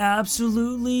to be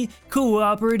absolutely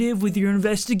cooperative with your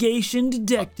investigation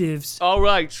detectives. All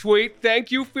right, sweet.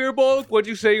 Thank you, Fearball. What'd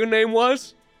you say your name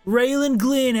was? Raylan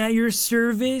Glenn at your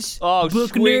service. Oh, book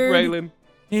sweet, nerd Raylan.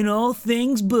 in all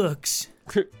things books.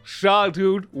 Shaw,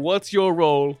 dude, what's your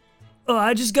role? Oh,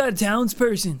 I just got a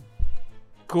townsperson.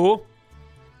 Cool.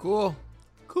 Cool.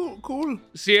 Cool.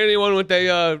 See anyone with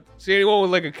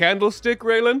like a candlestick,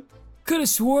 Raylan? Could have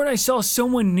sworn I saw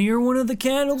someone near one of the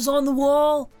candles on the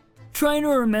wall. Trying to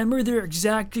remember their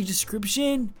exact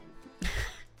description.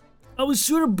 I was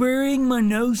sort of burying my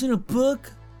nose in a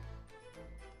book.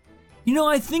 You know,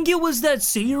 I think it was that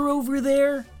satyr over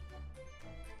there.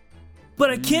 But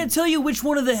I can't tell you which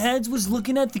one of the heads was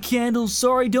looking at the candles.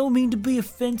 Sorry, don't mean to be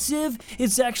offensive.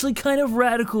 It's actually kind of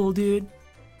radical, dude.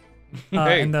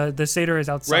 Hey. And the satyr is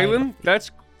outside. Raylan,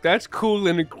 that's cool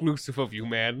and inclusive of you,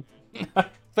 man.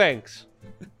 Thanks.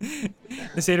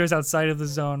 The satyr is outside of the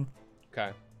zone.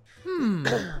 Okay.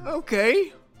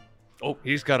 Okay. Oh,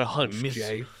 he's got a hunch, Miss-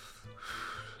 Jay.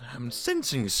 I'm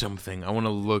sensing something. I want to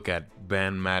look at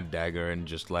Ben Mad Dagger and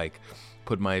just like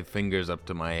put my fingers up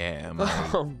to my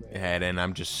head and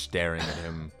I'm just staring at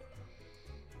him.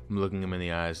 I'm looking him in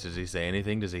the eyes. Does he say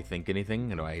anything? Does he think anything?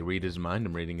 Do I read his mind?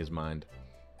 I'm reading his mind.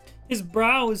 His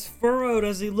brow is furrowed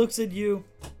as he looks at you.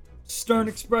 stern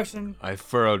expression. I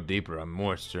furrow deeper. I'm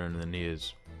more stern than he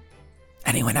is.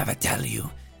 Anyone ever tell you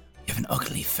you have an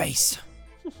ugly face?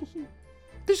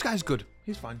 This guy's good.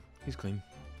 He's fine. He's clean.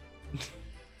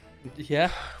 Yeah.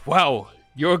 Wow,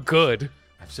 you're good.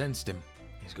 I've sensed him.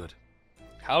 He's good.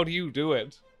 How do you do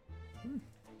it?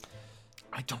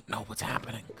 I don't know what's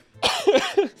happening.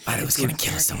 If I was gonna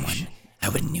kill someone, I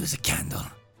wouldn't use a candle.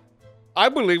 I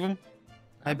believe him.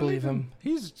 I believe him.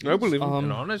 He's I believe him.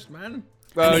 an honest man.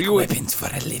 I make You would- weapons for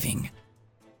a living.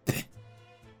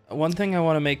 One thing I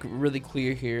want to make really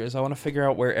clear here is I want to figure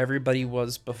out where everybody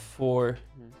was before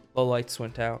the lights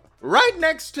went out. Right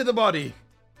next to the body.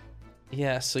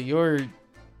 Yeah, so you're...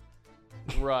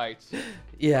 right.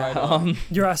 Yeah, Right on.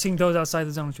 You're asking those outside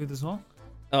the zone of truth as well?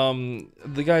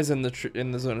 The guys in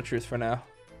the zone of truth for now.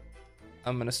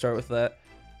 I'm gonna start with that.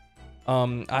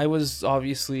 I was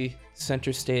obviously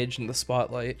center stage in the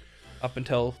spotlight up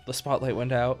until the spotlight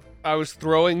went out. I was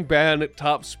throwing Ban at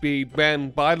top speed. Ban,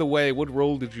 by the way, what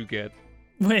role did you get?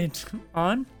 Wait,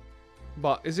 on?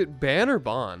 Is it Ban or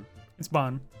Bon? It's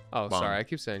Bon. Oh, Bon. sorry, I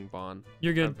keep saying Bon.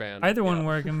 You're good. Ban. Either one Yeah.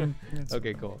 work. I mean, it's,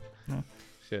 Okay, cool. No.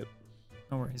 Shit.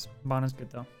 no worries. Bon is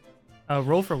good though.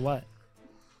 Roll for what?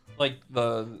 Like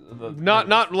the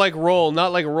Not like roll,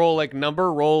 not like roll like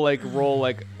number, roll like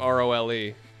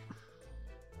ROLE.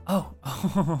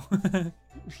 Oh.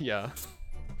 Yeah.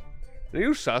 Are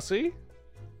you sussy?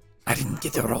 I didn't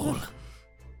get a roll.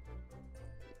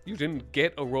 You didn't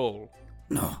get a roll.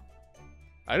 No.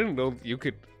 I didn't know you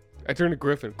could. I turned to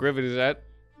Griffin. Griffin,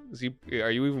 is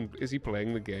he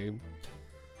playing the game?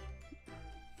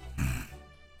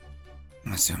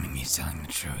 I'm assuming he's telling the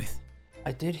truth.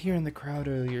 I did hear in the crowd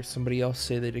earlier somebody else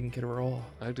say they didn't get a roll.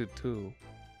 I did too.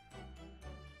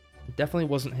 It definitely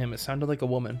wasn't him. It sounded like a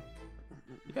woman.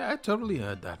 Yeah, I totally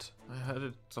heard that. I heard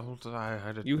it the whole time. I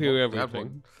heard it. You hear that everything.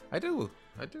 one. I do.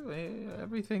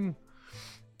 Everything.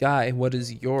 Guy, what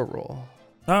is your role?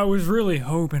 I was really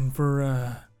hoping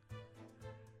for,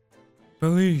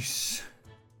 police,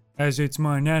 as it's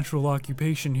my natural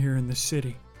occupation here in the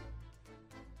city.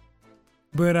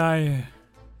 But I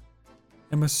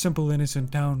am a simple,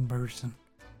 innocent town person.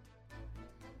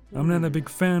 I'm not a big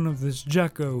fan of this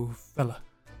Jacko fella.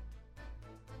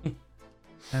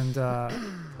 And, I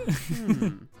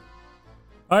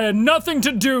had nothing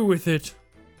to do with it.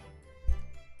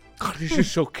 God, he's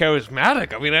just so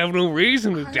charismatic. I mean, I have no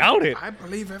reason to doubt it. I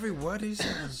believe every word he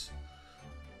says.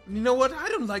 You know what? I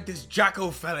don't like this Jacko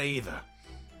fella either.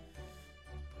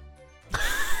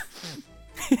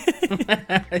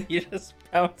 You just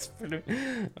bounced pretty.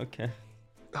 Okay.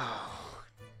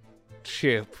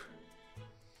 Chip.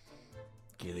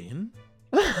 Gillian?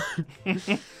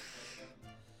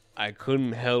 I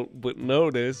couldn't help but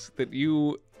notice that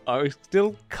you are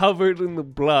still covered in the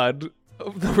blood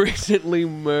of the recently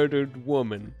murdered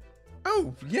woman.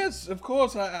 Oh, yes, of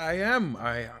course, I am.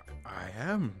 I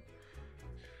am.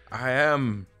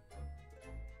 Covered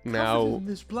Now, in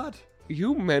this blood.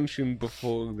 you mentioned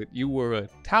before that you were a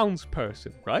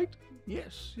townsperson, right?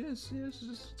 Yes.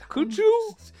 Could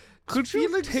you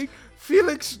Felix, take...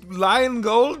 Felix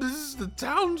Liongold is the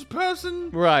townsperson?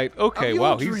 Right, okay, Of your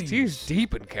wow, dreams. he's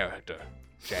deep in character,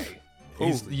 Jay.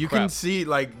 You can see,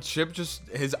 like, Chip just,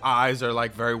 his eyes are,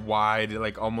 like, very wide,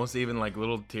 like, almost even, like,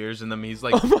 little tears in them. He's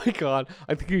like, Oh my god,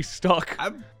 I think he's stuck.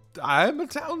 I'm a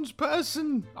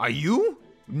townsperson. Are you?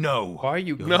 No. Why are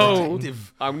you? You're No, a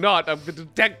detective. I'm not, I'm the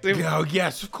detective. Oh,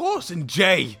 yes, of course, and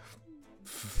Jay.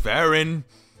 Farron.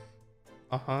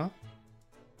 Uh-huh.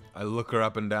 I look her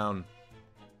up and down.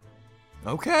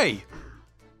 Okay.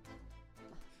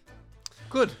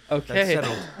 Good. Okay. That's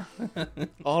settled.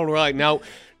 All right, now,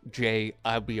 Jay,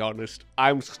 I'll be honest,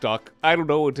 I'm stuck. I don't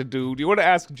know what to do. Do you want to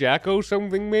ask Jacko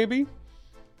something, maybe?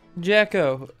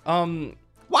 Jacko,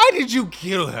 Why did you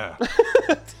kill her?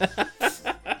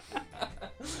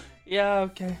 yeah,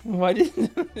 okay. Why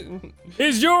didn't...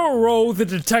 Is your role the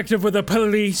detective with the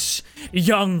police,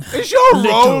 young? Is your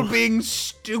little- role being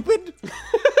stupid?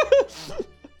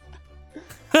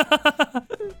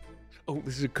 Oh,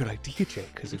 this is a good idea, Jay,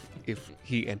 because if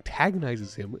he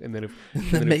antagonizes him, and then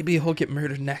Then maybe he'll get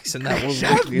murdered next, and that will...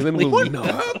 Exactly, then we'll What know.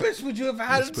 purpose would you have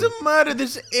had to murder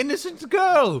this innocent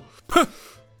girl? I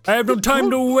have no time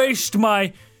to waste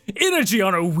my energy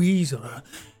on a weasel.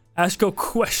 Ask her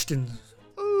questions.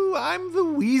 Oh, I'm the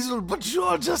weasel, but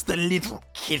you're just a little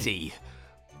kitty.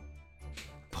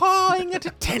 Pawing at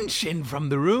attention from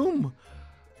the room.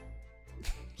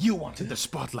 You wanted the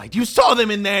spotlight. You saw them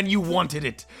in there and you wanted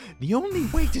it. The only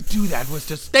way to do that was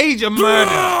to stage a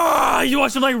murder. You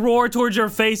watch him like roar towards your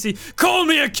face. Call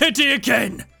me a kitty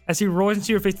again. as he roars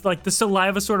into your face, like the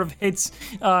saliva sort of hits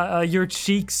your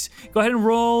cheeks. Go ahead and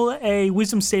roll a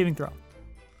wisdom saving throw.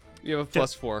 You have a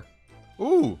 +4.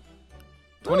 Ooh.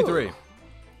 23.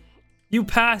 You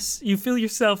pass. You feel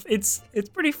yourself. It's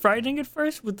pretty frightening at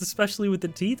first, especially with the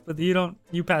teeth, but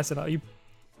you pass it out.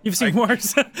 You've seen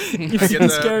worse. You've seen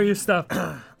scarier stuff.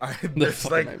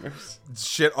 There's like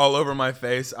shit all over my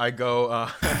face. I go.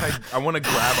 I want to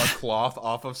grab a cloth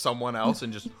off of someone else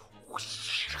and just.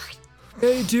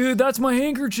 Hey, dude, that's my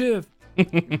handkerchief.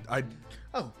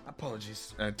 Oh,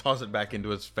 apologies. And I toss it back into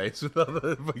his face with all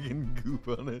the fucking goop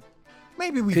on it.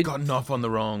 Maybe we've gotten off on the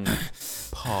wrong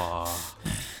paw.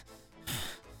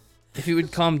 If you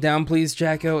would calm down, please,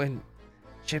 Jacko, and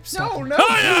Chip, stop. No,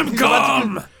 I am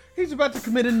calm. He's about to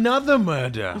commit another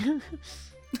murder.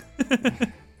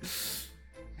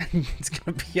 It's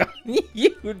gonna be on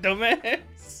you,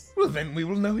 dumbass. Well, then we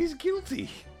will know he's guilty.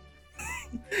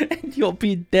 And you'll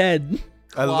be dead.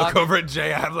 I look over at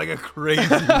Jay. I have like a crazy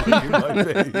look in my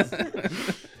face.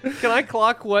 Can I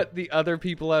clock what the other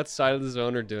people outside of the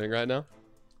zone are doing right now?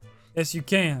 Yes, you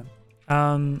can. Go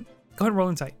ahead and roll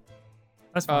insight.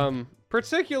 That's fine.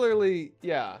 Particularly,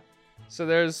 yeah. So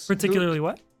there's Particularly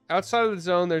what? outside of the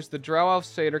zone. There's the Drow Elf,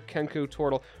 Satyr, Kenku,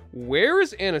 Turtle. Where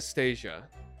is Anastasia?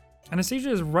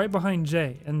 Anastasia is right behind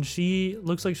Jay, and she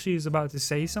looks like she's about to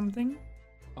say something.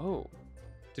 Oh,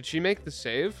 did she make the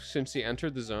save since he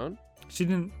entered the zone? She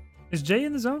didn't. Is Jay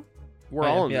in the zone? We're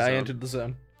all in the zone. I entered the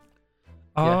zone.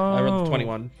 Oh. Yeah, I rolled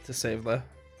 21 to save the.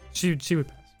 She would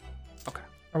pass. Okay.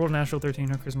 I rolled a natural 13.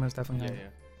 Her charisma is definitely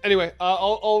higher. Anyway,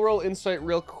 I'll roll insight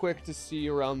real quick to see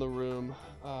around the room.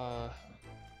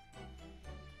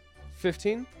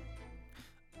 15.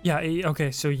 Yeah.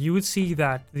 Okay. So you would see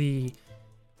that the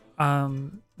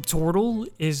turtle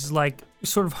is like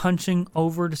sort of hunching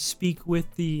over to speak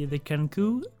with the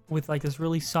Kenku with like this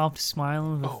really soft smile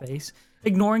on the face,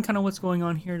 ignoring kind of what's going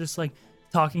on here, just like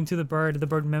talking to the bird. The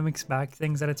bird mimics back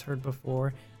things that it's heard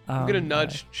before. I'm gonna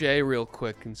nudge Jay real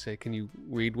quick and say, "Can you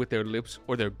read with their lips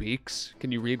or their beaks? Can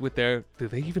you read with their? Do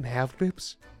they even have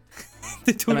lips?"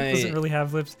 The turtle doesn't really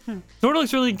have lips. Turtle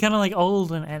looks really kind of like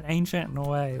old and ancient in a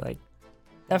way, like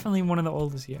definitely one of the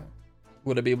oldest here.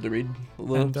 Would I be able to read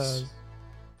lips? And,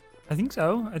 I think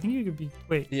so. I think you could be.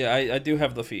 Wait. Yeah, I do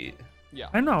have the feet. Yeah.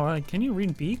 I don't know. Like, can you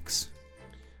read beaks?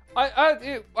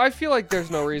 I feel like there's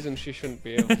no reason she shouldn't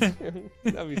be able to.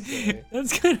 That'd be silly.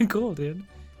 That's kind of cool, dude.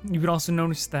 You would also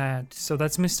notice that. So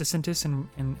that's Mr. Sintis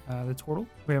and the turtle.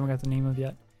 We haven't got the name of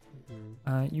yet.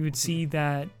 You would see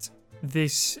that the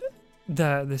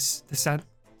satyr.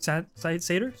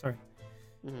 Sorry.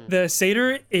 The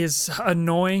satyr is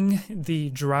annoying the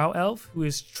drow elf, who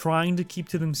is trying to keep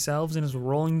to themselves and is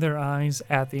rolling their eyes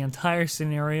at the entire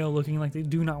scenario, looking like they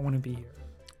do not want to be here.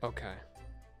 Okay.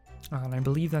 And I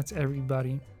believe that's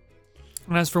everybody.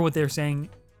 And as for what they're saying,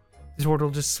 the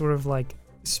turtle just sort of like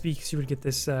speaks. You would get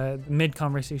this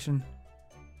mid-conversation.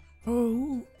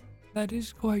 Oh, that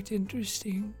is quite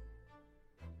interesting.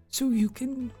 So you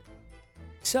can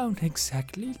sound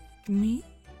exactly like me?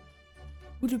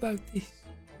 What about this?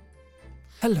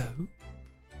 Hello,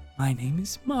 my name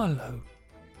is Marlowe.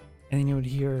 And then you would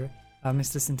hear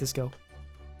Mr. Sintis go,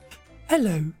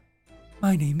 hello,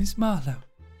 my name is Marlowe.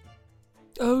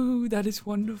 Oh, that is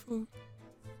wonderful.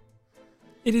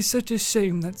 It is such a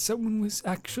shame that someone was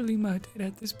actually murdered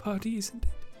at this party, isn't it?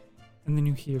 And then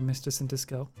you hear Mr. Sintis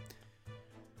go,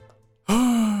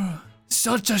 oh,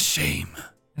 such a shame.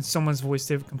 And someone's voice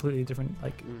completely different,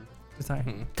 like,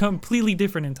 completely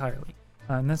different entirely.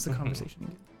 And that's the conversation you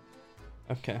get.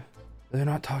 Okay. They're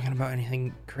not talking about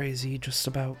anything crazy, just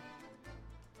about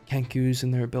Kenkus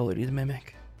and their ability to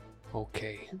mimic.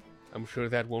 Okay. I'm sure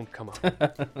that won't come up.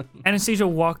 Anastasia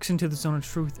walks into the zone of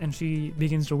truth and she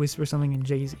begins to whisper something in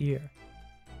Jay's ear.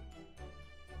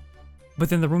 But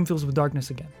then the room fills with darkness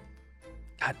again.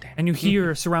 God damn. And you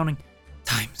hear surrounding,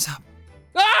 time's up.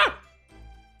 Ah!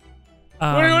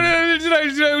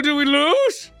 Did we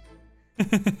lose?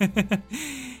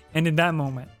 And in that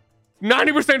moment,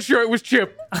 90% sure it was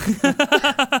Chip.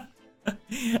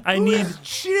 I need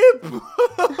Chip.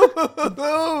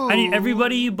 I need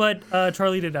everybody but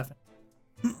Charlie to deafen.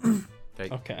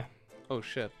 Okay. Oh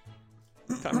shit.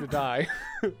 Time to die.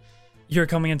 You're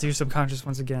coming into your subconscious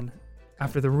once again.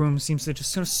 After the room seems to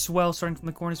just sort of swell, starting from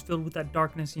the corners, filled with that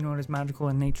darkness, you know it is magical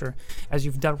in nature, as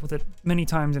you've dealt with it many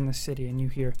times in this city, and you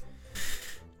hear,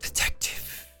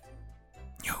 Detective,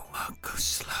 your work goes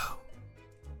slow,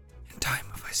 and time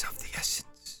is of the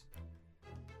essence.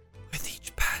 With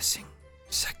each passing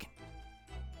second,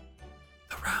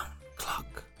 the round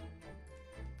clock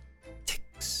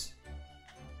ticks.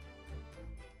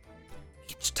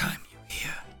 Each time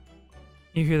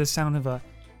you hear the sound of a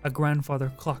a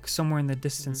grandfather clock somewhere in the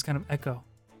distance kind of echo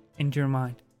into your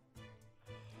mind.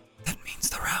 That means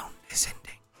the round is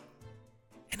ending.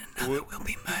 And another will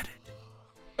be murdered.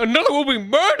 Another will be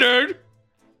murdered?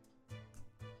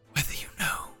 Whether you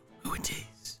know who it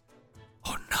is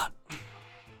or not.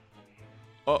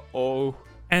 Uh-oh.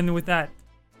 And with that,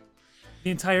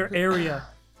 the entire area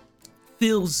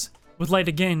fills with light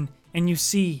again, and you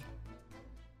see,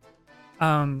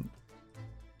 you're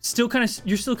still kind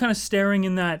of staring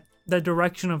in that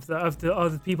direction of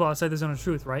the people outside the zone of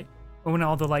truth, right? Or when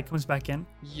all the light comes back in.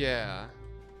 Yeah.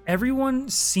 Everyone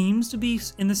seems to be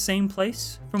in the same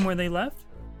place from where they left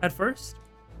at first,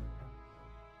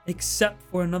 except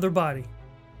for another body.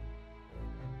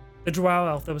 The drow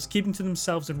elf that was keeping to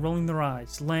themselves and rolling their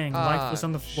eyes, laying lifeless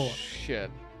on the floor.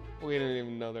 Shit. We didn't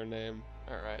even know their name.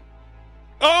 Alright.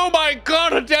 Oh my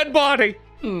god, a dead body!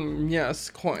 Yes,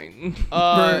 quite.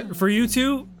 For you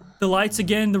two, the lights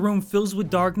again, the room fills with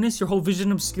darkness, your whole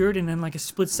vision obscured, and in like a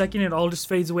split second, it all just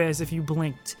fades away as if you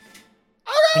blinked.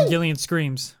 And Gillian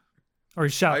screams. Or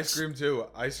shouts. I scream too.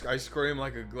 I scream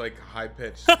like high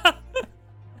pitched.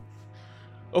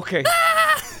 Okay.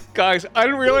 Guys, I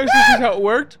didn't realize this is how it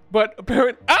worked, but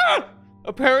apparently.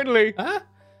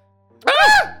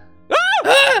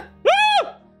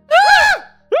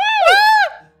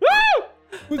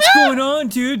 What's going on,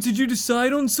 dude? Did you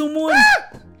decide on someone?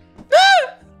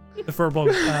 The furball,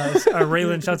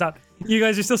 Raylan shouts out. You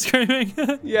guys are still screaming?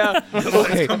 Yeah.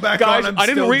 Okay, come back guys, on, I'm I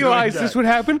didn't still doing realize that. this would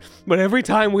happen, but every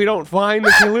time we don't find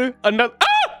the killer,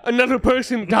 another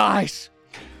person dies.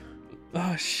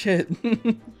 Oh shit.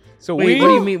 So Wait, what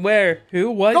do you mean? Where?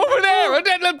 Who? What? Over there, a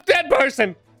dead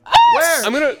person. Where?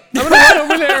 I'm gonna run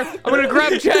over there. I'm gonna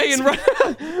grab Jay and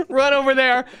run over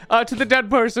there to the dead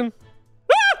person,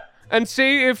 and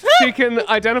see if she can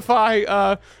identify.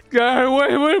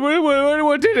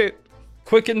 What did it?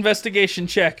 Quick investigation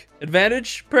check.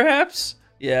 Advantage, perhaps?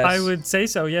 Yes. I would say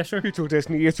so, yeah, sure. It's for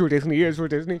Disney. It's for Disney. It's for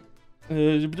Disney.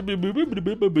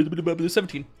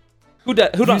 17. Who done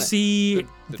You it? see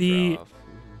the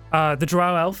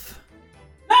drow elf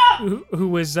who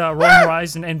was rolling her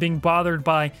eyes and being bothered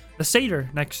by the satyr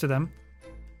next to them,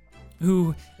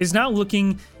 who is now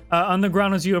looking on the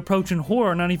ground as you approach in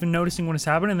horror, not even noticing what is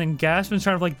happening, and then gasps and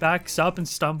sort of backs up and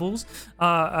stumbles.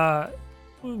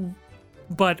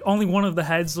 But only one of the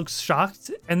heads looks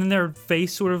shocked, and then their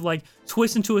face sort of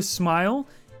twists into a smile,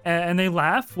 and they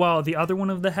laugh, while the other one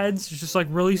of the heads is just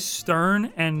really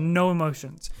stern and no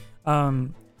emotions.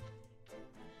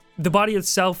 The body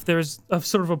itself, there's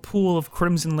sort of a pool of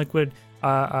crimson liquid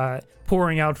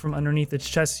pouring out from underneath its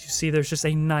chest. You see there's just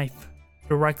a knife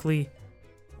directly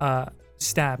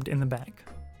stabbed in the back.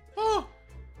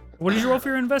 What did you roll for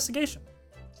your investigation?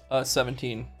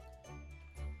 17.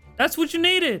 That's what you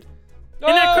needed.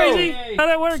 Isn't that crazy how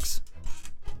that works?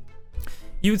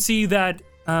 You would see that,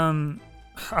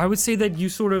 I would say that you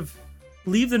sort of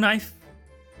leave the knife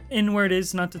in where it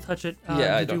is, not to touch it.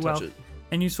 Yeah, I you don't do well. touch it.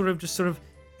 And you sort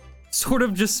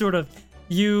of,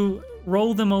 you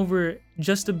roll them over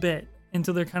just a bit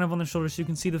until they're kind of on the shoulders so you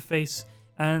can see the face.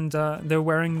 And they're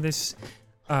wearing this,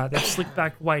 their slick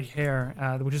back white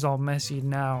hair, which is all messy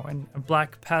now, and a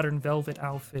black patterned velvet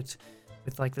outfit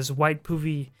with this white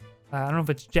poofy, I don't know if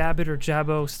it's Jabbit or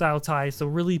Jabbo style ties, so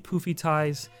really poofy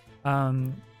ties,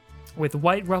 with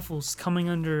white ruffles coming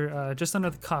under, just under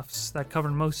the cuffs that cover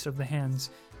most of the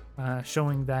hands,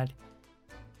 showing that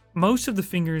most of the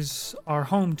fingers are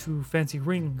home to fancy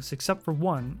rings, except for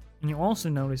one. And you also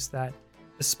notice that,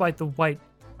 despite the white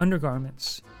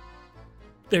undergarments,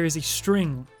 there is a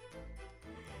string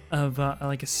of,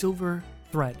 a silver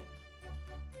thread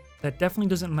that definitely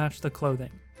doesn't match the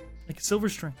clothing. Like a silver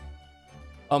string.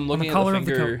 I'm looking at collar the of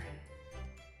the finger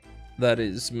that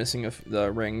is missing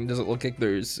the ring. Does it look like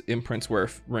there's imprints where a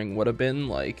ring would have been,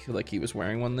 like he was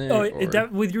wearing one there? Oh,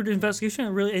 with your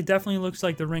investigation, it definitely looks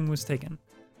like the ring was taken.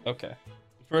 Okay.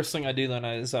 First thing I do then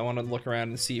is I want to look around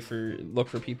and look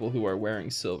for people who are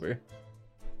wearing silver,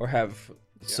 or have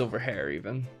silver hair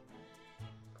even.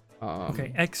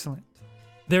 Okay, excellent.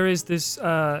 There is this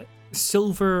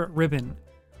silver ribbon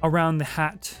around the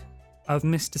hat of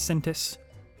Miss DeSantis.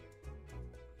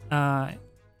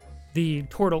 The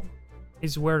turtle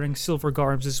is wearing silver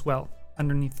garbs as well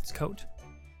underneath its coat.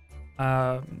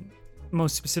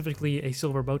 Most specifically, a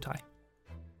silver bow tie.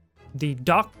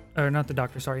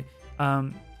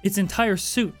 Its entire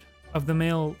suit of the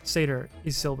male satyr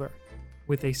is silver,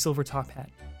 with a silver top hat.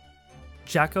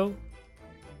 Jacko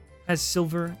has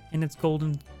silver in its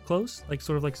golden clothes,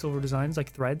 sort of silver designs,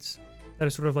 like threads that are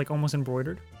sort of almost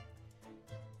embroidered.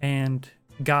 And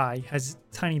Guy has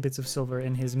tiny bits of silver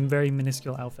in his very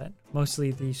minuscule outfit,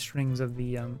 mostly the strings of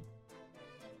the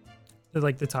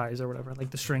like the ties or whatever,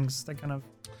 like the strings that kind of.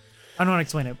 I don't know how to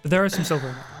explain it, but there are some silver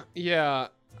in it. Yeah.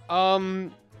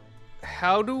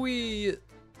 How do we?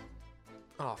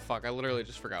 Oh fuck! I literally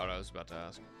just forgot what I was about to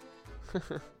ask.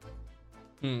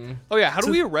 Oh yeah, how do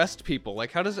we arrest people?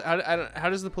 Like, how does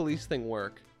the police thing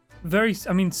work?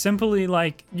 Simply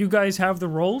like you guys have the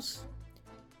roles.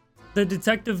 The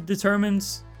detective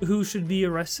determines who should be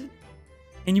arrested,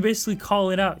 and you basically call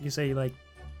it out. You say like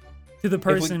to the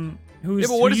person who's. Yeah,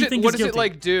 but what who does you it? think What is does it guilty.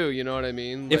 like do? You know what I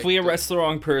mean? If Like, we arrest the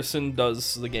wrong person,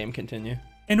 does the game continue?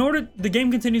 The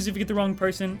game continues if you get the wrong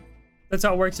person. That's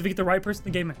how it works. If you get the right person, the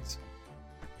game ends.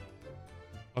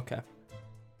 Okay.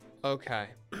 Okay.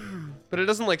 But it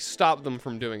doesn't like stop them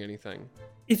from doing anything.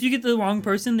 If you get the wrong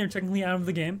person, they're technically out of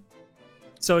the game.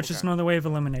 So it's just another way of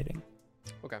eliminating.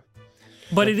 Okay.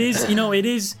 But it is,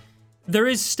 there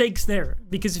is stakes there.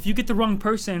 Because if you get the wrong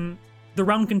person, the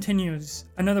round continues.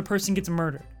 Another person gets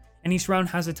murdered. And each round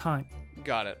has a time.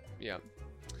 Got it. Yeah.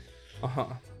 Uh-huh.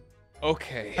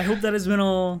 Okay. I hope that has been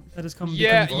all that has come.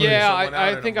 Yeah, become- yeah. Someone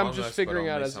I added think I'm Among just Us, but figuring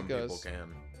out only as it some people goes.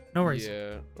 can. No worries.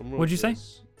 Yeah. What'd you say?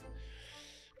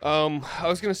 I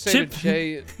was gonna say Chip. to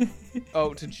Jay.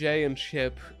 To Jay and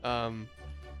Chip. Do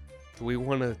we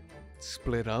want to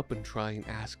split up and try and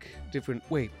ask different?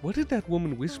 Wait, what did that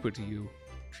woman whisper to you,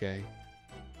 Jay?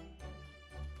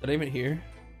 Did I even hear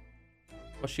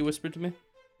what she whispered to me?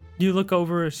 You look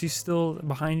over, she's still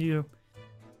behind you.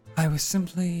 I was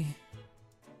simply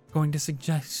going to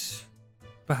suggest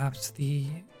perhaps the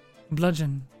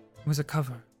bludgeon was a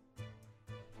cover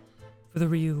for the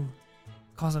real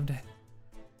cause of death.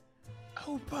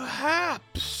 Oh,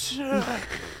 perhaps.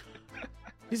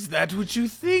 Is that what you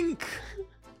think?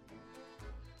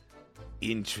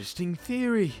 Interesting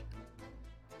theory.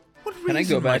 What reason Can I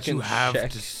go back might you and have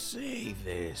check? to say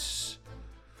this?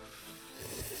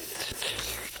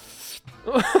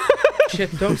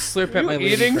 Chip, don't slurp at my lady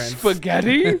Eating friend.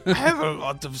 spaghetti? I have a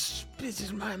lot of spit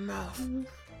in my mouth.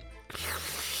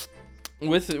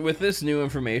 With this new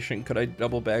information, could I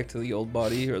double back to the old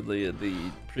body or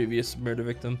the previous murder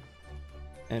victim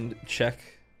and check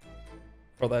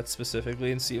for that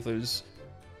specifically and see if there's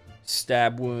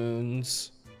stab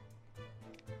wounds,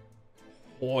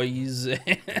 poison?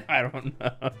 I don't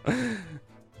know.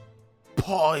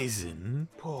 Poison?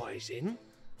 Poison?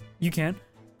 You can.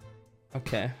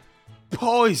 Okay,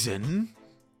 Poison?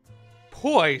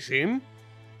 Poison?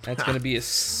 that's gonna be a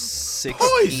 16.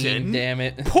 Poison? Damn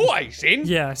it. Poison?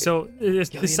 Yeah, so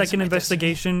the second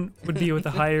investigation would be with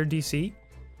a higher DC.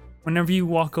 Whenever you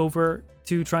walk over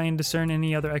to try and discern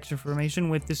any other extra information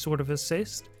with this sort of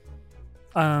assist,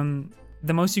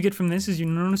 the most you get from this is you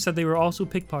notice that they were also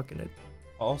pickpocketed.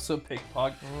 Also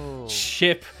pickpocket. Oh.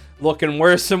 Chip, looking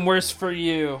worse and worse for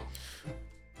you.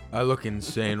 I look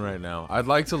insane right now. I'd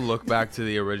like to look back to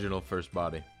the original first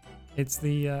body. It's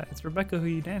Rebecca who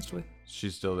you danced with.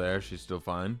 She's still there. She's still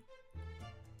fine.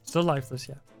 Still lifeless,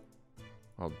 yeah.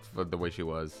 Well, for the way she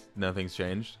was. Nothing's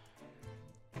changed.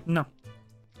 No.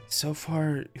 So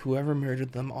far, whoever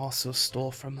murdered them also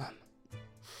stole from them.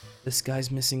 This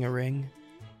guy's missing a ring,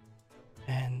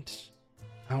 and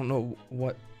I don't know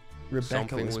what Rebecca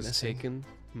Something was was missing. taken.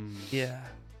 Yeah.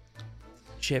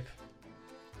 Chip,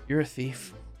 you're a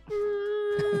thief.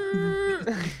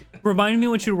 Remind me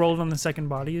what you rolled on the second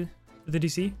body for the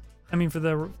DC. I mean, for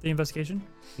the investigation.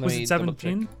 Was it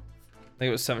 17? I think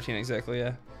it was 17 exactly,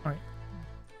 yeah.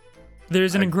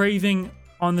 There's an engraving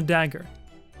on the dagger.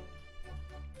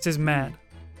 It says "Mad."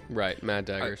 Right, mad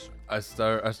daggers. I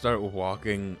start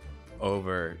walking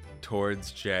over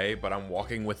towards Jay, but I'm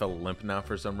walking with a limp now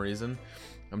for some reason.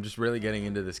 I'm just really getting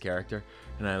into this character,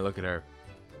 and I look at her.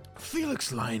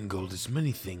 Felix Liongold is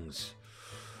many things,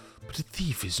 but a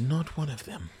thief is not one of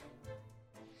them.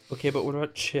 Okay, but what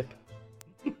about Chip?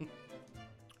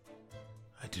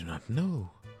 I do not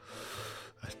know.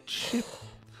 A chip.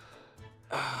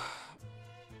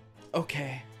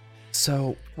 Okay.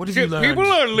 So, What have you learned?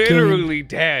 People are literally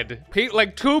dead.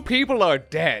 Like 2 people are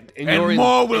dead, and you're And in.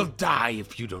 more will die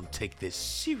if you don't take this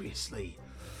seriously.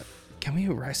 can we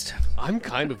arrest him? I'm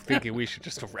kind of thinking we should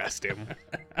just arrest him.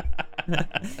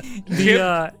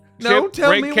 The No, Chip, tell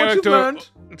break me what character, you learned.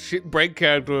 Chip, break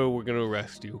character. We're gonna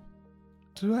arrest you.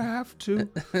 Do I have to?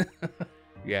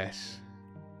 Yes.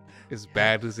 As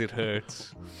bad as it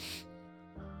hurts.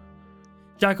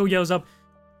 Jacko yells up,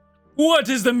 "What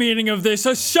is the meaning of this?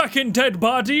 A second dead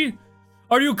body?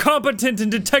 Are you competent in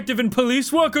detective and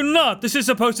police work or not? This is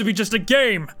supposed to be just a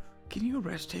game. Can you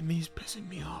arrest him? He's pissing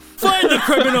me off. Find the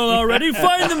criminal already!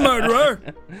 Find the murderer!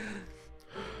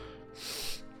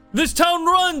 This town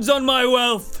runs on my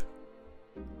wealth!"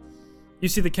 You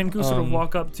see the Kenku sort of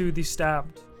walk up to the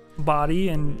stabbed body,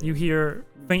 and you hear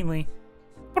faintly,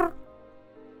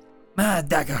 mad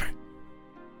dagger.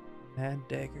 Mad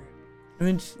dagger. And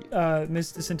then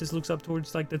Miss DeSantis looks up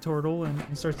towards like the turtle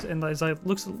and starts and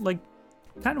looks like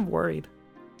kind of worried.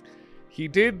 He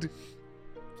did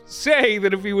say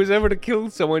that if he was ever to kill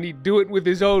someone, he'd do it with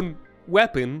his own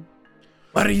weapon.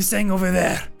 What are you saying over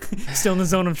there? Still in the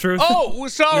zone of truth. Oh,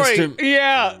 sorry. Mr.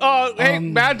 Yeah. Hey,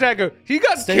 Mad Dagger. He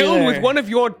got Stay killed with there. one of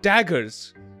your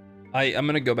daggers. I'm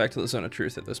gonna go back to the zone of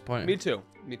truth at this point. Me too.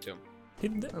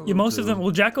 Yeah, most of them.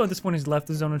 Well, Jacko at this point has left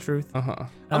the zone of truth. Uh-huh.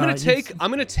 I'm gonna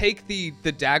You- take the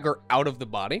dagger out of the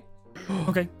body.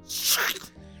 Okay.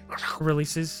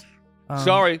 Releases.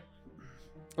 Sorry.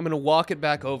 I'm gonna walk it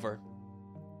back over,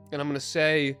 and I'm gonna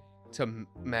say to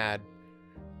Mad,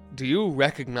 "Do you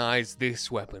recognize this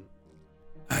weapon?"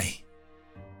 Aye.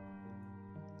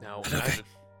 Now, Look,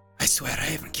 I swear I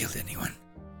haven't killed anyone.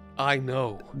 I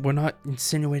know, We're not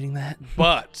insinuating that.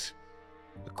 but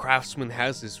the craftsman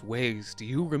has his ways. Do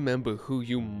you remember who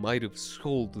you might have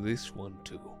sold this one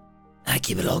to? I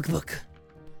keep a logbook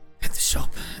at the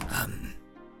shop.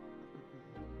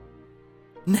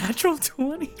 Natural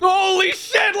 20. Holy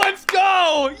shit! Let's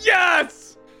go!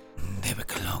 Yes! They were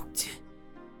cloaked.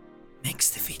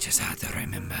 Makes the features hard to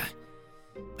remember,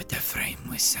 but their frame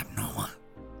was abnormal.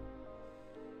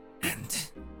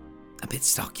 And a bit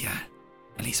stockier,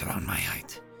 at least around my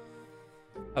height.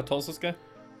 How tall is this guy?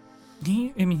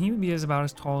 He would be about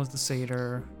as tall as the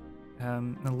satyr, a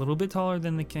little bit taller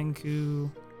than the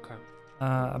kenku. Okay.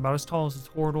 About as tall as the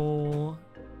turtle.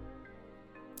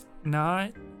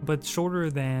 But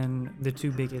shorter than the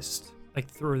two biggest, like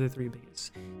the three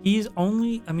biggest. He's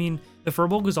only, the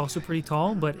Furbolg is also pretty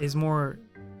tall, but isn't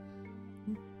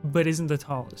the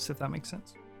tallest, if that makes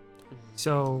sense.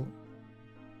 So,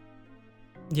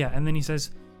 yeah, and then he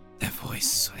says, Their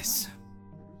voice was...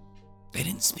 They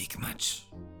didn't speak much.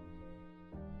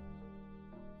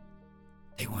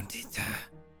 They wanted,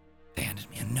 they handed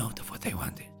me a note of what they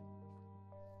wanted.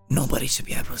 Nobody should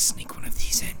be able to sneak one of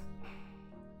these in.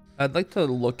 I'd like to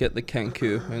look at the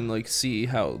Kenku and like see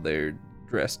how they're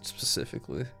dressed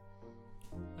specifically.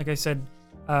 like I said,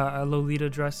 a Lolita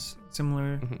dress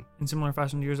in similar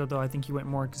fashion to yours, although I think you went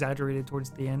more exaggerated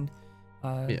towards the end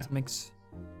to mix.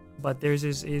 But theirs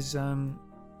is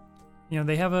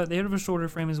they have a shorter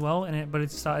frame as well, but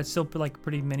it's still like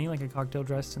pretty mini, like a cocktail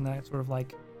dress, and that sort of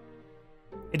like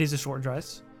it is a short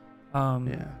dress.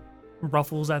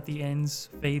 Ruffles at the ends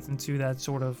fades into that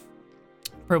sort of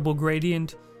purple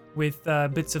gradient with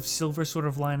bits of silver sort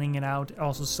of lining it out.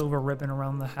 Also silver ribbon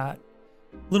around the hat.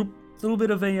 Little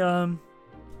bit of a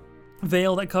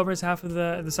veil that covers half of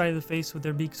the side of the face with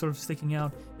their beak sort of sticking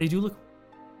out. They do look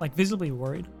like visibly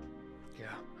worried. Yeah.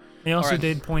 They also All right.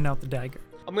 did point out the dagger.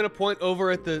 I'm gonna point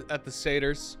over at the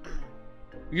satyrs.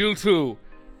 You two,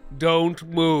 don't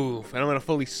move, and I'm gonna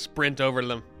fully sprint over to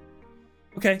them,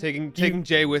 Okay. taking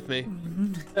Jay with me.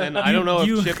 And I don't know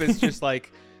if Chip is just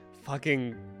like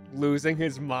fucking losing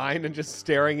his mind and just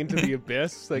staring into the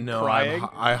abyss, like No, crying.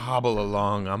 I hobble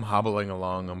along. I'm hobbling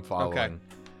along. I'm following. Okay.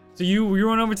 So you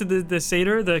run over to the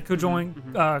satyr, the conjoined.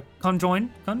 How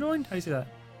do you say that?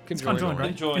 It's conjoined,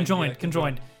 right?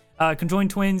 Conjoined. Conjoined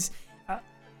twins.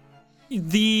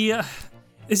 This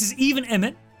is Eve and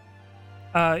Emmett.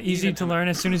 Easy to learn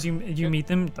as soon as you meet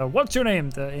them. What's your name?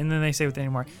 And then they say what they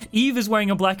name are. Eve is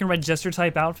wearing a black and red jester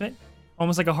type outfit,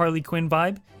 almost like a Harley Quinn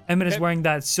vibe. Emmett is wearing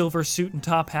that silver suit and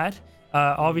top hat.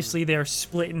 Obviously, they're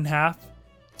split in half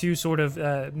to sort of.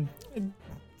 It's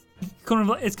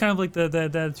kind of like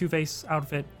the Two-Face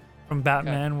outfit from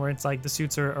Batman, where it's like the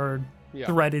suits are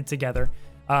threaded together.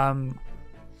 And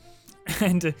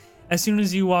as soon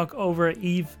as you walk over,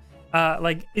 Eve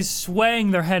is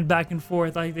swaying their head back and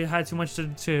forth like they had too much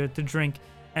to drink,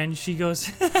 and she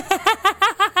goes,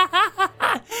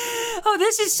 "Oh,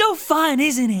 this is so fun,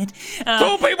 isn't it?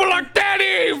 Two people like that,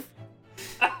 Eve!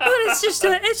 But it's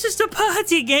just a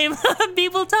party game.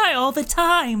 People die all the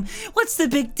time. What's the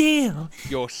big deal?"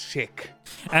 You're sick.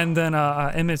 And then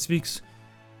Emmett speaks.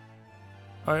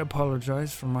 "I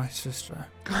apologize for my sister."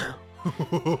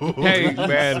 Hey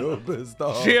man,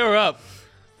 cheer up.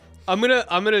 I'm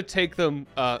gonna take them.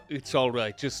 It's all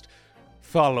right. Just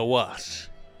follow us,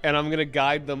 and I'm gonna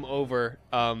guide them over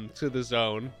to the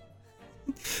zone.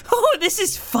 Oh, this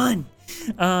is fun.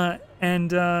 All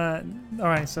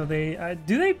right. So they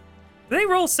do they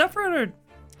roll separate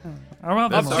or?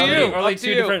 Up to you. Are they Up to two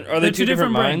you. different? Are they They're two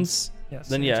different minds? Yes.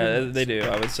 Then they're two yeah, minds. they do.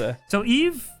 I would say. So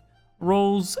Eve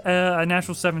rolls a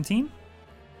natural 17,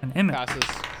 and Emmett Passes.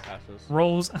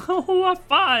 rolls a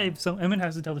 5. So Emmett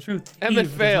has to tell the truth. Emmett Eve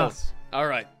does fails. All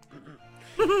right.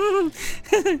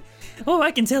 not. Oh,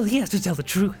 I can tell he has to tell the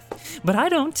truth, but I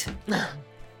don't.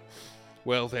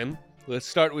 Well then, let's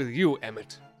start with you,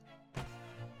 Emmett.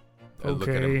 look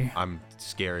at him. Okay. I'm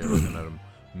scary looking at him.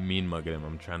 Mean mugging him.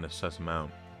 I'm trying to suss him out.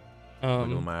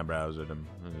 Wiggling my eyebrows at him.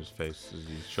 And his face. Is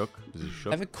he shook? Is he I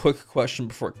shook? have a quick question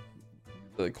before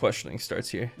the questioning starts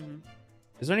here.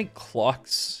 Is there any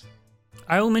clocks?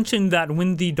 I will mention that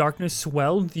when the darkness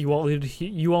swelled, you all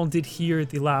did hear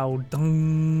the loud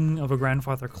ding of a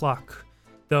grandfather clock.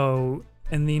 Though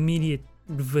in the immediate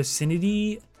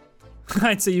vicinity,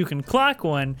 I'd say you can clock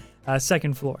one,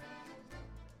 second floor.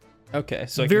 Okay,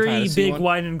 so I can Very kinda see big, one.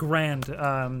 wide, and grand.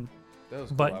 That was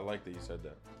cool. but- I like that you said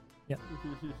that.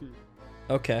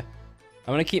 Okay,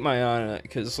 I'm gonna keep my eye on it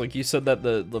because, like you said, that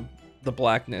the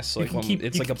blackness, You like can when, keep-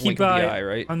 it's you like a can blink keep of the eye eye,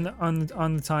 right?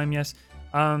 on the time, yes.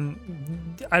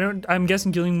 I'm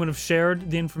guessing Gillian would have shared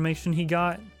the information he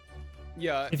got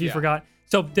Yeah. if you yeah. forgot.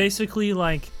 So basically,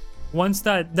 like, once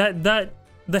that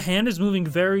the hand is moving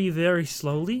very, very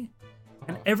slowly,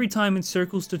 and every time it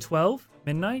circles to 12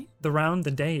 midnight,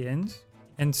 the day ends,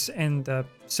 and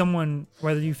someone,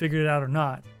 whether you figured it out or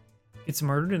not, gets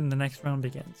murdered, and the next round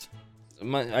begins.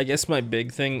 I guess my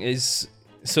big thing is,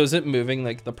 so is it moving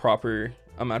like the proper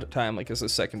amount of time, like is it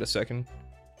second to second?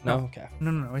 No. Okay,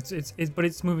 No. But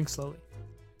it's moving slowly.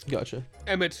 gotcha.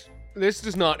 Emmett, this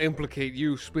does not implicate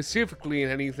you specifically in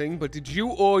anything, but did you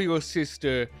or your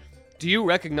sister, do you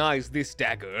recognize this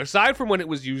dagger, aside from when it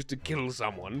was used to kill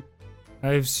someone?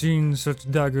 I've seen such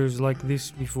daggers like this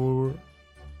before.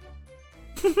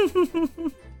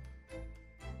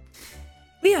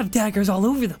 We have daggers all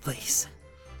over the place.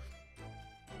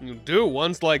 You do,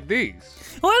 ones like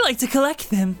these. Oh, I like to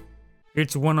collect them.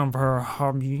 It's one of her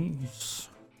hobbies.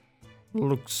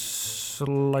 Looks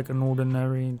like an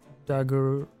ordinary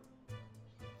dagger.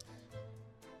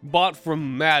 Bought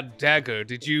from Mad Dagger.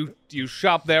 Do you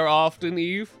shop there often,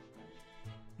 Eve?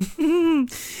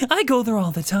 I go there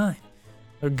all the time.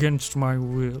 Against my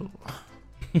will.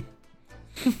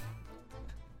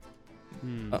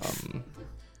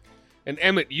 And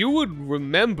Emmett, you would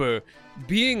remember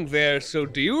being there, so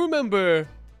do you remember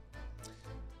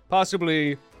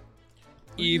possibly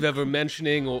Eve ever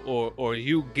mentioning or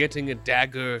you getting a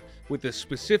dagger with a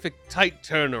specific tight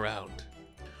turnaround?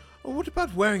 Well, what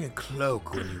about wearing a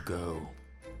cloak when you go?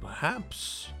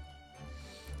 Perhaps.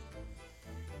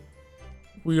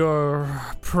 We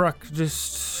are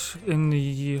practiced in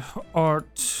the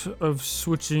art of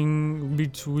switching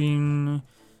between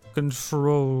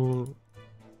control,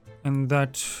 and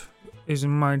that is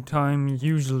my time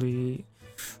usually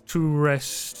to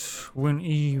rest when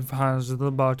Eve has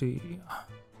the body.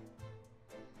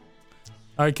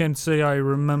 I can't say I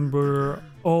remember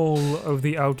all of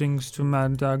the outings to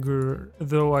Mad Dagger,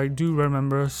 though I do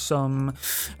remember some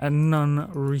and none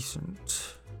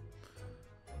recent.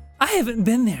 I haven't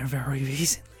been there very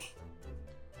recently.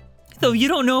 Though you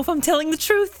don't know if I'm telling the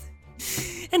truth.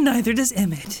 And neither does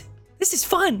Emmett. This is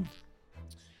fun.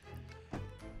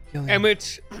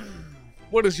 Emmett,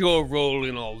 what is your role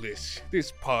in all this?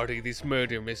 This party, this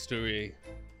murder mystery?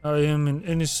 I am an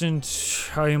innocent.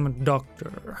 I am a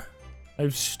doctor.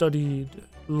 I've studied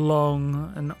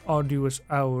long and arduous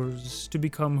hours to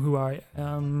become who I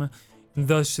am.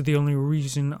 Thus, the only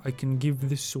reason I can give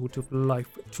this sort of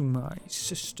life to my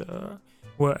sister,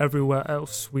 where everywhere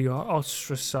else we are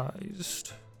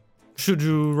ostracized. Should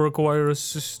you require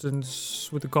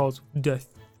assistance with the cause of death,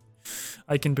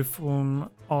 I can perform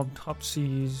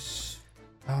autopsies.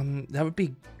 That would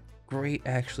be great,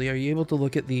 actually. Are you able to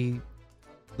look at the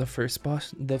first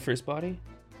body?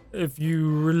 If you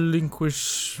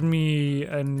relinquish me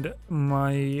and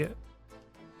my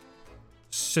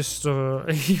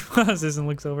sister, he pauses and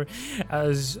looks over,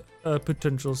 as a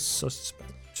potential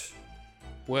suspect.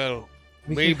 Well,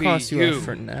 We can maybe cross you you, off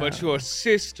for now. but your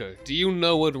sister, do you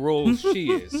know what role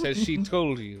she is? Has she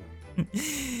told you?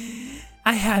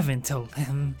 I haven't told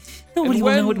him. Nobody And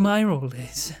will know what when- my role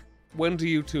is. When do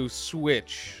you two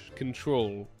switch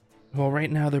control? Well, right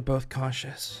now they're both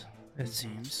conscious, it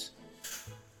seems.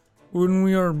 When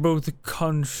we are both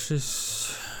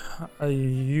conscious, I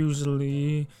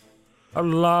usually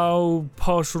allow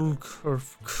partial.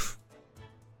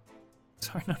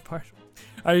 Sorry, not partial.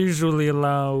 I usually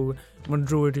allow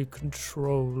majority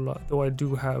control, though I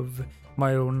do have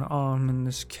my own arm in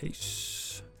this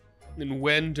case. And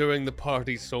when during the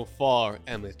party so far,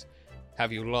 Emmett,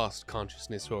 have you lost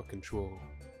consciousness or control?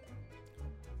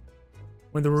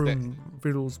 When the room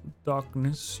fills with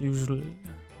darkness, usually.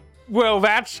 Well,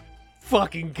 that's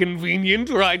fucking convenient,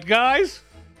 right, guys?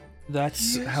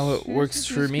 That's how it works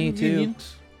for me too.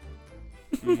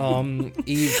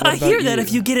 Eve, what I hear about that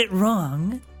if you get it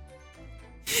wrong.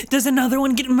 Does another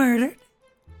one get murdered?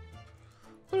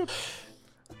 A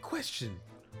question.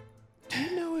 Do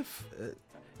you know if,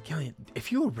 Killian,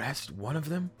 if you arrest one of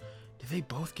them, they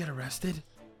both get arrested?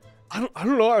 I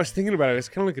don't know. I was thinking about it. It's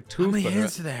kind of like a tooth. How many but-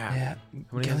 hands do they have? Yeah.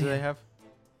 How many hands do they have?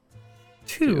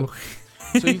 2.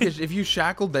 So you could, if you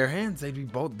shackled their hands, they'd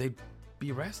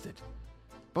be arrested.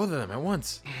 Both of them at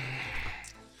once.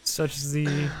 Such as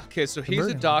the. Okay, so he's a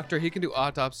burden. doctor. He can do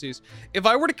autopsies. If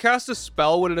I were to cast a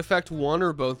spell, would it affect one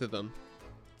or both of them?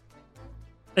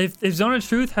 If Zone of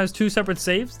Truth has 2 separate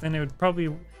saves, then it would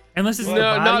probably. Unless it's No, their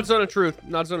body. not Zone of Truth.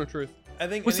 Not Zone of Truth. I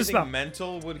think What's the anything spell?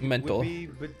 mental would Mental. be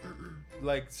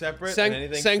like separate, Sanct- and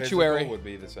anything sanctuary. physical would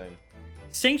be the same.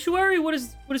 Sanctuary? What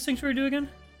does Sanctuary do again?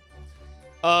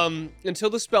 Until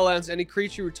the spell ends, any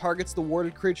creature who targets the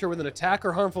warded creature with an attack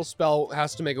or harmful spell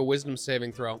has to make a wisdom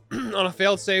saving throw. On a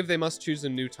failed save, they must choose a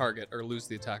new target or lose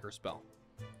the attack or spell.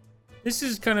 This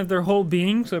is kind of their whole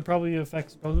being, so it probably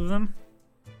affects both of them.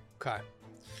 Okay.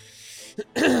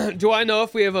 Do I know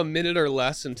if we have a minute or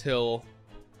less until...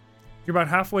 You're about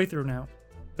halfway through now.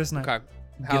 This night. Okay.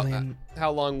 Gillian. How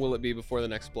long will it be before the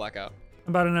next blackout?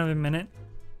 About another minute.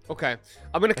 Okay.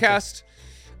 I'm gonna cast...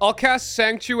 I'll cast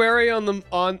Sanctuary on them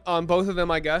on both of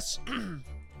them, I guess.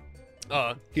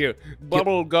 Here.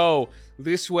 Bubble go.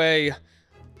 This way,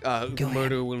 the Gillian.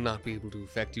 murder will not be able to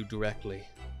affect you directly.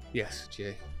 Yes,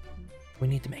 Jay. We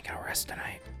need to make our arrest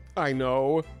tonight. I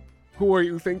know. Who are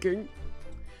you thinking?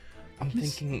 I'm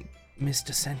thinking Miss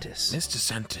DeSantis. Miss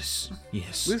DeSantis.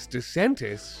 Yes. This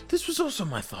DeSantis. This was also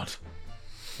my thought.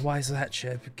 Why is that,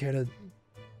 Shep? Care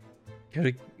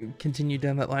to continue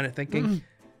down that line of thinking?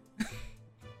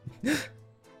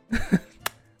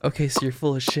 Okay, so you're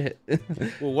full of shit.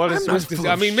 Well, what is I'm not Miss full DeSantis?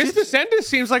 I of mean, Miss shit. DeSantis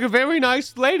seems like a very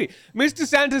nice lady. Miss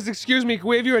DeSantis, excuse me, can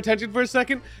we have your attention for a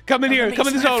second? Come in here. let me Come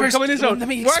in the explain zone. first. Come in the zone. Let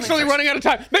me We're explain actually first. running out of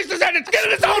time. Miss DeSantis, get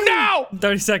in the zone now!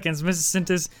 30 seconds.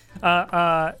 Mrs.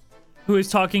 Sintis, who is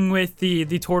talking with the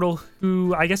turtle,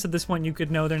 who I guess at this point you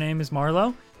could know their name is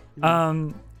Marlowe,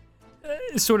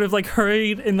 sort of like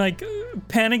hurried and like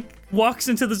panic walks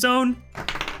into the zone,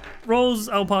 rolls.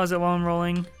 I'll pause it while I'm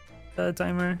rolling the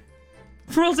timer.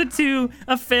 Rolls a 2,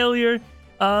 a failure.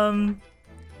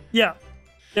 Yeah,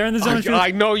 they're in the zone. of truth.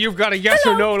 I know you've got a yes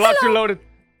or no. Locked or loaded.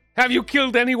 Have you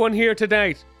killed anyone here to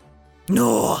date?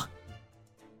 No,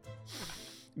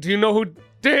 Do you know who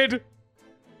did?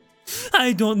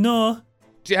 I don't know.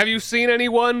 Have you seen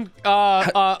anyone?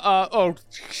 Oh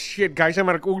shit, guys, I'm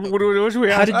gonna. What should we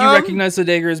How ask? did you recognize the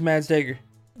dagger as Mad's dagger?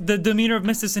 The demeanor of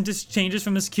Mr. Sintis changes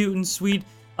from this cute and sweet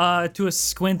to a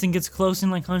squint and gets close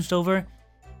and like hunched over.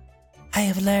 I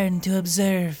have learned to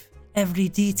observe every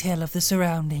detail of the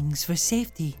surroundings for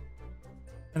safety.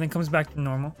 And then comes back to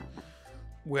normal.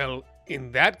 Well, in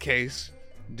that case,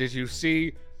 did you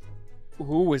see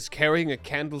who was carrying a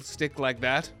candlestick like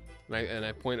that? And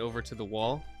I point over to the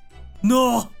wall.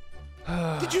 No!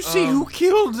 Did you see who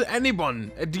killed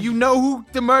anyone? Do you know who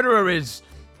the murderer is?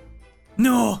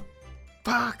 No!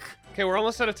 Fuck. Okay, we're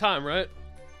almost out of time, right?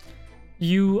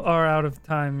 You are out of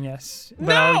time, yes. But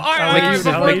No! I'll let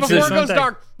you- I'll let you Before finish it one goes thing.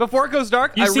 dark. Before it goes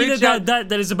dark, You I see reach that, out.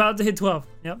 that is about to hit 12.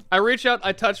 Yep. I reach out.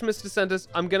 I touch Miss DeSantis.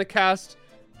 I'm gonna cast.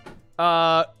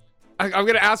 I'm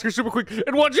gonna ask her super quick.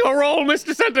 And what's your role, Miss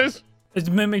DeSantis? It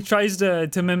mimic tries to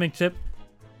mimic Chip.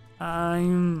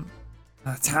 I'm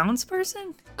a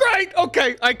townsperson? Great.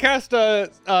 Okay, I cast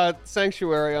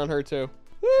Sanctuary on her too.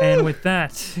 And with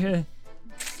that,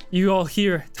 you all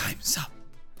hear, time's up.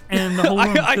 And the whole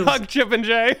room I fills. hug Chip and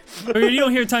Jay. Or you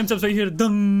don't hear time's up, so you hear the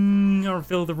dung or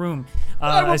fill the room.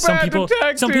 I'm a As some bad people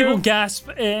detective. gasp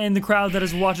in the crowd that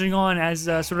is watching on as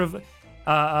sort of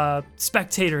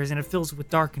spectators, and it fills with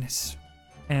darkness.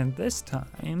 And this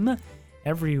time,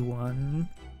 everyone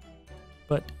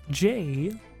but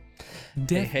Jay,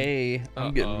 Hey,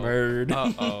 I'm getting murdered.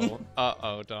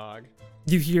 Uh-oh, dog.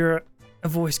 you hear a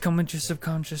voice come into your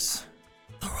subconscious.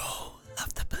 The role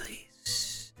of the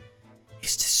police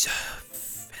is to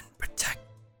serve and protect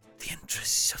the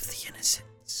interests of the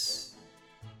innocents.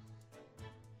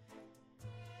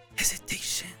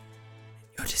 Hesitation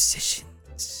in your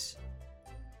decisions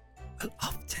will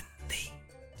often lead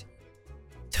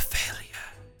to failure.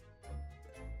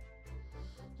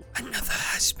 Another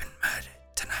has been murdered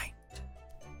tonight.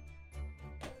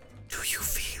 Do you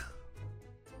feel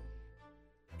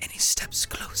any steps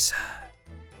closer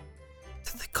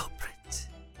to the culprit?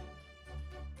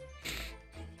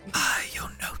 Eye your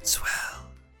notes well.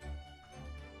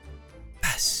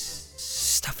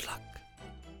 Best of luck.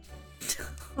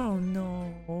 Oh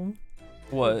no.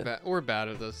 What? We're bad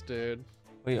at this, dude.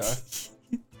 We are.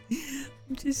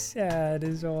 I'm just sad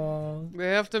is all. They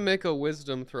have to make a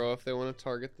wisdom throw if they want to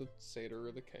target the satyr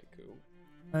or the kenku.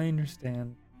 I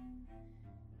understand.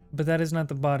 But that is not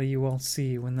the body you all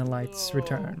see when the lights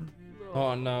return.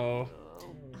 Oh no.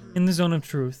 In the zone of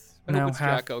truth, I now hope it's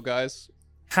half Jacko, guys.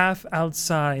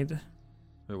 outside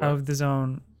Wait, what? of the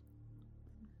zone.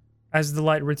 As the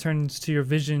light returns to your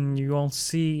vision, you all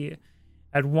see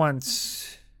at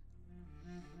once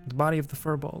the body of the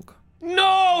Furbolg.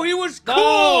 No, he was cool.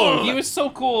 Oh, he was so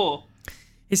cool.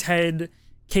 His head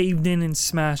caved in and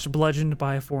smashed, bludgeoned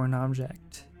by a foreign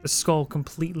object. The skull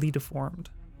completely deformed.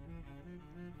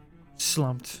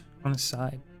 Slumped on his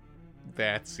side.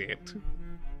 That's it.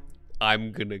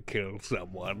 I'm gonna kill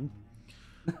someone.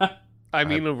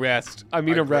 arrest.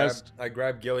 Arrest. I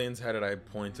grabbed Gillian's head and I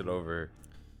pointed over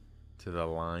to the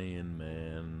lion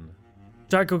man.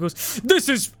 Jacko goes, "This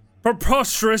is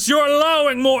preposterous! You're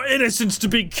allowing more innocents to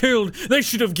be killed! They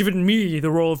should have given me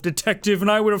the role of detective and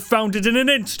I would have found it in an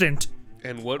instant!"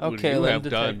 And what Okay, would you then, have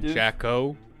done, detective.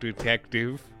 Jacko?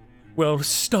 Detective? Well,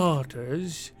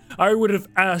 starters, I would have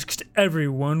asked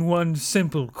everyone one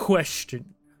simple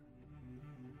question.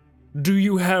 Do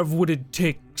you have what it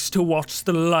takes to watch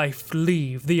the life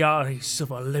leave the eyes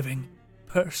of a living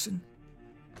person?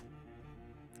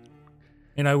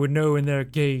 And I would know in their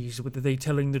gaze whether they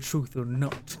telling the truth or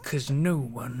not, because no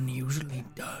one usually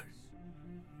does.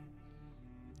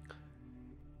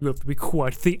 You have to be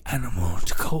quite the animal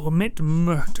to commit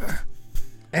murder.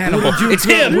 Animal. It's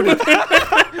him.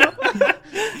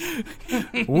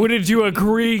 Wouldn't you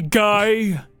agree,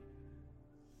 Guy?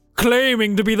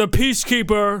 Claiming to be the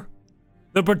peacekeeper,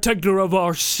 the protector of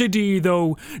our city,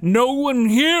 though no one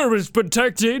here is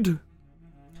protected.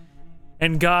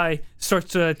 And Guy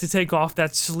starts to take off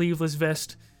that sleeveless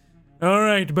vest. All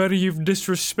right, buddy, you've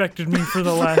disrespected me for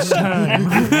the last time.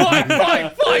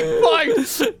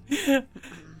 Fight!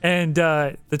 And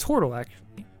the turtle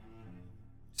actually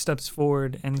steps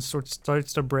forward and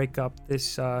starts to break up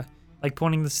this, like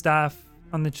pointing the staff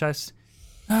on the chest.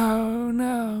 Oh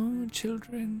no,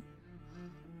 children.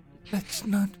 Let's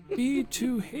not be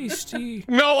too hasty.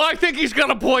 No, I think he's got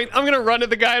a point. I'm gonna run at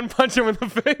the guy and punch him in the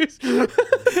face.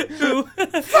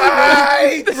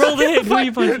 Roll the hit. Who are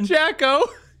you punching? Jacko.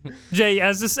 Jay,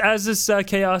 as this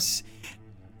chaos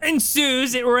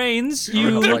ensues, it rains.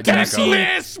 You Like Jacko. see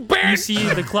This you bitch. see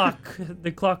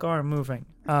the clock arm moving.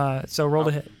 So roll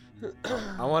the hit.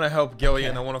 I want to help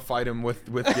Gillian. I want to fight him with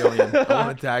Gillian. I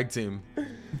want to tag team.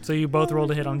 So you both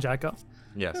rolled a hit on Jacko.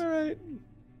 Yes. All right.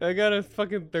 I got a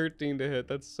fucking 13 to hit.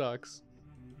 That sucks.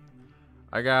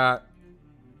 I got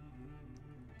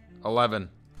 11.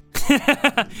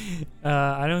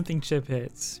 I don't think Chip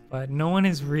hits, but no one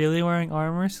is really wearing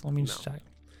armor, so let me just check.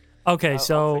 Okay, I'll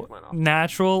so take mine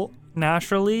off.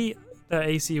 naturally, the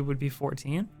AC would be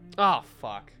 14. Oh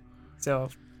fuck. So,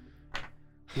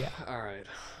 yeah, All right.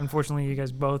 unfortunately,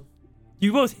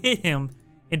 you both hit him.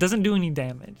 It doesn't do any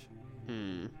damage.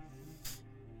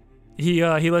 He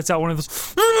lets out one of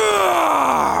those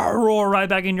roar right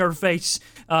back in your face,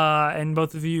 and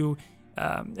both of you,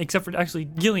 except for actually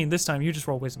Gillian, this time you just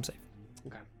roll wisdom save.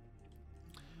 Okay.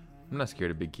 I'm not scared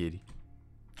of Big Kitty.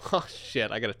 Oh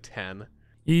shit! I got a 10.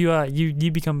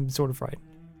 You become sort of frightened.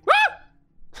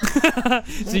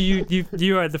 So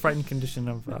you are at the frightened condition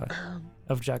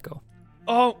of Jacko.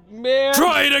 Oh man.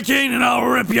 Try it again and I'll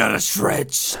rip you to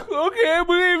shreds. Okay, I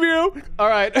believe you. All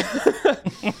right.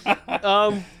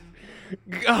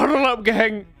 Huddle up,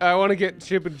 gang. I want to get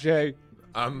Chip and Jay.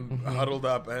 I'm huddled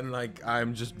up and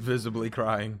I'm just visibly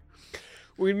crying.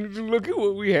 We need to look at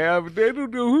what we have. They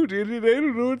don't know who did it. They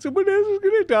don't know. Someone else is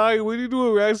gonna die. We need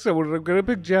to arrest someone. I'm gonna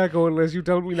pick Jacko unless you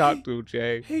tell me not to,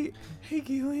 Jay. Hey,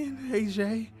 Gillian. Hey,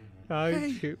 Jay. Hi,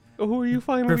 Hey. Chip. Oh, are you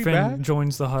finally Griffin back?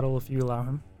 joins the huddle if you allow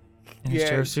him in his Yeah,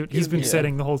 chair suit. give He's been me-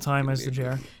 sitting the whole time as the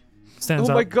chair. Stands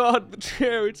Oh up. my God, the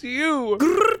chair. It's you.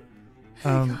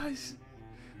 Guys,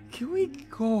 can we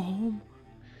go home?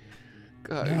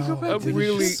 Guys, No, I'm we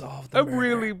really, just solved the I'm murder.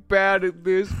 really bad at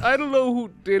this. I don't know who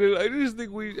did it. I just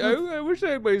think I wish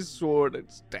I had my sword and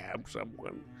stab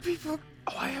someone. People.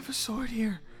 Oh, I have a sword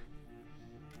here.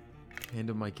 Hand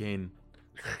him my cane.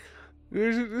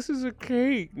 This is a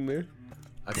cane.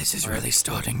 This is really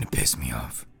starting to piss me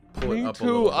off. Pull it Me up a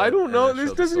little too. I bit don't and know. I This show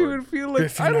the doesn't sword. even feel like.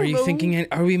 Griffin, I don't are you know. thinking?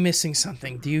 Are we missing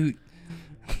something? Do you?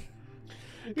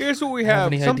 Here's what we have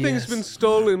have. any Something's ideas? been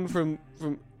stolen from.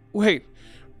 Wait,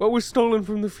 what was stolen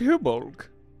from the Firbolg?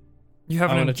 You I'm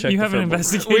haven't gonna check you the haven't Firbolg.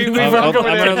 investigated. We- the we've I'm Go Firbolg. over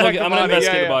there and check the gonna body,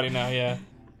 investigate yeah, the body now. Yeah.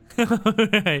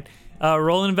 Alright.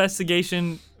 Roll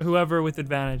investigation. Whoever with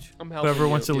advantage. I'm helping Whoever you,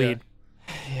 wants to yeah. lead.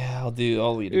 Yeah,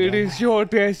 I'll lead It it. is your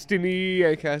destiny.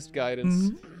 I cast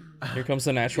guidance. Here comes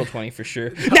the natural 20 for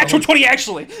sure. Natural 20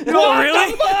 actually. Oh,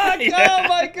 really? Oh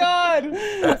my God!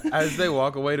 As they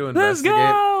walk away to Let's investigate,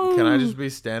 go! can I just be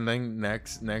standing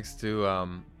next to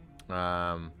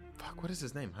fuck, what is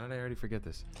his name? How did I already forget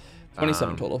this?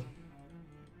 27 total.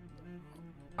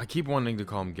 I keep wanting to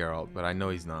call him Geralt, but I know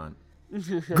he's not.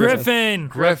 Griffin.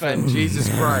 Griffin, Jesus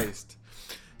Christ.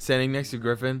 Standing next to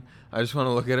Griffin, I just want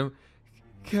to look at him.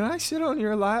 Can I sit on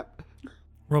your lap?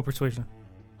 Roll persuasion.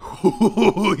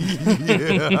 Ooh,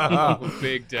 yeah.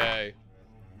 Big day.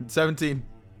 17.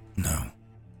 No.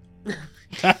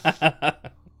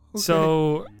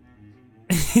 So,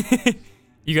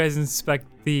 you guys inspect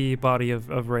the body of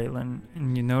Raylan,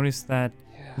 and you notice that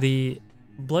the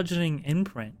bludgeoning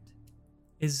imprint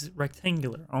is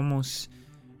rectangular, almost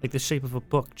like the shape of a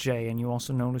book, Jay. And you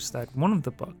also notice that one of the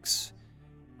books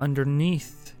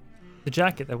underneath the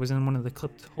jacket that was in one of the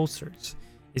clipped holsters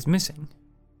is missing.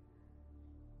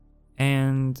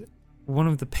 And one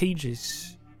of the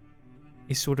pages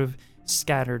is sort of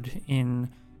scattered in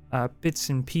bits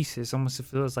and pieces, almost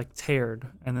if it was like teared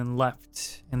and then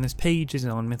left. And this page is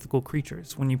on mythical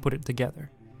creatures when you put it together.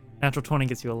 Natural 20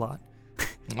 gets you a lot.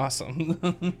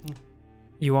 Awesome.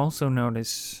 You also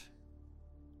notice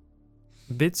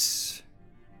bits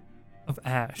of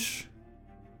ash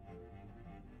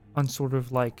on sort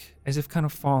of like, as if kind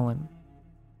of fallen.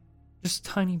 Just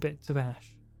tiny bits of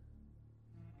ash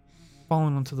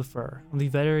fallen onto the fur, on the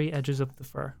very edges of the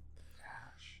fur.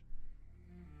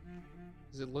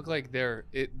 Does it look like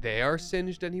they are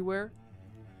singed anywhere?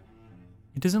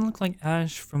 It doesn't look like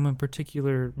ash from a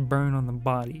particular burn on the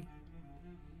body.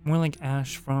 More like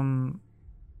ash from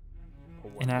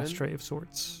an ashtray of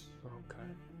sorts. Okay.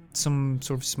 Some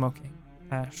sort of smoking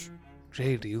ash.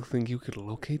 Jay, do you think you could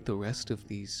locate the rest of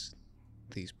these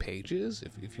pages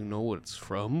if you know what it's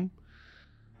from?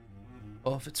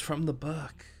 Well, if it's from the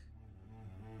book,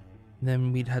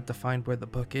 then we'd have to find where the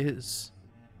book is.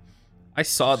 I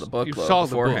saw the book You though, saw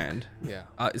the book. beforehand. Yeah.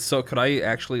 So could I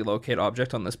actually locate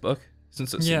object on this book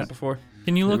since it's seen Yeah. it before?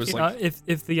 Can you It look was at, like-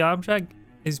 if the object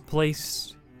is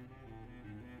placed,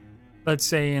 let's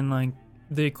say in like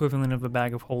the equivalent of a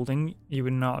bag of holding, you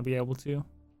would not be able to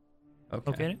Okay.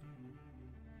 locate it?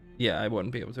 Yeah, I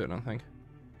wouldn't be able to. I don't think.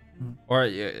 Hmm. Or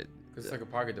yeah, It's like a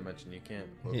pocket dimension. You can't.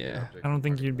 look at Yeah. the object I don't in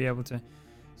think pocket you'd be able to.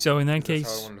 So in that dimension.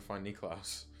 That's how I case, wanted to find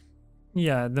Niklaus.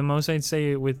 yeah, the most I'd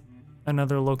say with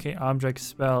another locate object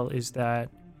spell is that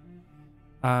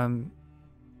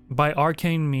by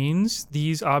arcane means,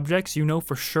 these objects you know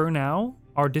for sure now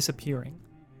are disappearing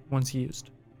once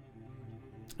used.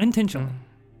 Intentionally.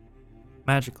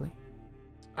 Magically.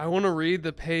 I want to read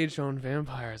the page on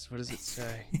vampires. What does it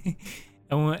say?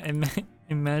 I want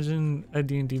imagine a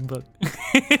D&D book.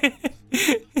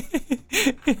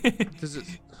 Does it?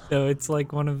 So it's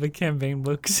like one of the campaign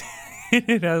books.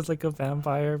 It has like a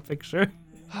vampire picture.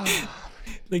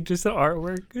 Like just an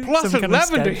artwork. Plus some kind of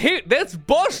 11 to sketch. hit. That's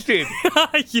busted.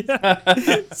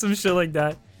 Yeah. Some shit like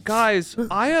that. Guys,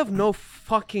 I have no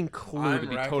fucking clue I'm to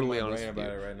be racking totally my honest brain with you.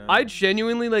 about it right now. I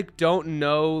genuinely like don't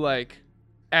know like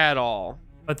at all.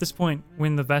 At this point,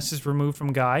 when the vest is removed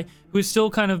from Guy, who is still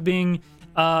kind of being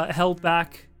held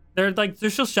back, they're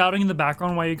still shouting in the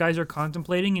background while you guys are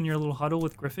contemplating in your little huddle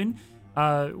with Griffin,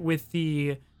 with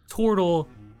the turtle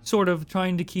sort of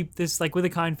trying to keep this, like with a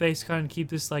kind face, trying to keep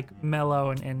this like mellow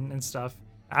and stuff.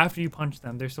 After you punch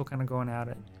them, they're still kind of going at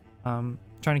it,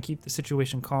 trying to keep the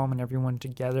situation calm and everyone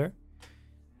together.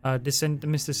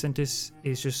 Mr. Sintis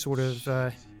is just sort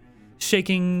of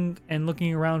shaking and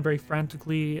looking around very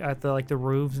frantically at the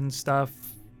roofs and stuff.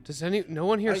 Does no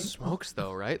one here smokes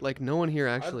though, right? Like no one here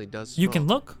actually does. You smoke. can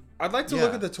look. I'd like to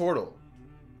look at the turtle.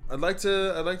 I'd like to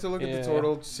look at the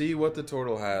turtle, see what the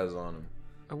turtle has on him.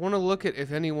 I want to look at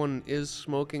if anyone is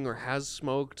smoking or has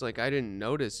smoked. Like I didn't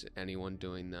notice anyone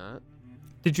doing that.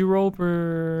 Did you roll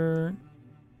per?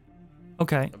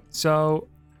 Okay, so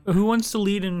who wants to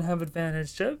lead and have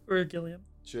advantage, Chip or Gilliam?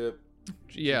 Chip.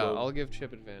 Yeah, Go. I'll give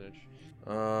Chip advantage.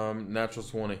 Natural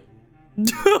 20.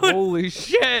 Holy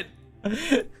shit!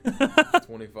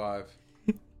 25.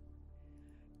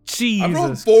 Jesus I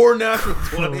rolled 4 natural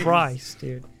 20s. Christ,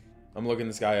 dude. I'm looking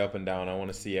this guy up and down. I want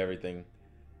to see everything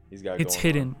he's got It's going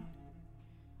hidden,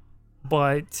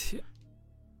 but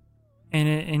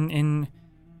and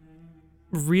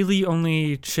really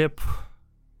only Chip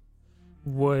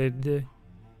would.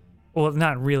 Well,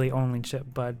 not really only Chip,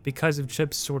 but because of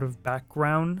Chip's sort of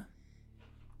background,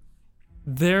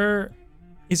 there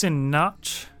is a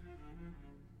notch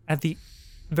at the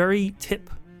very tip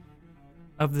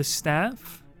of the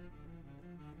staff,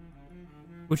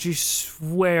 which you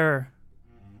swear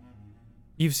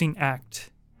you've seen act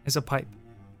as a pipe.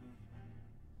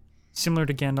 Similar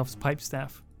to Gandalf's pipe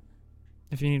staff,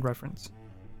 if you need reference.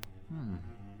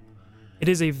 It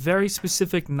is a very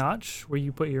specific notch where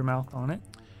you put your mouth on it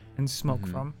and smoke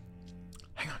from.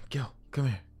 Hang on, Gil. Come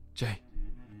here. Jay,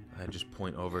 on. I just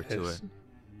point over to it.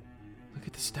 look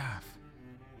at the staff.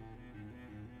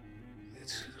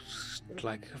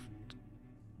 like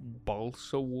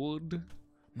balsa wood?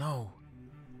 No.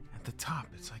 At the top,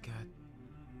 it's like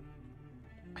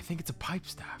I think it's a pipe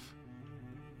staff.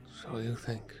 So you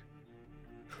think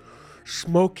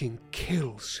smoking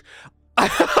kills?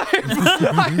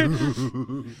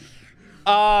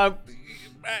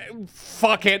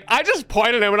 Fuck it. I just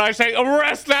point at him and I say,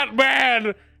 arrest that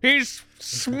man! He's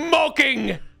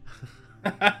smoking!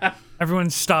 Everyone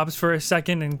stops for a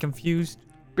second and confused.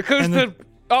 Because And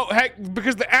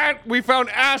because we found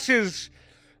ashes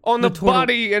on the The total-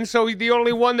 body, and so the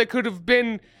only one that could have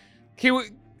been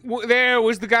there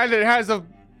was the guy that has a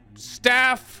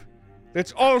staff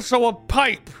that's also a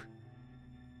pipe.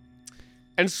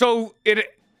 And so it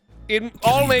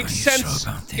all makes are you sure sense.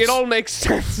 about this? It all makes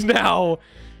sense now,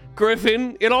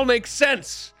 Griffin. It all makes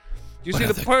sense. You see, the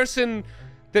other- person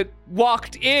that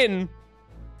walked in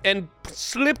and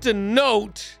slipped a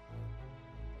note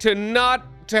to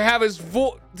have his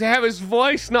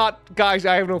voice not. Guys,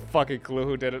 I have no fucking clue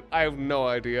who did it. I have no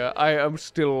idea. I am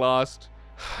still lost.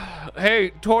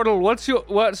 Hey, Turtle, what's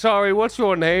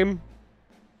your name?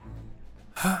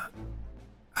 I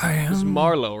It's am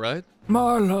Marlowe, right?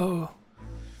 Marlowe.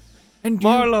 And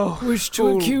Marlowe. you wish to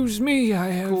Cool. accuse me? I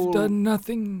have Cool. done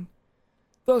nothing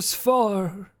thus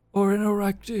far or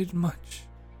interacted much.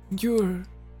 You're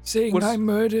saying What's- I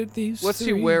murdered these What's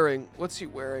he three? wearing? What's he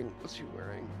wearing?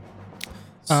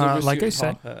 Silver like suit I and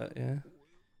said. top hat,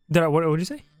 yeah. What did you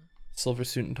say? Silver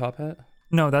suit and top hat.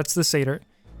 No, that's the satyr.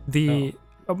 The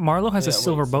Marlowe has a Yeah, wait,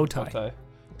 silver bow tie.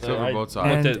 Silver bow tie.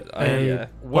 And Looked at- a yeah.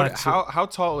 black suit. How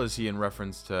tall is he in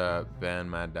reference to Ban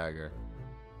Mad Dagger?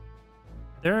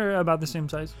 They're about the same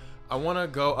size. I want to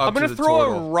go up I'm gonna to the throw a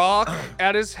turtle. rock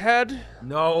at his head.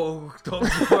 No, don't.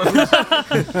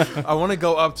 I want to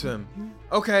go up to him.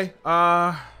 Okay.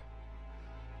 All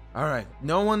right.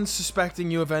 No one's suspecting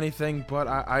you of anything, but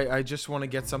I just want to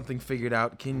get something figured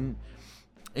out.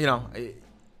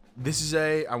 This is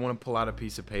I want to pull out a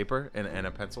piece of paper and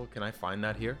a pencil. Can I find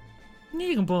that here?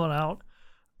 You can pull it out.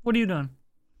 What are you doing?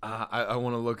 I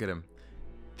want to look at him.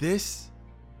 This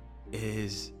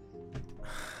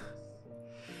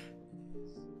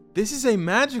is a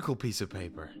magical piece of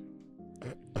paper.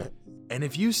 And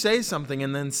if you say something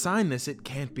and then sign this, it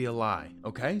can't be a lie,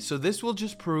 okay? So this will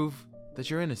just prove that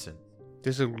you're innocent.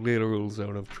 There's a literal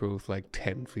zone of truth like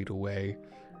 10 feet away.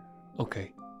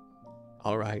 Okay.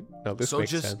 All right. No, this So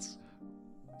makes just- sense.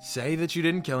 Say that you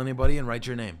didn't kill anybody and write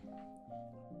your name.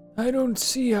 I don't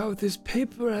see how this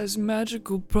paper has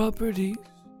magical properties.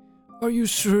 Are you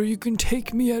sure you can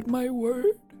take me at my word?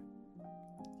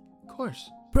 Of course.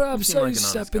 Perhaps seem like I an honest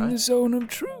step in guy. the zone of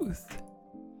truth.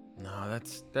 No,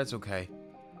 that's okay.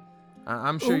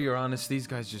 I'm sure Oh. you're honest. These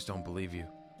guys just don't believe you.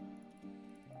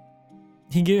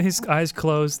 He get his eyes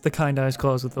closed, the kind eyes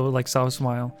closed with a soft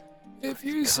smile. If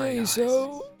you say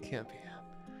so. Can't be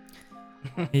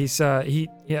him. He's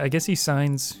I guess he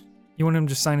signs. You want him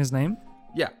to sign his name?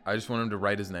 Yeah, I just want him to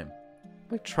write his name.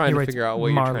 I'm trying He to writes figure out what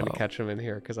you're trying to Marlowe. catch him in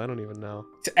here because I don't even know.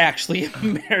 It's actually a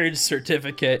marriage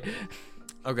certificate.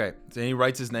 Okay, so he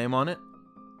writes his name on it.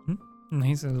 And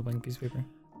he says a blank piece of paper.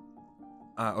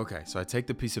 Okay, so I take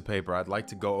the piece of paper. I'd like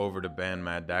to go over to Ban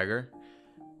Mad Dagger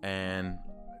and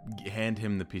hand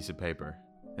him the piece of paper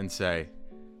and say,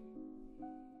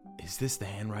 "Is this the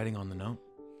handwriting on the note?"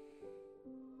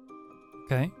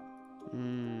 Okay,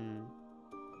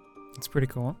 it's pretty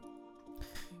cool.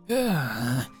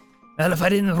 Yeah. Well, if I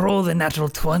didn't roll the natural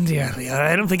 20 earlier,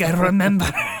 I don't think I remember.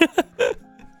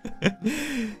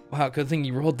 Wow, good thing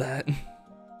you rolled that.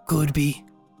 Could be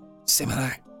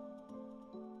similar.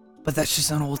 But that's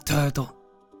just an old turtle.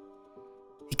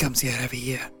 He comes here every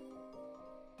year.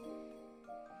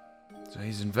 So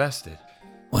he's invested.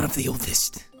 One of the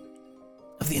oldest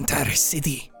of the entire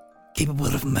city, capable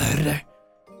of murder.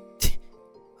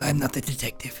 I'm not the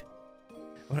detective.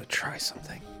 I want to try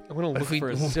something. I'm gonna look if we- for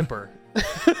a zipper.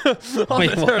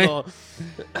 Wait, what? Turtle.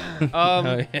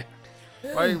 Oh,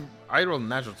 yeah. I rolled a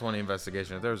natural 20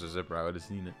 investigation. If there was a zipper, I would have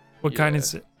seen it. What kind Yeah.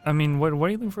 is it? I mean, what are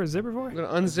you looking for a zipper for? I'm gonna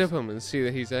unzip him and see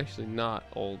that he's actually not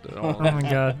old at all. Oh my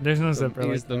god, there's no zipper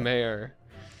He's like the that. mayor.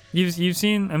 You've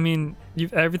seen, I mean,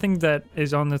 everything that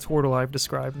is on the turtle I've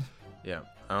described. Yeah,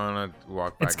 I want to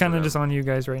walk back. It's kind to of them. just on you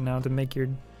guys right now to make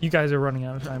you guys are running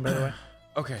out of time, by the way.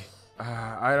 Okay,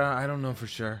 I don't know for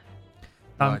sure.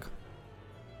 Dunk.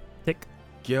 Tick.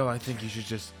 Gil, I think you should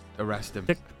just arrest him.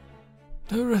 Tick.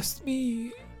 Arrest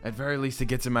me. At very least, it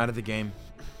gets him out of the game.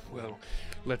 Well,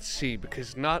 let's see,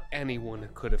 because not anyone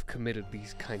could have committed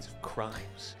these kinds of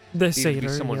crimes. The Needs to be satyr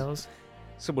someone- yells.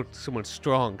 Someone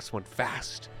strong, someone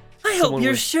fast. I hope Someone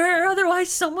you're with- sure, otherwise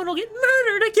someone will get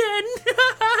murdered again.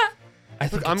 I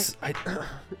think I'm- it's, I, I'm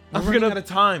We're running gonna out of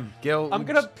time, Gil. I'm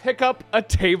gonna pick up a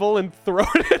table and throw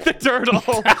it at the turtle.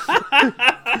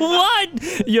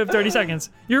 What? You have 30 seconds.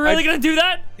 You're really gonna do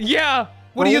that? Yeah.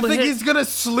 What do you Roll the think hit. he's gonna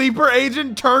sleeper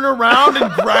agent turn around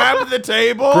and grab the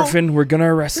table? Griffin, we're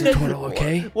gonna arrest the turtle,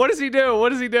 okay? What does he do? What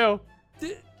does he do?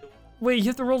 Wait, you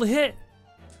have to roll a hit.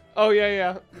 Oh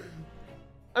yeah.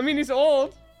 I mean, he's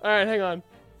old. All right, hang on.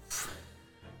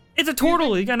 It's a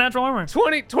turtle. You got natural armor.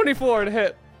 24 to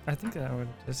hit. I think that would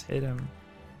just hit him.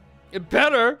 It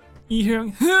better. You hear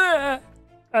him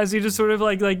as he just sort of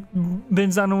like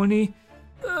bends down on one knee.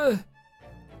 I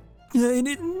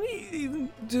didn't mean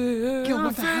to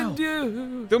what the hell? offend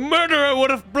you. The murderer would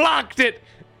have blocked it.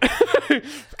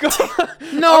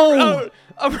 No!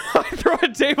 I throw a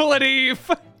table at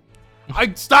Eve.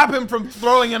 I stop him from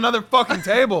throwing another fucking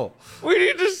table. We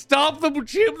need to stop them,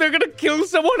 Jim. They're gonna kill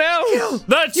someone else.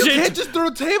 That's You it. can't just throw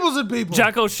tables at people.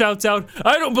 Jacko shouts out,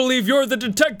 "I don't believe you're the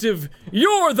detective.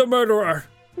 You're the murderer."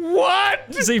 What?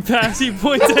 As he points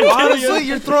at Honestly, Gillian.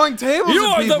 you're throwing tables at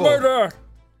You're people. the murderer.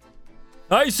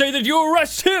 I say that you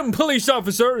arrest him, police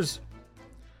officers.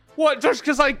 What? Just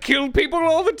because I kill people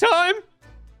all the time?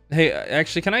 Hey,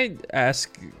 actually, can I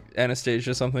ask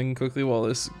Anastasia something quickly while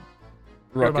this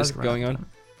ruckus is going on?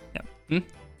 Yeah.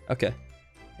 Okay.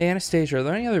 Hey, Anastasia, are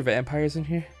there any other vampires in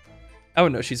here? Oh,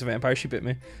 no, she's a vampire. She bit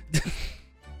me.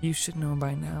 You should know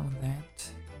by now that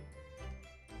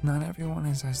not everyone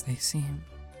is as they seem.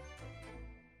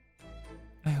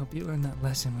 I hope you learn that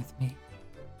lesson with me.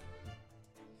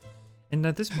 And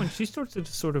at this point, she starts to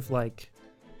just sort of like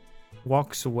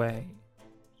walks away,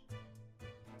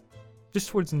 just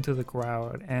towards into the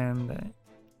crowd. And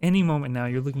any moment now,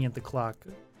 you're looking at the clock,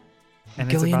 and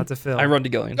Gillian? it's about to fill. I run to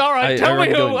Gillian. All right, tell run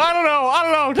me to who. Gillian. I don't know.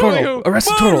 Tell me Turtle, who. arrest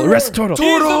the turtle, arrest the turtle.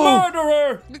 He's the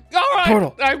murderer. All right.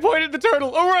 Turtle. I pointed the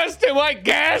turtle. Arrest him, I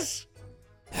guess.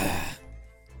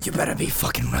 You better be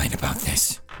fucking right about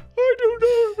this. I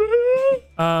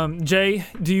don't know. Jay,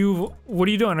 what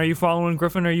are you doing? Are you following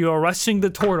Griffin? Are you arresting the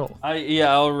turtle?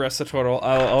 I'll arrest the turtle.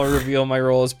 I'll reveal my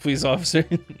role as police officer.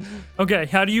 Okay,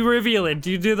 how do you reveal it?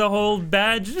 Do you do the whole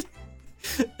badge?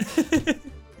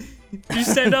 You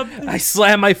stand up. I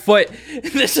slam my foot.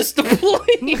 This is the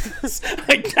police.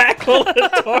 I tackle the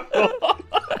turtle.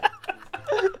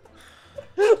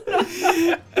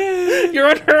 You're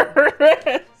under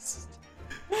arrest.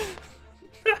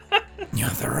 You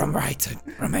have the right to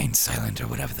remain silent or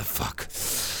whatever the fuck.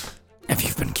 If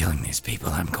you've been killing these people,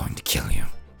 I'm going to kill you.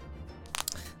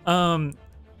 And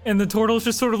the turtle's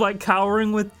just sort of like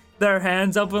cowering with their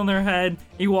hands up on their head.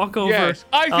 You walk over. Yes,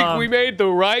 I think we made the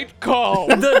right call.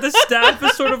 The staff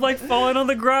is sort of like falling on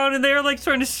the ground, and they're like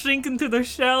trying to shrink into their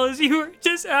shell as you were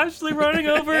just actually running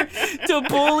over to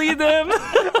bully them.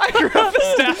 I grab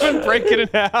the staff and break it in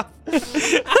half.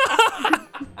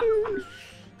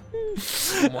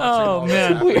 Oh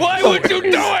man. Why would you do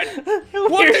it?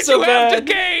 What You're did so you have to bad.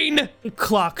 gain? The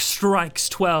clock strikes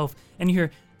 12, and you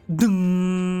hear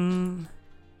ding.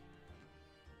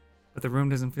 But the room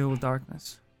doesn't fill with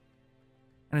darkness.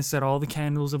 And instead, all the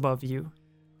candles above you,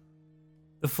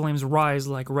 the flames rise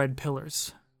like red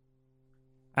pillars.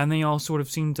 And they all sort of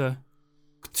seem to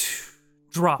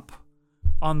drop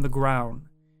on the ground.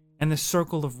 And the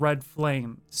circle of red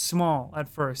flame, small at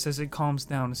first, as it calms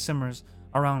down and simmers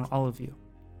around all of you.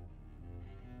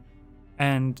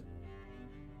 And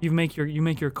you make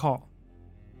your call.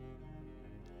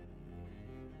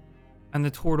 And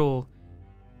the turtle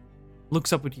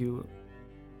looks up at you,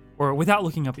 or without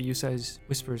looking up at you,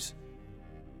 whispers,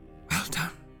 "Well done."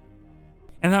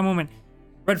 And in that moment,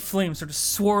 red flames sort of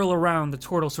swirl around the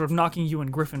turtle, sort of knocking you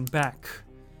and Griffin back.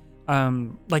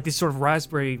 Like these sort of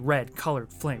raspberry red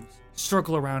colored flames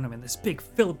circle around him in this big,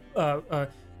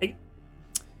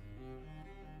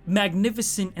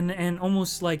 magnificent and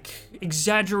almost like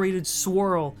exaggerated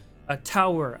swirl. A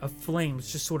tower of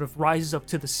flames just sort of rises up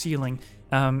to the ceiling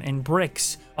and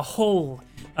breaks a hole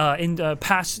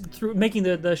pass through, making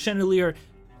the chandelier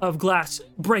of glass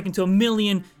break into a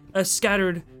million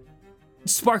scattered,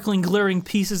 sparkling, glaring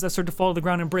pieces that start to fall to the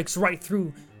ground and breaks right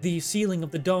through the ceiling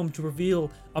of the dome to reveal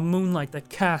a moonlight that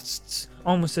casts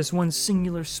almost as one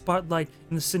singular spotlight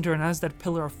in the center, and as that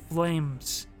pillar of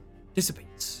flames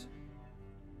dissipates,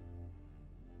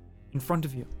 in front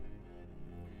of you,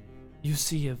 you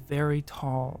see a very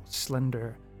tall,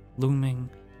 slender, looming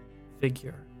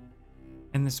figure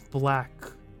in this black,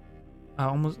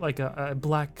 almost like a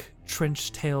black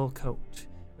trench tailcoat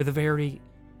with a very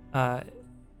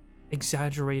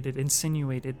exaggerated,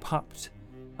 insinuated, popped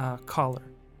collar.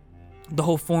 The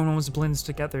whole form almost blends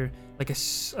together like a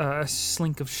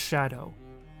slink of shadow.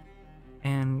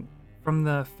 And from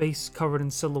the face covered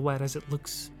in silhouette as it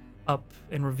looks up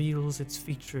and reveals its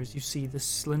features. You see this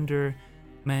slender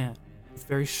man with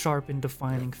very sharp and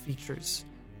defining features.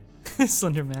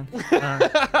 Slender man.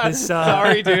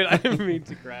 Sorry, dude. I didn't mean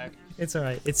to crack. It's all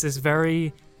right. It's this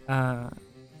very,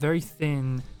 very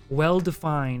thin,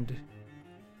 well-defined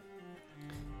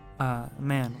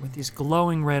man with these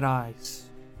glowing red eyes.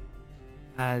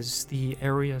 As the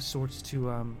area starts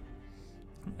to,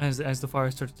 as the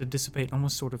fire starts to dissipate,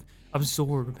 almost sort of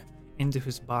absorb into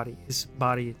his body. His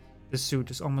body, the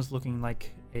suit, is almost looking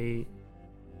like a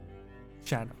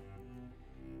shadow.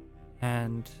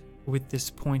 And with this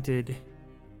pointed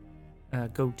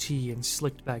goatee and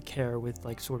slicked back hair with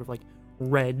like sort of like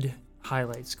red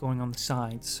highlights going on the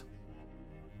sides,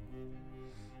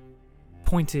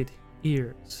 pointed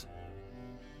ears.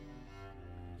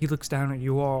 He looks down at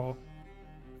you all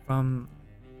from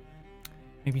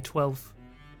maybe 12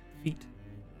 feet,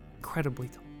 incredibly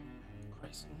tall.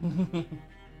 Christ.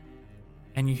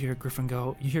 And you hear Griffin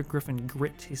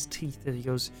grit his teeth as he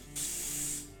goes,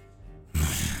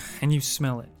 and you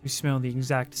smell it. You smell the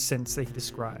exact sense that he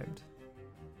described.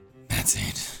 That's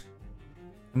it.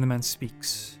 And the man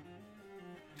speaks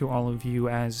to all of you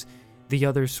as the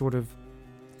other sort of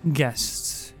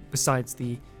guests, besides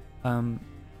the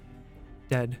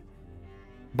dead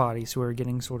bodies who are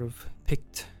getting sort of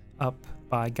picked up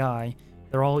by Guy.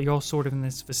 You're all sort of in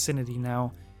this vicinity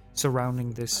now,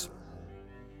 surrounding this.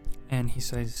 And he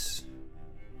says,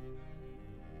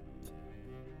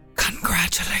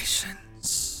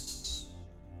 Congratulations.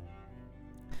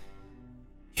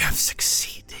 You have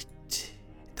succeeded.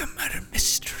 The murder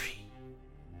mystery.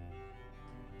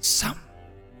 Somehow.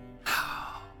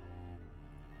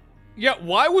 Yeah,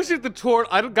 why was it the torch?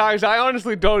 Guys, I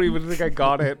honestly don't even think I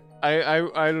got it. I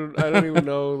don't even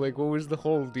know, like, what was the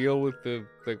whole deal with the,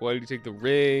 like, why did you take the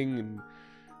ring and,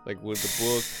 like, with the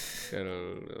book? I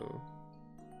don't know.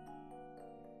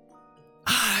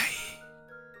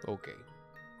 Okay.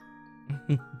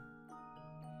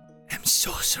 Am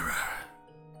sorcerer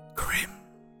Grimm.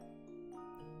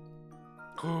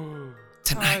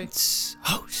 Tonight's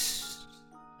host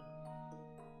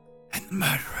and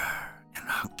murderer in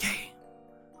our game.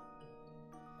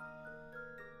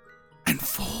 And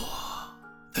for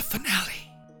the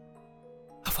finale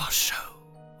of our show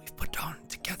we've put on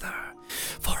together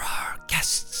for our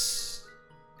guests,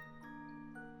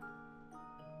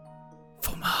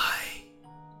 for my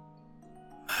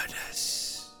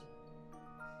murders,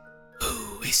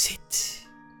 who is it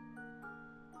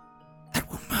that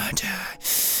will murder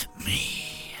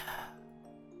me?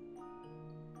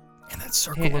 and that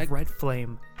circle of red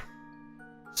flame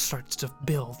starts to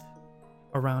build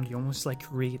around you, almost like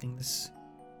creating this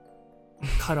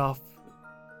cut off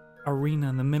arena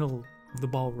in the middle of the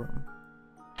ballroom.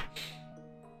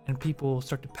 And people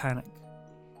start to panic.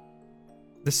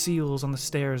 The seals on the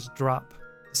stairs drop.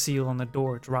 The seal on the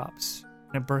door drops.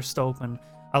 And it bursts open,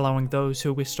 allowing those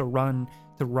who wish to run,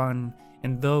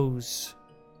 and those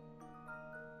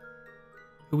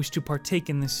who wish to partake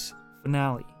in this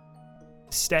finale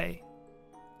to stay.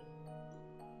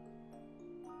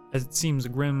 As it seems,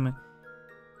 Grimm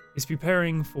is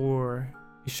preparing for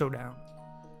a showdown.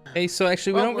 Hey, so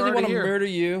actually, we Well, don't we're really want to already here. murder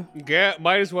you. Yeah,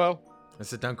 might as well. Let's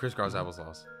sit down, crisscross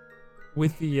applesauce.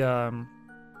 With the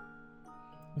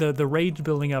rage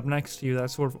building up next to you, that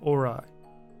sort of aura.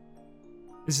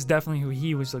 This is definitely who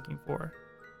he was looking for.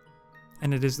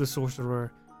 And it is the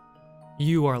sorcerer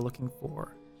you are looking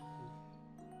for.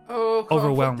 Oh,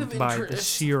 Overwhelmed by the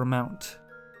sheer amount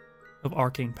of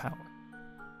arcane power.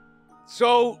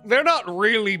 So, they're not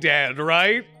really dead,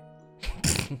 right?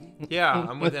 Yeah,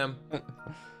 I'm with him.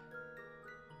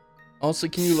 Also,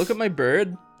 can you look at my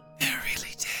bird? They're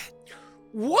really dead.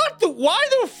 Why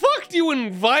the fuck do you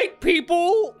invite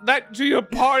people to your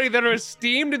party that are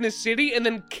esteemed in the city and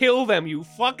then kill them, you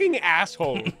fucking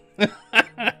asshole? That's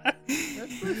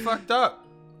pretty fucked up.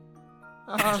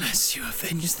 Unless you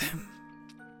avenge them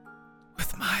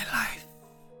with my life,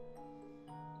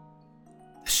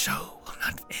 the show will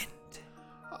not end.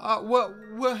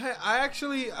 Well, hey,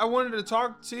 I wanted to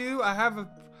talk to you. I have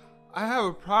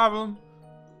a problem.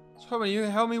 Something you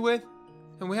can help me with.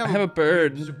 And I have a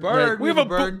bird. There's a bird. We have a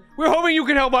bird. We're hoping you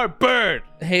can help our bird.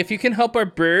 Hey, if you can help our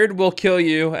bird, we'll kill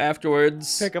you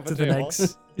afterwards. Pick up To a the table.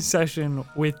 next session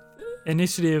with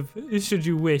initiative, should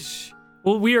you wish.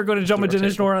 Well, we are going to jump into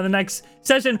initiative order on the next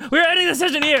session. We're ending the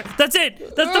session here. That's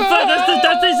it. That's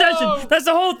the session. That's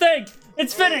the whole thing.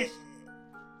 It's finished.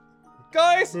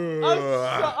 Guys,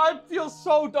 I feel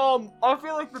so dumb. I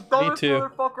feel like the dumbest too.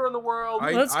 motherfucker in the world.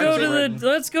 Let's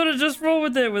go to Just Roll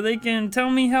With It, where they can tell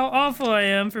me how awful I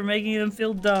am for making them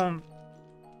feel dumb.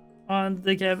 on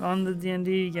the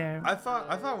D&D game. I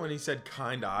thought when he said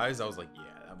kind eyes, I was like, yeah,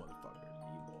 that motherfucker's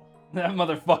evil. That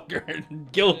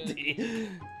motherfucker. Guilty.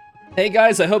 Hey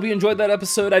guys, I hope you enjoyed that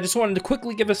episode. I just wanted to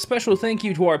quickly give a special thank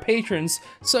you to our patrons,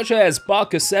 such as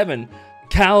Baka7,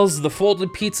 Cal's The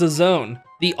Folded Pizza Zone,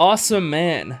 The Awesome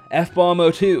Man,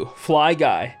 F-Bomb02, Fly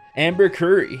Guy, Amber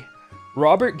Curry,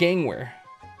 Robert Gangwer,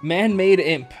 Man-Made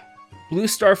Imp, Blue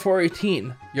Star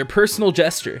 418, Your Personal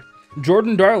Jester,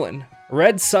 Jordan Darlin,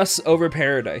 Red Sus Over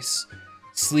Paradise,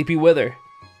 Sleepy Wither,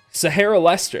 Sahara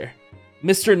Lester,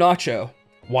 Mr. Nacho,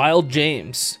 Wild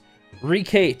James,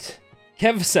 Rekate,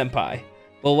 Kev Senpai,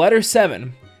 The Letter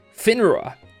 7,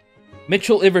 Finra,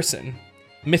 Mitchell Iverson,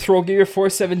 Mithril Gear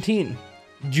 417,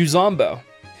 Juzombo,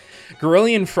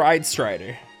 Gorillion Fried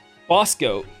Strider, Boss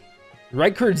Goat,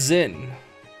 Rykard Zinn,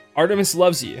 Artemis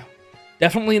Loves You,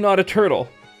 Definitely Not a Turtle,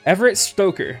 Everett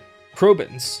Stoker,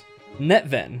 Krobins,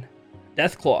 Netven,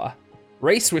 Deathclaw,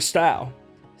 Race with Style,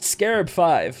 Scarab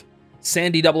 5,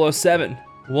 Sandy 007,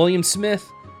 William Smith,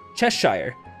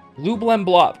 Cheshire, Blue Blem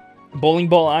Blop, Bowling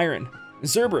Ball Iron,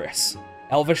 Zerberus,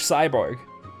 Elvish Cyborg,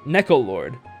 Neko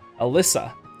Lord,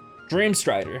 Alyssa,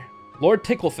 Dreamstrider, Lord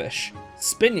Ticklefish,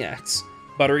 Spinyax,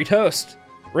 Buttery Toast,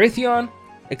 Raytheon,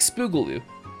 Expoogaloo,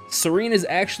 Serene is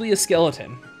actually a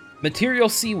skeleton, Material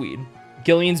Seaweed,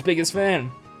 Gillian's biggest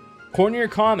fan, Cornier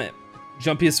Comet,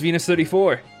 Jumpiest Venus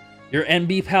 34, Your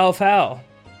NB Pal Foul,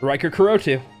 Riker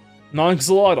Kurotu,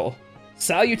 Nonxolotl,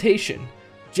 Salutation,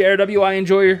 JRWI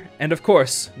Enjoyer, and of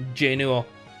course, J Newell.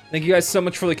 Thank you guys so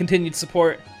much for the continued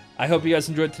support. I hope you guys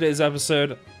enjoyed today's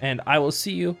episode, and I will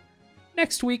see you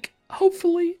next week,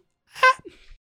 hopefully.